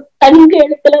வசனம் தங்க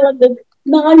இடத்துல வந்தது.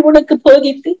 நான் உனக்கு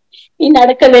போதித்து நீ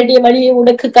நடக்க வேண்டிய வழியை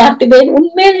உனக்கு காட்டுவேன்,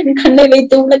 உண்மையில என் கண்ணை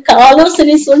வைத்து உனக்கு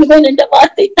ஆலோசனை சொல்லுவேன் என்ற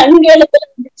வார்த்தை தங்க இடத்துல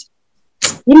வந்துச்சு.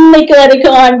 இன்னைக்கு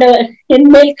வரைக்கும் ஆண்டவர் என்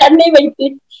மேல் கண்ணை வைத்து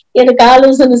எனக்கு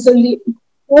ஆலோசனை சொல்லி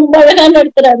ரொம்ப அழகா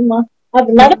நடத்துறாருமா. அது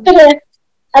நடத்துற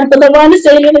அற்புதமான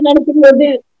செயல்களை நடக்கும் போது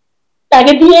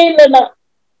தகுதியே இல்லைன்னா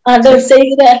ஆண்டவர்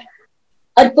செய்கிற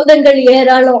அற்புதங்கள்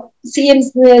ஏராளம். சிஎம்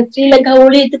ஸ்ரீலங்கா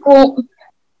ஊழியத்துக்கும்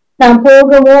நான்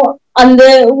போகவும் அந்த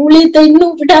ஊழியத்தை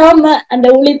இன்னும் விடாம அந்த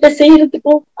ஊழியத்தை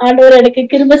செய்யறதுக்கும் ஆண்டவர் எனக்கு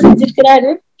கிருபை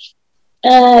செஞ்சிருக்கிறாரு.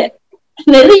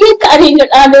 நிறைய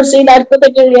காரியங்கள் ஆண்டவர் செய்த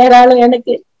அற்புதங்கள் ஏராளம்.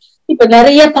 எனக்கு இப்ப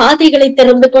நிறைய பாதைகளை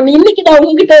திறந்து கொண்டு இன்னைக்கு நான்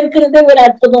உங்ககிட்ட இருக்கிறதே ஒரு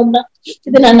அற்புதம் தான்.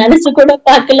 இது நான் நினைச்சு கூட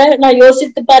பார்க்கல, நான்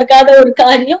யோசித்து பார்க்காத ஒரு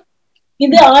காரியம்.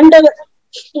 இது ஆண்டவர்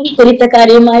குறித்த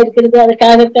காரியமா இருக்கிறது.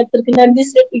 அதற்காக கர்த்தருக்கு நன்றி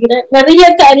செலுத்துகிறேன். நிறைய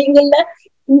காரியங்கள்ல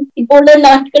இப்போ உள்ள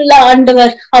நாட்கள்ல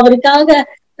ஆண்டவர் அவருக்காக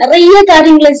நிறைய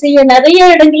காரியங்களை செய்ய, நிறைய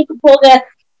இடங்களுக்கு போக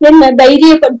என்ன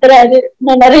தைரியப்படுத்துறாரு.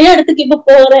 நான் நிறைய இடத்துக்கு இப்ப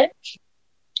போறேன்.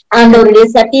 ஆண்டவருடைய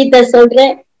சத்தியத்தை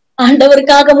சொல்றேன்.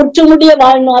 ஆண்டவருக்காக முற்றுமுடிய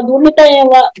வாழணும், அது ஒண்ணுதான்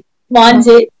என்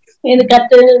வாஞ்சு. எனக்கு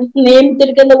கத்து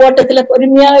நியமித்திருக்க இந்த ஓட்டத்துல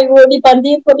பொறுமையா ஓடி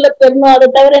பந்தய பொருளை பெறணும், அதை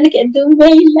தவிர எனக்கு எதுவுமே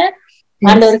இல்லை.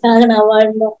 ஆண்டவருக்காக நான்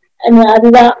வாழணும்.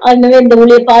 அதுதான். அதுவே இந்த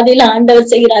ஊழிய பாதையில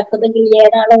ஆண்டவர் செய்கிற அற்புதங்கள்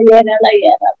ஏராளம் ஏராளம்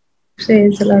ஏராளம்.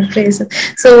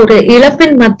 சோ ஒரு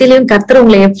இழப்பின் மத்தியிலும் கர்த்தர்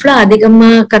உங்களை எவ்வளவு அதிகமா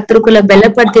கர்த்தருக்குள்ள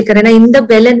பலப்படுத்திருக்காரு. ஏன்னா இந்த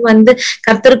பலன்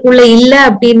கர்த்தருக்குள்ள இல்ல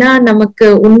அப்படின்னா நமக்கு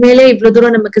உண்மையிலே இவ்வளவு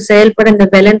தூரம் நமக்கு செயல்பட இந்த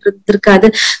பலன் இருக்காது.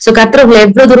 சோ கர்த்தர் உங்களை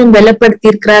எவ்வளவு தூரம்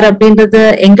பலப்படுத்தி இருக்கிறாரு அப்படின்றது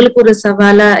எங்களுக்கு ஒரு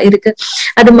சவாலா இருக்கு.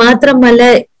 அது மாத்திரமல்ல,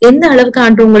 எந்த அளவுக்கு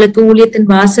ஆண்டு உங்களுக்கு ஊழியத்தின்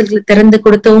வாசல்களை திறந்து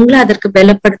கொடுத்து உங்களை அதற்கு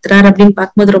பலப்படுத்துறாரு அப்படின்னு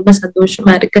பார்க்கும்போது ரொம்ப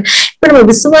சந்தோஷமா இருக்கு. இப்ப நம்ம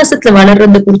விசுவாசத்துல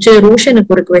வளர்றத குறிச்சு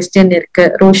ரோஷனுக்கு ஒரு குவெஸ்டின் இருக்கு.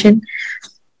 ரோஷன்,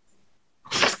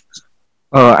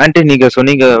 ஆண்டி நீங்க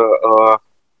சொன்னீங்க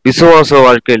விசுவாச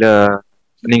வாழ்க்கையில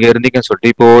நீங்க இருந்தீங்கன்னு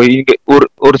சொல்லிட்டு, இப்போ இங்க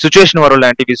ஒரு சுச்சுவேஷன் வரும்ல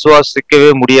ஆண்டி, விசுவாசிக்கவே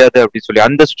முடியாது அப்படின்னு சொல்லி,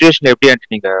 அந்த சுச்சுவேஷன் எப்படி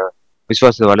ஆண்டி நீங்க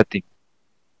விசுவாசத்தை வளர்த்தீங்க?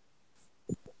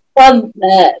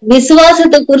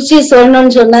 விசுவாசத்தை குறிச்சு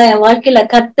சொல்லணும்னு சொன்னா என் வாழ்க்கையில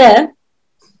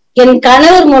என்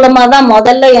கணவர் மூலமா தான்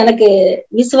முதல்ல எனக்கு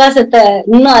விசுவாசத்தை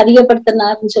இன்னும்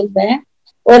அதிகப்படுத்தினாருன்னு சொல்றேன்.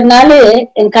 ஒரு நாள்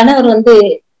என் கணவர்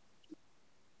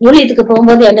ஊழியத்துக்கு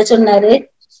போகும்போது என்ன சொன்னாரு,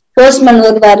 போஸ்ட்மேன்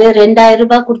வருவாரு, 2000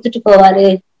 ரூபாய் கொடுத்துட்டு போவாரு,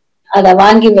 அத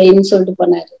வாங்கி வைன்னு சொல்லிட்டு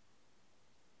போனாரு.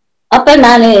 அப்ப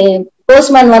நானு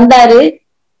போஸ்ட்மேன் வந்தாரு,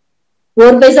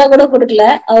 1 பைசா கூட கொடுக்கல,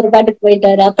 அவர் பாட்டுக்கு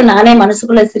போயிட்டாரு. அப்ப நானே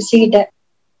மனசுக்குள்ள சிரிச்சுக்கிட்டேன்.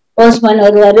 போஸ்ட்மேன்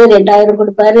வருவாரு, 2000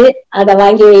 கொடுப்பாரு, அத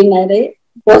வாங்கி வைனாரு.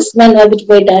 போஸ்ட்மேன் வந்துட்டு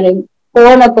போயிட்டாரு.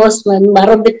 போன போஸ்ட்மேன்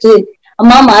மறந்துட்டு,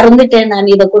 அம்மா மறந்துட்டேன்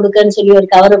நான் இதை கொடுக்கன்னு சொல்லி ஒரு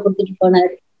கவரை கொடுத்துட்டு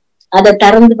போனாரு. அதை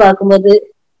திறந்து பார்க்கும்போது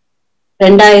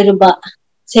 2000 ரூபாய்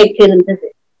செக் இருந்தது.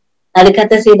 அது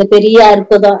கர்த்தர் செய்த பெரிய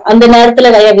அற்புதம். அந்த நேரத்துல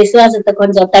விசுவாசத்தை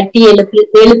கொஞ்சம் தட்டி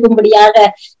எழுப்பும்படியாக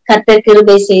கர்த்தர்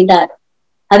கிருபை செய்தார்.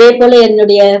 அதே போல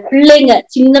என்னுடைய பிள்ளைங்க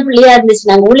சின்ன பிள்ளையா இருந்துச்சு.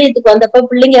 நாங்க ஊழியத்துக்கு வந்தப்ப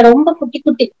பிள்ளைங்க ரொம்ப குட்டி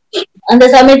குட்டி. அந்த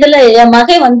சமயத்துல என்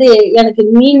மகன் எனக்கு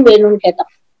மீன் வேணும்னு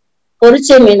கேட்டான்,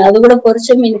 பொரிச்ச மீன், அது கூட பொரிச்ச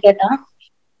மீன் கேட்டான்.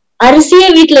 அரிசியே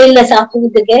வீட்டுல இல்ல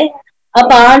சாப்பிடுறதுக்கு.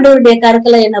 அப்ப ஆண்டவருடைய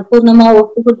கருத்துல என்ன பூர்ணமா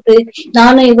ஒப்பு கொடுத்து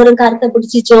நானும் இவரும் கருத்தை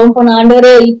பிடிச்சி ஜெபம் பண்ண, ஆண்டவரே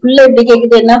புள்ள எப்படி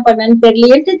கேக்குது, என்ன பண்ணன்னு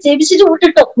தெரியலையேன்ட்டு ஜெபிச்சுட்டு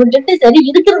விட்டுட்டு சரி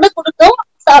இருக்கிறத கொடுத்தோம்.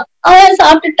 அவன்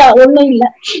சாப்பிட்டுட்டான், ஒண்ணும் இல்ல.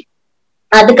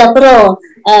 அதுக்கப்புறம்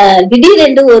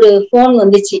திடீரென்று ஒரு போன்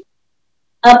வந்துச்சு.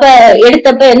 அப்ப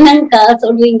எடுத்தப்ப என்னங்கக்கா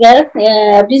சொல்றீங்க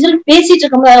அப்படின்னு சொல்லி பேசிட்டு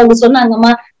இருக்கும்போது அவங்க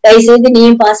சொன்னாங்கம்மா, தயவு செய்து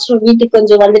நீயும் பாஸ்டர் வீட்டுக்கு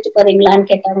கொஞ்சம் வந்துட்டு போறீங்களான்னு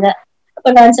கேட்டாங்க.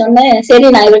 அப்ப நான் சொன்னேன், சரி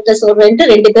நான் இவர்கிட்ட சொல்றேன்ட்டு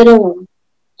 2 பேரும்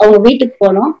அவங்க வீட்டுக்கு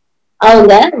போனோம்.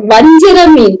 அவங்க வஞ்சிர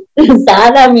மீன்,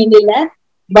 சாதா மீன் இல்ல,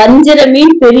 வஞ்சிர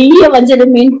மீன், பெரிய வஞ்சிர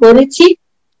மீன்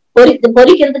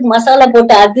பொரிக்கிறதுக்கு மசாலா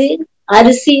போட்டு, அது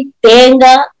அரிசி,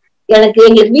 தேங்காய்,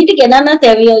 எங்களுக்கு வீட்டுக்கு என்னன்னா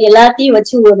தேவையோ எல்லாத்தையும்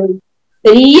வச்சு ஒரு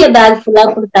பெரிய பேக் ஃபுல்லா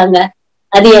கொடுத்தாங்க.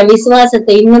 அது என்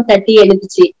விசுவாசத்தை இன்னும் தட்டி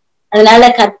எழுப்புச்சு. அதனால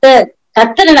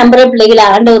கர்த்தரை நம்புற பிள்ளைகளை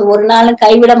ஆண்டவர் ஒரு நாளும்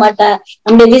கைவிட மாட்டார்.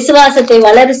 நம்முடைய விசுவாசத்தை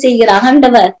வளர செய்கிற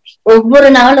ஆண்டவர் ஒவ்வொரு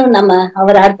நாளும்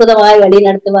அவர் அற்புதமாய் வழி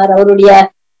நடத்துவார். அவருடைய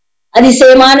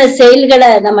அதிசயமான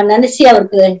செயல்களை நம்ம நினைச்சு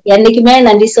அவருக்கு என்னைக்குமே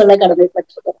நன்றி சொல்ல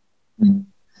கடமைப்பட்டிருக்கோம்.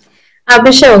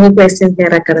 அபிஷேக் உங்க கொஸ்டின்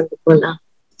கடந்து போலாம்.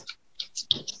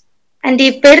 அண்ட்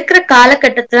இப்ப இருக்கிற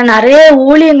காலகட்டத்துல நிறைய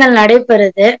ஊழியங்கள்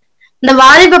நடைபெறுது. இந்த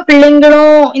வாலிப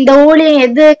பிள்ளைங்களும் இந்த ஊழியம்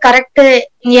எது கரெக்ட்,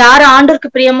 யாரு ஆண்டவருக்கு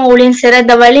பிரியமா ஊழியம் செய்யற,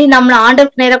 இந்த வழி நம்மள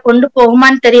ஆண்டவருக்கு நேரம் கொண்டு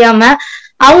போகுமான்னு தெரியாம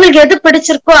அவங்களுக்கு எது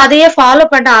பிடிச்சிருக்கோ அதையே ஃபாலோ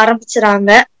பண்ண ஆரம்பிச்சுறாங்க.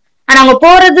 ஆனா அவங்க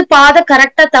போறது பாதை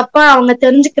கரெக்டா தப்பா அவங்க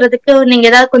தெரிஞ்சுக்கிறதுக்கு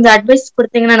நீங்க ஏதாவது கொஞ்சம் அட்வைஸ்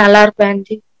கொடுத்தீங்கன்னா நல்லா இருக்கும்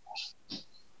ஆண்டி.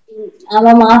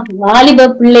 ஆமாமா, வாலிப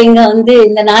பிள்ளைங்க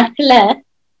இந்த நாட்கள்ல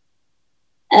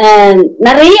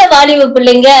நிறைய வாலிப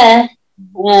பிள்ளைங்க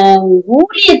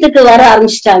ஊழியத்துக்கு வர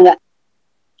ஆரம்பிச்சிட்டாங்க.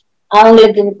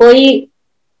 அவங்களுக்கு போய்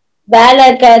வேலை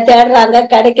தேடுறாங்க,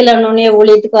 கிடைக்கலன்னு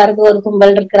ஊழியத்துக்கு வர்றது ஒரு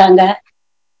கும்பல் இருக்கிறாங்க.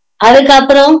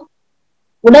 அதுக்கப்புறம்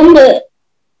உடம்பு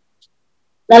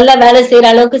நல்லா வேலை செய்யற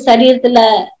அளவுக்கு சரீரத்துல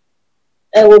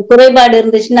குறைபாடு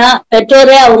இருந்துச்சுன்னா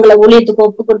பெற்றோரே அவங்கள ஊழியத்துக்கு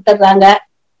ஒப்பு கொடுத்துடுறாங்க.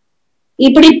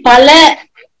 இப்படி பல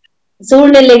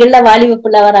சூழ்நிலைகள்ல வாலிப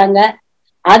பிள்ளை வராங்க.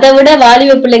 அதை விட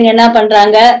வாலிப பிள்ளைங்க என்ன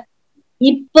பண்றாங்க,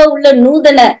 இப்ப உள்ள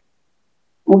நூதன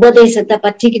உபதேசத்தை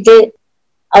பற்றிக்கிட்டு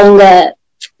அவங்க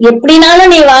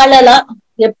எப்படினாலும் நீ வாழலாம்,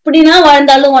 எப்படின்னா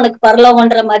வாழ்ந்தாலும் உனக்கு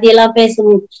பரலோகன்ற மாதிரியெல்லாம்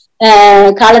பேசும்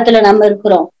காலத்துல நம்ம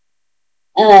இருக்கிறோம்.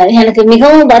 எனக்கு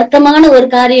மிகவும் வருத்தமான ஒரு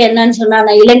காரியம் என்னன்னு சொன்னா,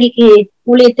 நான் இலங்கைக்கு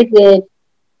ஊழியத்துக்கு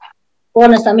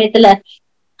போன சமயத்துல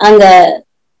அங்க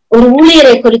ஒரு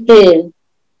ஊழியரை குறித்து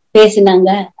பேசினாங்க.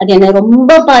 அது என்ன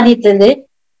ரொம்ப பாதித்தது.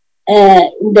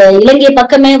 இந்த இலங்கை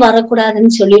பக்கமே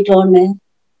வரக்கூடாதுன்னு சொல்லிட்டோன்னு,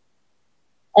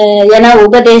 ஏன்னா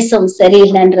உபதேசம்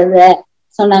சரியில்லைன்றத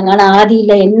சொன்னாங்க. ஆனா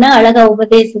ஆதியில என்ன அழகா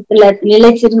உபதேசத்துல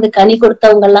நிலைச்சிருந்து கனி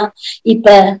கொடுத்தவங்க எல்லாம்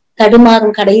இப்ப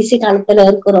தடுமாறும் கடைசி காலத்துல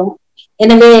இருக்கிறோம்.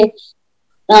 எனவே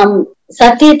நாம்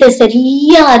சத்தியத்தை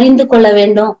சரியா அறிந்து கொள்ள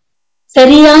வேண்டும்.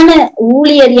 சரியான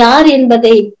ஊழியர் யார்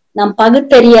என்பதை நாம்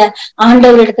பகுத்தறிய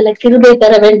ஆண்டவரிடத்துல கிருபை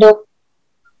பெற வேண்டும்.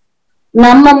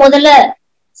 நம்ம முதல்ல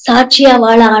சாட்சியா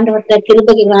வாழ ஆண்டவர்கிட்ட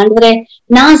கிருபைகள். ஆண்டவரே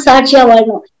நான் சாட்சியா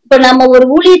வாழணும். இப்ப நம்ம ஒரு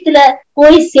ஊழியத்துல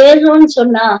போய் சேர்றோம்னு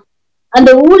சொன்னா அந்த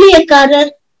ஊழியக்காரர்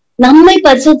நம்மை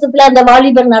பரிசுத்தத்துல அந்த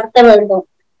வாலிபர் நடத்த வேண்டும்.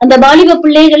 அந்த வாலிப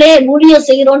பிள்ளைகளே ஊழியம்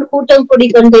செய்யறோம்னு கூட்டம் கூடி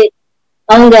கொண்டு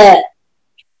அவங்க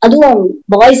அதுவும்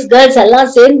பாய்ஸ் கேர்ள்ஸ்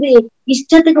எல்லாம் சேர்ந்து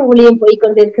இஷ்டத்துக்கு ஊழியம் போய்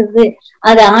கொண்டு இருக்கிறது.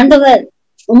 அது ஆண்டவர்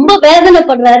ரொம்ப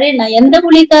வேதனைப்படுறாரு. நான் எந்த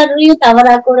ஊழியக்காரரையும்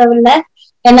தவறா கூறவில்லை.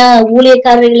 ஏன்னா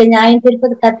ஊழியக்காரர்களை நியாயம்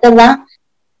தீர்ப்பது கர்த்தர் தான்.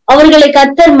 அவர்களை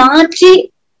கர்த்தர் மாற்றி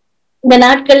இந்த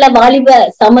நாட்கள்ல வாலிப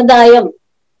சமுதாயம்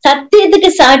சத்தியத்துக்கு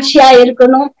சாட்சியா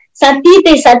இருக்கணும்,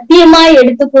 சத்தியத்தை சத்தியமா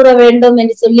எடுத்து கூற வேண்டும்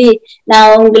என்று சொல்லி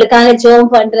நான் உங்களுக்காக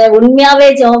ஜெபம் பண்றேன். உண்மையாவே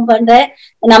ஜெபம் பண்றேன்.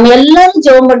 நம்ம எல்லாரும்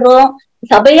ஜெபம் பண்றோம்,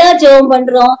 சபையா ஜெபம்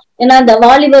பண்றோம். ஏன்னா இந்த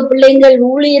வாலிப பிள்ளைங்கள்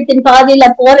ஊழியத்தின் பாதையில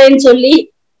போறேன்னு சொல்லி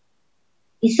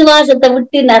விசுவாசத்தை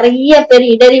விட்டு நிறைய பேர்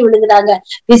இடறி விழுகிறாங்க.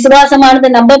 விசுவாசமானது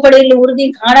நம்பப்படுகிற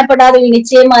உறுதியும் காணப்படாத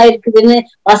நிச்சயமா இருக்குதுன்னு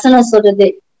வசனம் சொல்றது.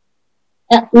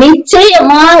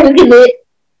 நிச்சயமா இருக்குது.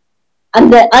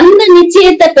 அந்த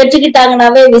நிச்சயத்தை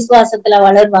பெற்றுக்கிட்டாங்கன்னாவே விசுவாசத்துல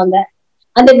வளருவாங்க.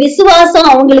 அந்த விசுவாசம்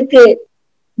அவங்களுக்கு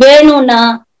வேணும்னா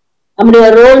நம்முடைய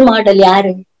ரோல் மாடல்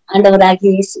யாரு?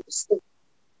 ஆண்டவராகிய இயேசு கிறிஸ்து.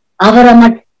 அவரை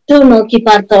மட்டும் நோக்கி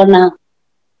பார்த்தோம்னா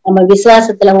நம்ம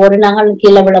விசுவாசத்துல ஒரு நாளும்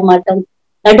கீழே விட மாட்டோம்,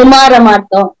 தடுமாற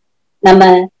மாட்டோம்,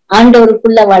 நம்ம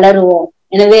ஆண்டவருக்குள்ள வளருவோம்.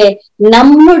 எனவே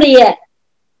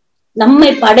நம்மை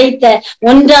படைத்த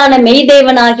ஒன்றான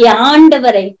மெய்தேவனாகிய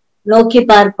ஆண்டவரை நோக்கி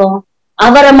பார்ப்போம்.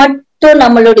 அவரை மட்டும்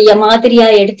நம்மளுடைய மாதிரியா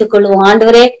எடுத்துக்கொள்வோம்.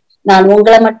 ஆண்டவரே நான்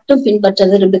உங்களை மட்டும் பின்பற்ற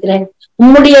விரும்புகிறேன்,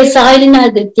 உம்முடைய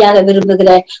சாயலினால் திருப்தியாக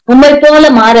விரும்புகிறேன், உம்மை போல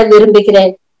மாற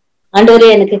விரும்புகிறேன். ஆண்டவரே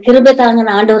எனக்கு கிருபை தாங்க.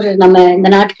 ஆண்டவர் நம்ம இந்த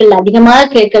நாட்கள் அதிகமாக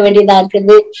கேட்க வேண்டியதா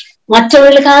இருக்குது,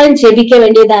 மற்றவர்களுக்காக ஜெபிக்க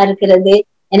வேண்டியதா இருக்கிறது.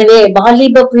 எனவே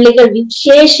வாலிப பிள்ளைகள்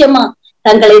விசேஷமா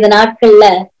தங்களை இந்த நாட்கள்ல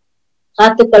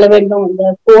காத்துக்கொள்ள வேண்டும். இந்த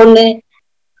போனு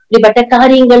இப்படிப்பட்ட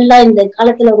காரியங்கள்லாம் இந்த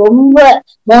காலத்துல ரொம்ப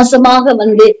மோசமாக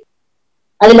வந்து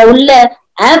அதுல உள்ள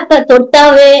ஆப்ப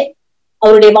தொட்டாவே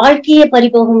அவருடைய வாழ்க்கையை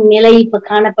பறிபோகும் நிலை இப்ப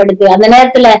காணப்படுது. அந்த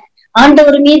நேரத்துல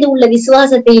ஆண்டவர் மீது உள்ள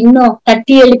விசுவாசத்தை இன்னும்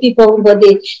தட்டி எழுப்பி போகும்போது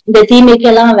இந்த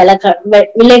தீமைக்கெல்லாம்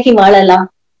விலகி வாழலாம்.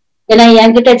 ஏன்னா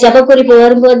என்கிட்ட ஜெப குறிப்பு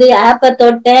வரும்போது ஆப்ப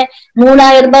தொட்டேன்,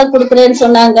 3000 ரூபாய் கொடுக்குறேன்னு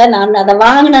சொன்னாங்க. நான் அதை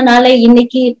வாங்கினனால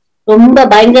இன்னைக்கு ரொம்ப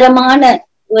பயங்கரமான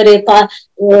ஒரு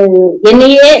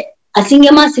என்னையே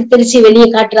அசிங்கமா சித்தரிச்சு வெளியே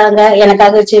காட்டுறாங்க,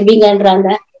 எனக்காக செபிங்கன்றாங்க.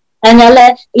 அதனால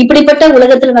இப்படிப்பட்ட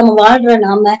உலகத்துல நம்ம வாழ்ற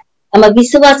நம்ம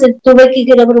விசுவாச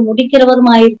துவக்குகிறவரும் முடிக்கிறவரும்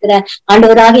ஆயிருக்கிற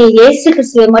ஆண்டவராகிய இயேசு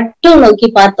கிறிஸ்துவை மட்டும் நோக்கி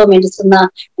பார்த்தோம் என்று சொன்னா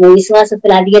நம்ம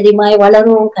விசுவாசத்துல அதிகமாய்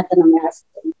வளரும். கர்த்தர் நம்மை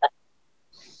ஆசீர்வதிப்பார்.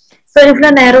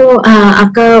 இவ்வளவு நேரம்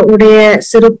அக்காவுடைய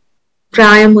சிறு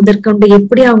பிராயம் முதற்கொண்டு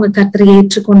எப்படி அவங்க கர்த்தரை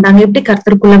ஏற்றுக்கொண்டாங்க, எப்படி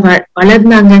கர்த்தருக்குள்ள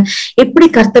வளர்ந்தாங்க, எப்படி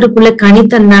கர்த்தருக்குள்ள கனி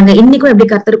தந்தாங்க, இன்னைக்கும் எப்படி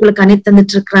கர்த்தருக்குள்ள கனி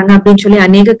தந்துட்டு இருக்கிறாங்க அப்படின்னு சொல்லி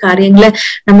அநேக காரியங்களை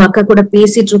நம்ம அக்கா கூட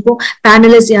பேசிட்டு இருக்கோம்.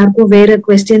 பேனலிஸ்ட் யாருக்கும் வேற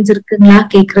குவெஸ்டின்ஸ் இருக்குங்களா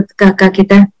கேக்குறதுக்கு அக்கா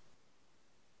கிட்ட?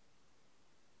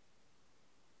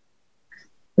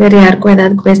 வேற யாருக்கும்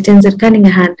ஏதாவது குவெஸ்டின்ஸ் இருக்கா?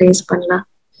 நீங்க ஹேண்ட் ரைஸ் பண்ணலாம்.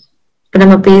 இப்ப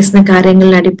நம்ம பேசின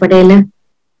காரியங்கள் அடிப்படையில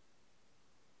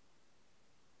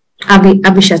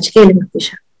அபிஷாச் கேளுங்க.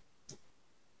 அபிஷா,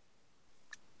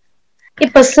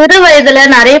 இப்ப சிறு வயதுல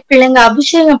நிறைய பிள்ளைங்க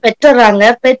அபிஷேகம் பெற்றுறாங்க,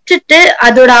 பெற்றுட்டு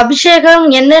அதோட அபிஷேகம்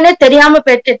என்னன்னு தெரியாம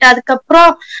பெற்றுட்டு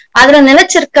அதுக்கப்புறம் அதுல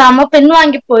நிலைச்சிருக்காம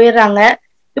பின்வாங்கி போயிடுறாங்க.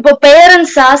 இப்போ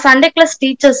பேரண்ட்ஸா, சண்டே கிளாஸ்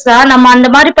டீச்சர்ஸா நம்ம அந்த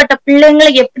மாதிரிப்பட்ட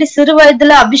பிள்ளைங்களை எப்படி சிறு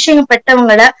வயதுல அபிஷேகம்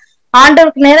பெற்றவங்களை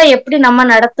ஆண்டவருக்கு நேரம் எப்படி நம்ம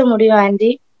நடத்த முடியும் ஆண்டி?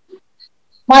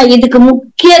 இதுக்கு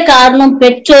முக்கிய காரணம்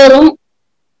பெற்றோரும்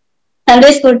சண்டே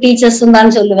ஸ்கூல் டீச்சர்ஸும்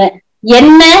தான் சொல்லுவேன்.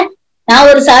 நான்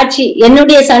ஒரு சாட்சி.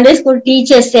 என்னுடைய சண்டே ஸ்கூல்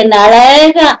டீச்சர்ஸ் என்ன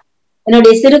அழகா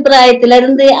என்னுடைய சிறு பிராயத்துல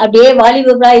இருந்து அப்படியே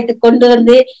வாலிப பிராயத்துக்கு கொண்டு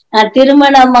வந்து நான்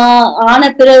திருமணமா ஆன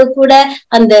பிறகு கூட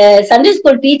அந்த சண்டே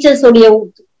ஸ்கூல் டீச்சர்ஸ் உடைய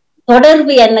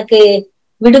தொடர்பு எனக்கு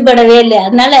விடுபடவே இல்லை.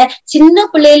 அதனால சின்ன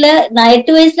பிள்ளையில நான்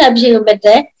 8 வயசுல அபிஷேகம்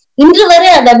பெற்றேன். இன்று வரை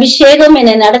அந்த அபிஷேகம்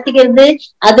என்னை நடத்துகிறது.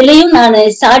 அதுலயும் நான்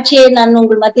சாட்சியை நான்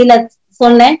உங்கள் மத்தியில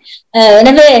சொன்னேன்.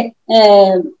 எனவே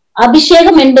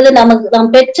அபிஷேகம் என்பது நாம்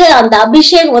பெற்ற அந்த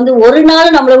அபிஷேகம் வந்து ஒரு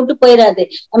நாள் நம்மளை விட்டு போயிடாது.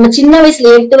 நம்ம சின்ன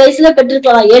வயசுல 8 வயசுல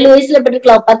பெற்றிருக்கலாம், 7 வயசுல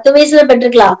பெற்றிருக்கலாம், 10 வயசுல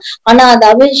பெற்றிருக்கலாம். ஆனா அந்த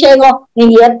அபிஷேகம்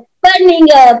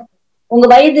நீங்க உங்க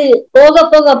வயது போக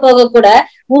போக போக கூட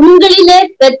உங்களிலே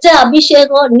பெற்ற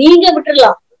அபிஷேகம் நீங்க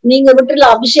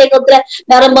விட்டுறலாம் அபிஷேகத்துல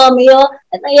நரம்பாமையோ.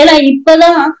 ஏன்னா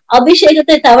இப்பதான்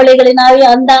அபிஷேகத்தை தவளைகளின் ஆவி,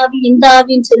 அந்த ஆவி, இந்த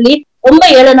ஆவின்னு சொல்லி ரொம்ப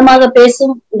ஏளனமாக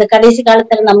பேசும் இந்த கடைசி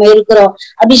காலத்துல நம்ம இருக்கிறோம்.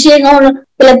 அபிஷேகம்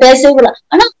பேசக்கூடாது.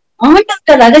 ஆனா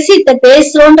ஆண்டவர்கிட்ட ரகசியத்தை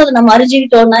பேசுறோன்றது நம்ம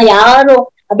அறிஞ்சுக்கிட்டோம்னா யாரும்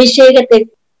அபிஷேகத்தை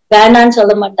வேணான்னு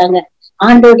சொல்ல மாட்டாங்க.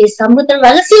 ஆண்டோடைய சமூகத்துல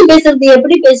ரகசியம் பேசுறது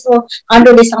எப்படி பேசுவோம்?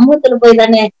 ஆண்டோடைய சமூகத்துல போய்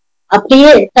தானே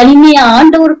அப்படியே தனிமையா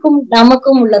ஆண்டவருக்கும்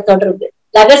நமக்கும் உள்ள தொடர்பு.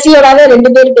 ரகசியமாவே 2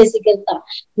 பேரும் பேசிக்கிறது தான்.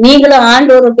 நீங்களும்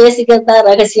ஆண்டவரும் பேசிக்கிறது தான்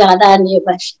ரகசியம். அதான் அந்நிய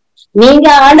பாஷை. நீங்க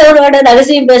ஆண்டவரோட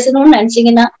ரகசியம் பேசணும்னு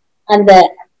நினைச்சீங்கன்னா அந்த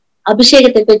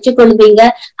அபிஷேகத்தை பெற்றுக்கொள்வீங்க.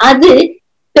 அது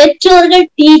பெற்றோர்கள்,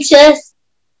 டீச்சர்ஸ்,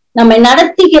 நம்ம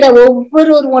நடத்திக்கிற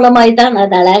ஒவ்வொருவர் மூலமாய் தான்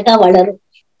அது அழகா வளரும்.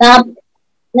 நான்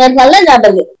நல்ல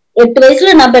ஞாபகம், 8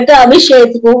 வயசுல நான் பெற்ற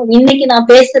அபிஷேகத்துக்கும் இன்னைக்கு நான்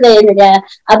பேசுற என்னுடைய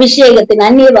அபிஷேகத்தின்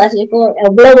அந்நிய பாஷைக்கும்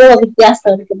எவ்வளவோ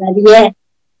வித்தியாசம் இருக்குது. அது ஏன்?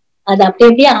 அது அப்படி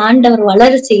அப்படியே ஆண்டவர்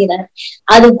வளர செய்கிறார்.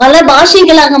 அது பல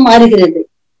பாஷைகளாக மாறுகிறது.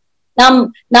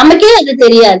 நமக்கே அது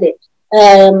தெரியாது.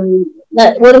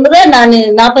 ஒரு முறை நான்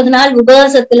 40 நாள்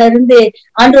உபவாசத்துல இருந்து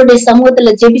ஆண்டவருடைய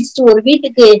சமூகத்துல ஜெபிச்சுட்டு ஒரு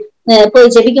வீட்டுக்கு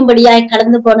போய் ஜெபிக்கும்படியா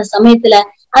கடந்து போன சமயத்துல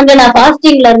அங்க நான்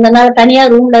பாஸ்டிங்ல இருந்தனால தனியா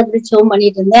ரூம்ல இருந்து ஜெபம்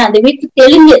பண்ணிட்டு இருந்தேன். அந்த வீட்டுக்கு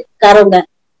தெலுங்குக்காரவங்க.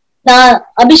 நான்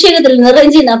அபிஷேகத்துல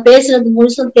நிறைஞ்சு நான் பேசுறது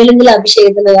முழுசும் தெலுங்குல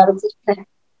அபிஷேகத்துல ஆரம்பிச்சிருக்கேன்.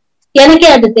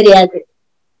 எனக்கே அது தெரியாது.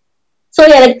 சோ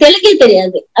எனக்கு தெலுங்கே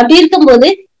தெரியாது. அப்படி இருக்கும்போது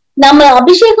நம்ம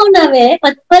அபிஷேகம்னாவே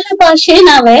பல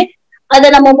பாஷைனாவே அதை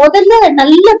நம்ம முதல்ல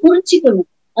நல்லா புரிஞ்சுக்கணும்.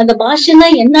 அந்த பாஷைனா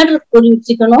என்னன்னு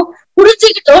புரிஞ்சுக்கணும்.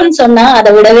 புரிஞ்சுக்கிட்டோம்னு சொன்னா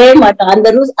அதை விடவே மாட்டோம்.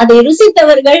 அதை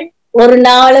ருசித்தவர்கள் ஒரு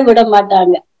நாளும் விட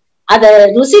மாட்டாங்க. அதை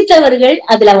ருசித்தவர்கள்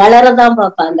அதுல வளரதான்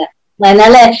பார்ப்பாங்க.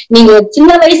 அதனால நீங்க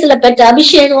சின்ன வயசுல பெற்ற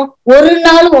அபிஷேகம் ஒரு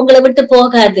நாள் உங்களை விட்டு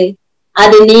போகாது.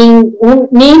 அது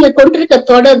நீங்க கொண்டிருக்க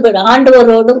தொடர்பு,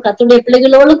 ஆண்டவரோடும் கர்த்தருடைய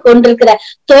பிள்ளைகளோடும் கொண்டிருக்கிற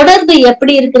தொடர்பு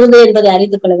எப்படி இருக்கிறது என்பதை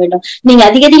அறிந்து கொள்ள வேண்டும். நீங்க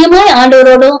அதிகமா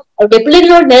ஆண்டவரோடும் அவருடைய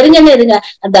பிள்ளைகளோடு நெருங்க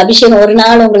அந்த அபிஷேகம் ஒரு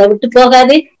நாள் உங்களை விட்டு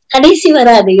போகாது. கடைசி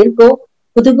வராது இருக்கும்.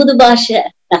 புது புது பாஷை,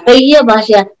 நிறைய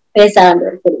பாஷையா பேச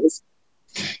ஆண்டவர்.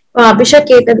 அபிஷேக்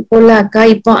கேட்டது போல அக்கா,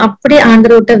 இப்போ அப்படி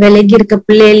ஆண்டவர்கிட்ட விலகி இருக்க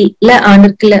பிள்ளைல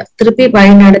ஆண்டவர்க்குள்ள திருப்பி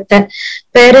வழி நடத்த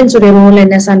பேரண்ட்ஸ் உடைய ரோல்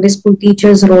என்ன, சண்டே ஸ்கூல்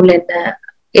டீச்சர்ஸ் ரோல் என்ன,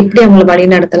 எப்படி அவங்களை வழி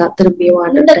நடத்தலாம்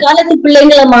திரும்பியும்? இந்த காலத்து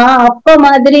பிள்ளைங்களமா அப்ப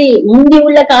மாதிரி முந்தி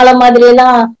உள்ள காலம் மாதிரி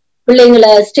எல்லாம்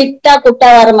பிள்ளைங்களை ஸ்ட்ரிக்டா கூட்டா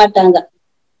வர மாட்டாங்க.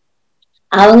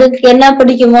 அவங்களுக்கு என்ன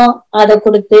பிடிக்குமோ அதை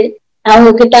கொடுத்து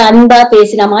அவங்க கிட்ட அன்பா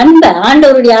பேசி நம்ம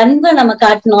ஆண்டவருடைய அன்பை நம்ம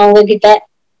காட்டணும். அவங்க கிட்ட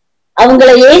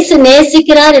அவங்களை இயேசு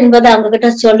நேசிக்கிறார் என்பதை அவங்க கிட்ட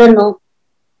சொல்லணும்.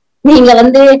 நீங்க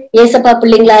ஏசப்பா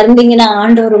பிள்ளைங்களா இருந்தீங்கன்னா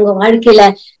ஆண்டவர் உங்க வாழ்க்கையில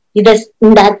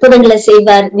இந்த அற்புதங்களை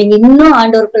செய்வார், நீங்க இன்னும்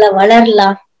ஆண்டவருக்குள்ள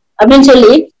வளரலாம் அப்படின்னு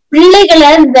சொல்லி பிள்ளைகளை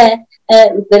இந்த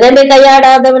திறமை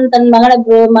கையாடாதவன் தன்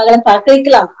மகளை பார்க்க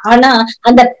வைக்கலாம். ஆனா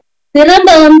அந்த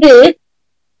திறமை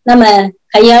நம்ம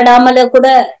கையாடாமல கூட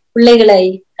பிள்ளைகளை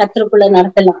கர்த்தருக்குள்ள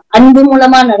நடத்தலாம், அன்பு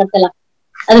மூலமா நடத்தலாம்.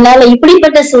 அதனால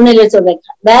இப்படிப்பட்ட சூழ்நிலை சொல்றேன்.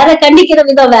 வேற கண்டிக்கிற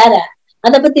விதம் வேற,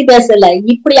 அதை பத்தி பேசல.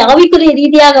 இப்படி ஆவிக்குரிய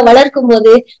ரீதியாக வளர்க்கும்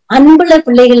போது அன்புள்ள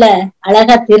பிள்ளைகளை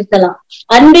அழகா திருத்தலாம்.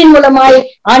 அன்பின் மூலமாய்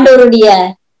ஆண்டவருடைய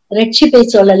ரட்சிப்பை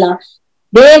சொல்லலாம்.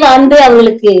 தேவ அன்பு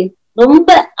அவங்களுக்கு ரொம்ப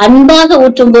அன்பாக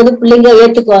ஊற்றும் போது பிள்ளைங்க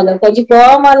ஏத்துக்குவாங்க. கொஞ்சம்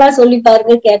கோபமாலாம் சொல்லி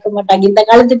பாருங்க, கேட்க மாட்டாங்க. இந்த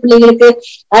காலத்து பிள்ளைங்களுக்கு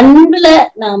அன்புல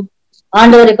நாம்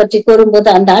ஆண்டவரை பற்றி கூறும்போது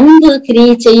அந்த அன்பு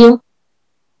கிரியை செய்யும்.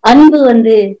 அன்பு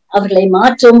அவர்களை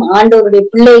மாற்றும். ஆண்டவருடைய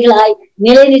பிள்ளைகளாய்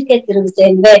நிலைநிற்க திரும்பி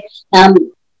சேர்ந்து நாம்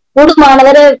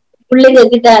கூடுமானவரை பிள்ளைங்க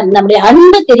கிட்ட நம்முடைய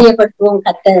அன்பை தெரியப்படுத்துவோம்.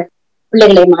 கர்த்தர்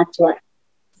பிள்ளைகளை மாற்றுவார்.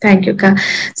 தேங்க்யூ அக்கா.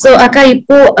 சோ அக்கா,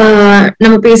 இப்போ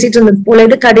நம்ம பேசிட்டு இருந்தது போல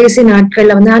இது கடைசி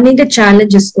நாட்கள்ல அநேக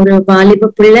சேலஞ்சஸ், ஒரு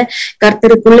வாலிப பிள்ளை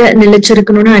கர்த்தருக்குள்ள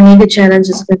நிலைச்சிருக்கணும்னு அநேக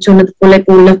சேலஞ்சஸ் சொன்னது போல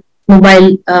இப்போ உள்ள மொபைல்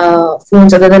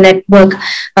போன்ஸ், அதாவது நெட்வொர்க்,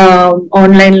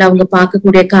 ஆன்லைன்ல அவங்க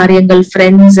பார்க்கக்கூடிய காரியங்கள்,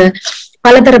 ஃப்ரெண்ட்ஸ்,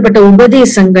 பலதரப்பட்ட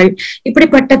உபதேசங்கள்,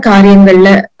 இப்படிப்பட்ட காரியங்கள்ல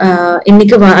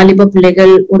இன்னைக்கு வாலிப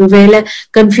பிள்ளைகள் ஒருவேளை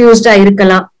கன்ஃபியூஸ்டா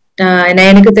இருக்கலாம்.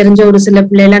 எனக்கு தெரிஞ்ச ஒரு சில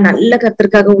பிள்ளைலாம் நல்ல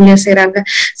கர்த்தருக்காக ஊழியம் செய்யறாங்க.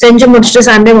 செஞ்சு முடிச்சுட்டு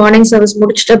சண்டே மார்னிங் சர்வீஸ்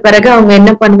முடிச்சுட்ட பிறகு அவங்க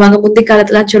என்ன பண்ணுவாங்க, முந்தி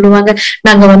காலத்துல சொல்லுவாங்க,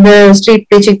 நாங்க ஸ்ட்ரீட்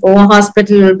டீச்சிங் போவோம்,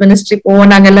 ஹாஸ்பிட்டல் மினிஸ்ட்ரி போவோம்,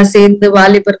 நாங்க எல்லாம் சேர்ந்து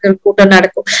வாலிபர்கள் கூட்டம்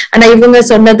நடக்கும். ஆனா இவங்க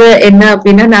சொன்னது என்ன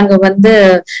அப்படின்னா, நாங்க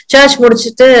சர்ச்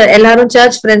முடிச்சுட்டு எல்லாரும்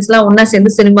சர்ச் ஃப்ரெண்ட்ஸ் எல்லாம் ஒன்னா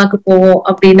சேர்ந்து சினிமாக்கு போவோம்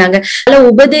அப்படின்னாங்க. பல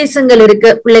உபதேசங்கள்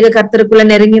இருக்கு பிள்ளைங்க கர்த்தருக்குள்ள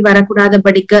நெருங்கி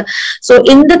வரக்கூடாதபடிக்கு. சோ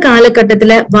இந்த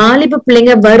காலகட்டத்துல வாலிப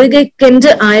பிள்ளைங்க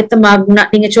வருகைக்கென்று ஆயத்தமாகும்னா,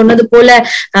 நீங்க சொன்னது போல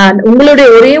உங்களுடைய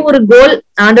ஒரே ஒரு கோல்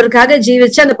ஆண்டவருக்காக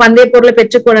ஜீவிச்சு அந்த பந்தய பொருளை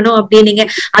பெற்றுக்கொள்ளணும் அப்படின்னீங்க.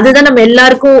 அதுதான் நம்ம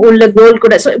எல்லாருக்கும் உள்ள கோல்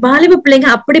கூட. சோ வாலிப பிள்ளைங்க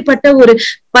அப்படிப்பட்ட ஒரு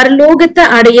பரலோகத்தை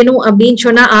அடையணும் அப்படின்னு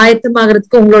சொன்னா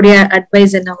ஆயத்தமாகறதுக்கு உங்களுடைய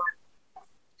அட்வைஸ் என்னவா?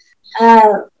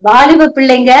 வாலிப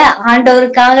பிள்ளைங்க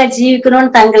ஆண்டவருக்காக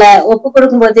ஜீவிக்கணும்னு தங்களை ஒப்பு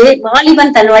கொடுக்கும் போது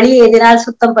வாலிபன் தன் வழியை எதிரால்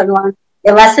சுத்தம் பண்ணுவான்.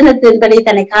 வசனத்தின்படி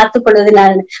தன்னை காத்துக்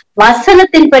கொள்வதனால,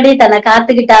 வசனத்தின்படி தன்னை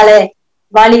காத்துக்கிட்டாலே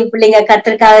வாலிப பிள்ளைங்க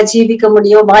கர்த்தருக்காக ஜீவிக்க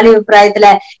முடியும். வாலிப பிராயத்துல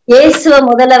இயேசுவ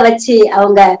முதல்ல வச்சு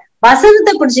அவங்க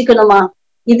வசனத்தை புடிச்சுக்கணுமா.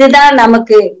 இதுதான்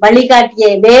நமக்கு வழிகாட்டிய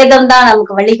வேதம் தான்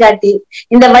நமக்கு வழிகாட்டி.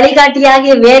 இந்த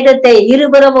வழிகாட்டியாகிய வேதத்தை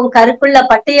இருபுறமும் கருக்குள்ள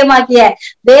பட்டயமாக்கிய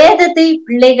வேதத்தை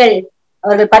பிள்ளைகள்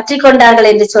அவர்கள் பற்றி கொண்டார்கள்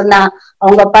என்று சொன்னா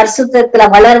அவங்க பரிசுத்தத்துல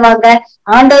வளருவாங்க,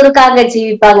 ஆண்டவருக்காக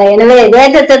ஜீவிப்பாங்க. எனவே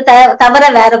வேதத்தை தவிர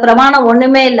வேற பிரமாணம்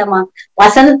ஒண்ணுமே இல்லம்மா.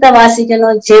 வசனத்தை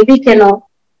வாசிக்கணும், ஜெபிக்கணும்,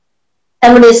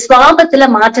 தன்னுடைய சுவாபத்துல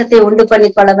மாற்றத்தை உண்டு பண்ணி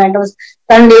கொள்ள வேண்டும்.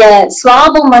 தன்னுடைய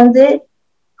சுவாபம்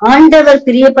ஆண்டவர்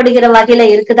பிரியப்படுகிற வகையில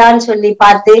இருக்குதான்னு சொல்லி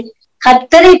பார்த்து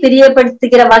கர்த்தரை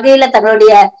பிரியப்படுத்துகிற வகையில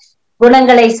தன்னுடைய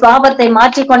குணங்களை சுவாபத்தை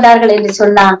மாற்றிக்கொண்டார்கள் என்று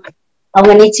சொன்னா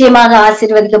அவங்க நிச்சயமாக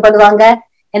ஆசீர்வதிக்கப்படுவாங்க.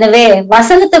 எனவே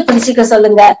வசனத்தை பிடிச்சுக்க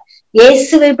சொல்லுங்க,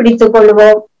 இயேசுவை பிடித்துக்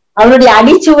கொள்வோம், அவருடைய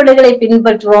அடிச்சுவடுகளை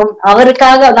பின்பற்றுவோம்.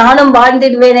 அவருக்காக நானும்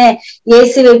வாழ்ந்துடுவேனே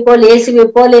இயேசுவை போல் இயேசுவை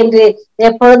போல் என்று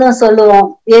எப்பொழுதும் சொல்லுவோம்.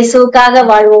 இயேசுக்காக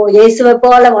வாழ்வோம், இயேசுவை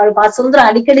போல வாழ்வோம். சுந்தரம்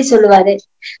அடிக்கடி சொல்லுவாரு.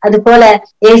 அது போல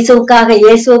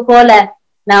இயேசுவை போல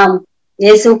நாம்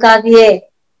இயேசுக்காகவே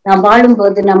நாம் வாழும்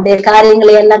போது நம்முடைய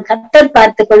காரியங்களை எல்லாம் கர்த்தர்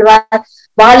பார்த்துக் கொள்வார்.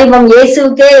 வாலிபம்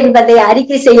இயேசுக்கே என்பதை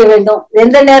அறிக்கை செய்ய வேண்டும்.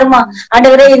 எந்த நேரமா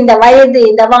ஆண்டவரே இந்த வயது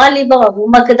இந்த வாலிபம்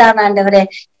உமக்கு தான் ஆண்டவரே,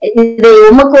 இதை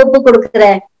உமக்கு ஒப்பு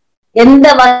கொடுக்கிறேன், எந்த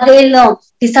வகையிலும்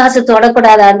பிசாசு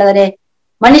தொடக்கூடாது ஆண்டவரே,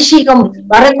 மனுஷீகம்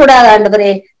வரக்கூடாது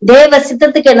ஆண்டவரே, தேவ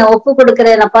சித்தத்துக்கு என்ன ஒப்பு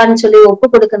கொடுக்கிறேன் அப்பான்னு சொல்லி ஒப்பு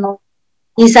கொடுக்கணும்.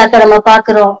 ஈசாக்க நம்ம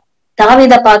பாக்குறோம்,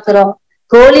 தாவீதை பாக்குறோம்,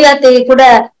 கோலியாத்தை கூட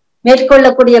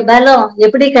மேற்கொள்ளக்கூடிய பலம்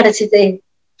எப்படி கிடைச்சது?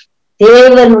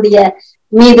 தேவனுடைய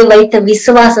மீது வைத்த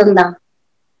விசுவாசம்தான்.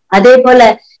 அதே போல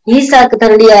ஈசாக்கு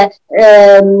தன்னுடைய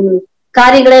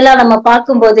காரியங்களை எல்லாம் நம்ம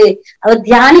பார்க்கும்போது அவர்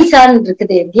தியானிச்சான்னு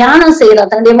இருக்குது, தியானம் செய்யறோம்,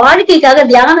 தன்னுடைய வாழ்க்கைக்காக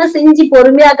தியானம் செஞ்சு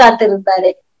பொறுமையா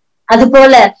காத்திருந்தாரு. அது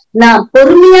போல நான்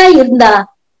பொறுமையா இருந்தா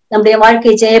நம்முடைய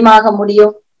வாழ்க்கை ஜெயமாக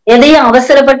முடியும். எதையும்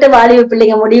அவசரப்பட்டு வாலிப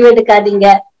பிள்ளைங்க முடிவு எடுக்காதீங்க.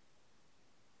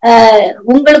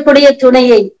 உங்களுடைய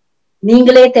துணையை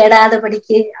நீங்களே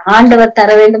தேடாதபடிக்கு ஆண்டவர்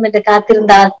தர வேண்டும் என்று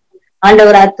காத்திருந்தால்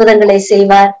ஆண்டவர் அற்புதங்களை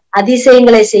செய்வார்,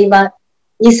 அதிசயங்களை செய்வார்.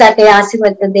 ஈசாக்கை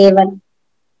ஆசீர்வதித்த தேவன்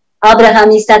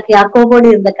ஆபிரகாம் ஈசாக்கை யாக்கோபோடு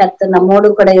இருந்த கர்த்தர் நம்மோடு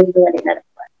கூட இருந்து வழி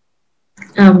நடத்துவார்.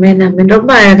 ஆமென் ஆமென்.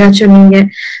 ரொம்ப அழகா சொன்னீங்க.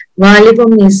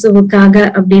 வாலிபம் இயேசுவுக்காக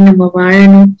அப்படின்னு நம்ம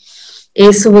வாழணும்.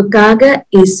 இயேசுவுக்காக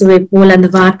இயேசுவை போல் அந்த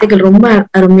வார்த்தைகள் ரொம்ப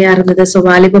அருமையா இருந்தது. சோ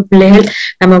வாலிப பிள்ளைகள்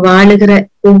நம்ம வாழுகிற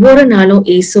ஒவ்வொரு நாளும்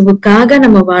இயேசுவுக்காக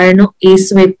நம்ம வாழணும்,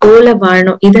 இயேசுவை போல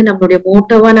வாழணும். இதை நம்மளுடைய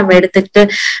மோட்டோவா நம்ம எடுத்துக்கிட்டு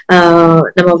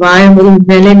நம்ம வாழும்போது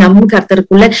உண்மையிலே நம்ம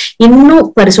கர்த்தருக்குள்ள இன்னும்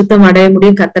பரிசுத்தம் அடைய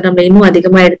முடியும். கர்த்தர் நம்ம இன்னும்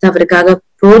அதிகமா எடுத்து அவருக்காக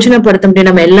பிரயோஜனப்படுத்த முடியும்.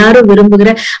 நம்ம எல்லாரும் விரும்புகிற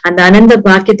அந்த அனந்த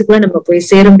பாக்கியத்துக்குள்ள நம்ம போய்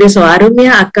சேர முடியும். சோ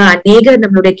அருமையா அக்கா அநேக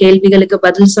நம்மளுடைய கேள்விகளுக்கு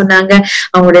பதில் சொன்னாங்க.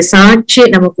 அவங்களுடைய சாட்சி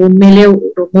நமக்கு உண்மையிலேயே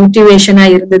ஒரு மோட்டிவேஷனா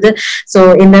இருந்தது. சோ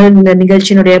இந்த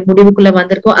நிகழ்ச்சியினுடைய முடிவுக்குள்ள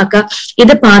வந்திருக்கோம். அக்கா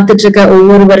இதை பார்த்துட்டு இருக்க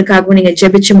ஒவ்வொருவருக்காகவும் நீங்க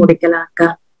ஜெபிச்சு முடிக்கலாம் அக்கா.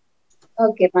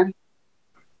 ஓகேமா.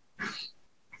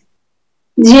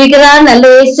 ஜீகரா நல்ல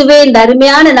இயேசுவே, இந்த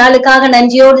அருமையான நாளுக்காக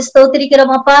நன்றியோடு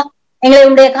ஸ்தோத்திரிக்கிறோம் அப்பா. எங்களை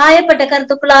உடைய காயப்பட்ட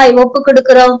கருத்துக்குள்ளாய் ஒப்பு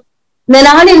கொடுக்கிறோம். இந்த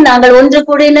நாளில் நாங்கள் ஒன்று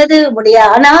கூடினது உடைய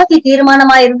அநாதி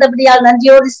தீர்மானமாய் இருந்தபடியால்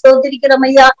நன்றியோடு ஸ்தோத்திரிக்கிறோம்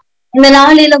ஐயா. இந்த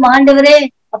நாளிலும் ஆண்டவரே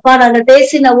அப்பா நாங்கள்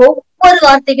பேசின ஒவ்வொரு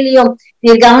வார்த்தைகளையும்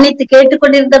நீர் கவனித்து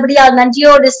கேட்டுக்கொண்டிருந்தபடியால்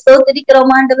நன்றியோடு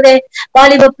ஸ்தோத்திரிக்கிறோம் ஆண்டவரே.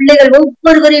 வாலிப பிள்ளைகள்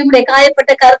ஒவ்வொருவரையும் உடைய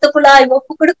காயப்பட்ட கருத்துக்குள்ளாய்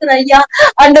ஒப்பு கொடுக்கிறோம் ஐயா.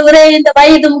 ஆண்டவரே இந்த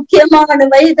வயது முக்கியமான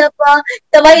வயதப்பா.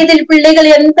 இந்த வயதில் பிள்ளைகள்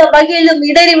எந்த வகையிலும்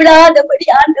இடறி விடாதபடி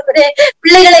ஆண்டவரே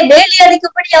பிள்ளைகளை வேலி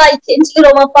அடிக்கும்படியாய்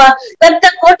கெஞ்சுகிறோம் அப்பா.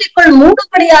 ரத்த கோட்டைக்குள்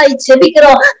மூடும்படியாய்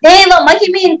செபிக்கிறோம். தேவ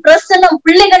மகிமையின் பிரசன்னம்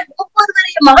பிள்ளைகள்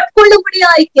ஒவ்வொருவரையும்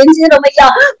ஆட்கொள்ளும்படியாய் கெஞ்சுகிறோம் ஐயா.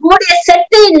 உங்களுடைய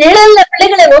செட்டை நிழல்ல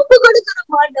பிள்ளைகளை ஒப்பு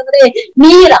கொடுக்கிறோம் ஆண்டவரே.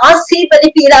 நீர்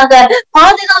ஆசீர்வதிப்பீராக,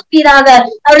 பாதுகாப்பீராக.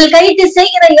 அவர்கள் கைது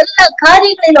செய்கிற எல்லா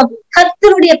காரியங்களிலும்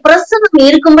கர்த்தருடைய பிரசன்னம்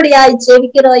இருக்கும்படியாய்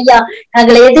ஜெபிக்கிறோம் ஐயா.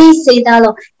 நாங்கள் எதை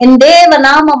செய்தாலும் என் தேவ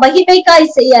நாம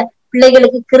மகிமைக்காய் செய்ய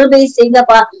பிள்ளைகளுக்கு கிருபை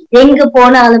செய்யப்பா. எங்கு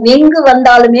போனாலும் எங்கு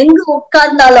வந்தாலும் எங்கு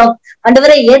உட்கார்ந்தாலும்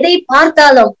ஆண்டவரே எதை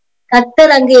பார்த்தாலும்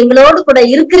கர்த்தர் அங்கு எங்களோடு கூட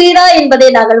இருக்கிறீரா என்பதை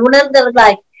நாங்கள்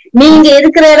உணர்ந்தவர்களாய் நீங்க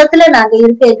இருக்கிற இடத்துல நாங்க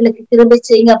இருக்க எங்களுக்கு கிருபை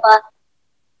செய்யுங்கப்பா.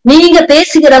 நீங்க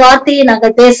பேசுகிற வார்த்தையை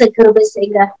நாங்கள் பேச கிருபை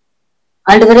செய்யுங்க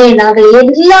ஆண்டவரே. நாங்கள்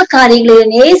எல்லா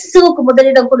காரியங்களையும் இயேசுவுக்கு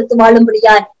முதலிடம் கொடுத்து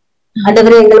வாழும்படியாய்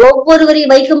ஆண்டவரே எங்கள்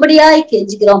ஒவ்வொருவரையும் வைக்கும்படியாய்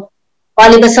கெஞ்சுகிறோம்.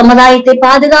 வாலிப சமுதாயத்தை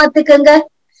பாதுகாத்துக்கங்க.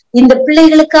 இந்த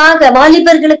பிள்ளைகளுக்காக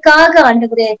வாலிபர்களுக்காக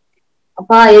ஆண்டவரே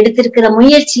அப்பா எடுத்திருக்கிற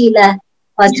முயற்சியில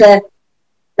பாஸ்டர்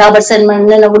ராபர்ட்சன்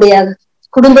மன்னனுடைய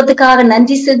குடும்பத்துக்காக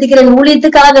நன்றி செலுத்துகிறேன்,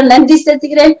 ஊழியத்துக்காக நன்றி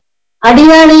செலுத்துகிறேன்.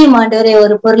 அடியானையும் ஆண்டவரே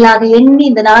ஒரு பொருளாக எண்ணி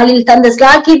இந்த நாளில் தந்த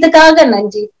ஸ்லாக்கியத்துக்காக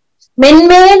நன்றி.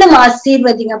 மென்மேலும்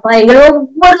ஆசீர்வதிங்கப்பா. எங்கள்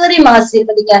ஒவ்வொருவரையும்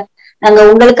ஆசீர்வதிங்க. நாங்க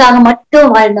உங்களுக்காக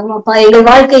மட்டும் வாழ்ந்தோம் அப்பா. எங்கள்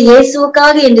வாழ்க்கை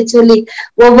இயேசுவுக்காக என்று சொல்லி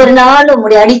ஒவ்வொரு நாளும்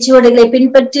உங்களுடைய அடிச்சுவடுகளை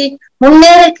பின்பற்றி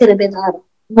முன்னேற கிருபைதாரும்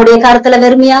உங்களுடைய கருத்துல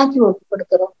வெறுமையாக்கி ஒப்பு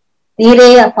கொடுக்கிறோம். நீரே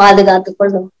பாதுகாத்துக்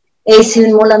கொள்ளும்.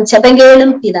 இயேசுவின் மூலம்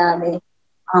ஜெபங்கேளும் பிதாவே.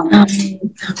 ஆமென்.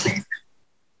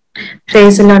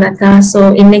 Praise the Lord அக்கா. சோ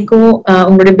இன்னைக்கும்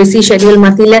உங்களுடைய பிஸி ஷெட்யூல்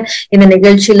மத்தியில இந்த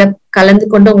நிகழ்ச்சியில கலந்து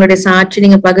கொண்டு உங்களுடைய சாட்சி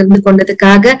நீங்க பகிர்ந்து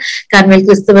கொண்டதுக்காக கர்மேல்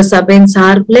கிறிஸ்துவ சபையின்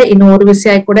சார்பில் இன்னும் ஒரு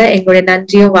விஷயம் கூட எங்களுடைய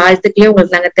நன்றியும் வாழ்த்துக்களையும்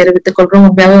உங்களுக்கு நாங்க தெரிவித்துக் கொள்றோம்.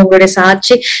 உண்மையாவே உங்களுடைய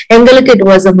சாட்சி எங்களுக்கு it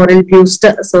was a moral boost.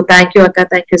 So thank you அக்கா,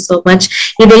 தேங்க்யூ சோ மச்.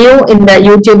 இதையும் இந்த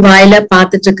யூடியூப் வாயில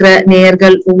பார்த்துட்டு இருக்கிற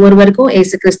நேயர்கள் ஒவ்வொருவருக்கும்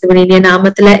இயேசு கிறிஸ்துவின் இனிய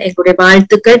நாமத்துல எங்களுடைய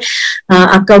வாழ்த்துக்கள்.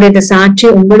 அக்காவுடைய இந்த சாட்சி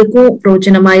உங்களுக்கும்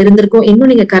பிரயோஜனமா இருந்திருக்கும்.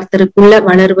 இன்னும் நீங்க கர்த்தருக்குள்ள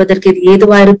வளருவதற்கு இது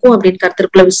ஏதுவா இருக்கும் அப்படின்னு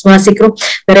கர்த்தருக்குள்ள விசுவாசிக்கிறோம்.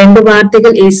 2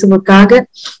 வார்த்தைகள், இயேசுவுக்காக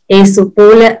இயேசு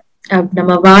போல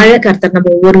நம்ம வாழ கர்த்தர்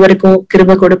நம்ம ஒவ்வொருவருக்கும்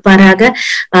கிருபை கொடுப்பாராக.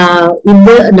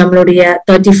 இது நம்மளுடைய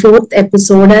 34th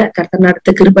எபிசோட கர்த்தர்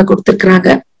நடத்த கிருபை கொடுத்திருக்கிறாங்க.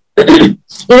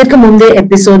 இதற்கு முந்தைய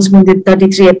எபிசோட்ஸ்,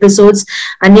 33 எபிசோட்ஸ்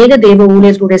அநேக தேவ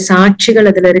ஊழியர்களுடைய சாட்சிகள்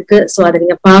அதுல இருக்கு. சோ அதை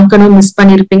நீங்க பார்க்கணும், மிஸ்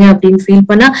பண்ணிருப்பீங்க அப்படின்னு ஃபீல்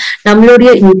பண்ணா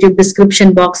நம்மளுடைய யூடியூப்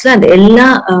டிஸ்கிரிப்ஷன் பாக்ஸ்ல அந்த எல்லா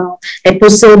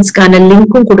எபிசோட்ஸ்க்கான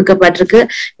லிங்க்கும் கொடுக்கப்பட்டிருக்கு.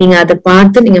 நீங்க அதை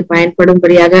பார்த்து நீங்க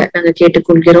பயன்படும்படியாக நாங்க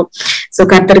கேட்டுக்கொள்கிறோம். சோ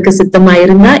கர்த்தருக்கு சித்தமா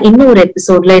இருந்தா இன்னும் ஒரு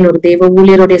எபிசோட்ல இன்னொரு தேவ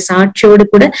ஊழியருடைய சாட்சியோடு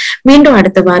கூட மீண்டும்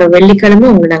அடுத்த வாரம் வெள்ளிக்கிழமை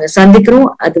உங்களை நாங்க சந்திக்கிறோம்.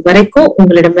 அது வரைக்கும்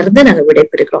உங்களிடமிருந்து நாங்க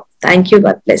விடைபெறுகிறோம். தேங்க்யூ.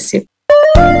 God bless you.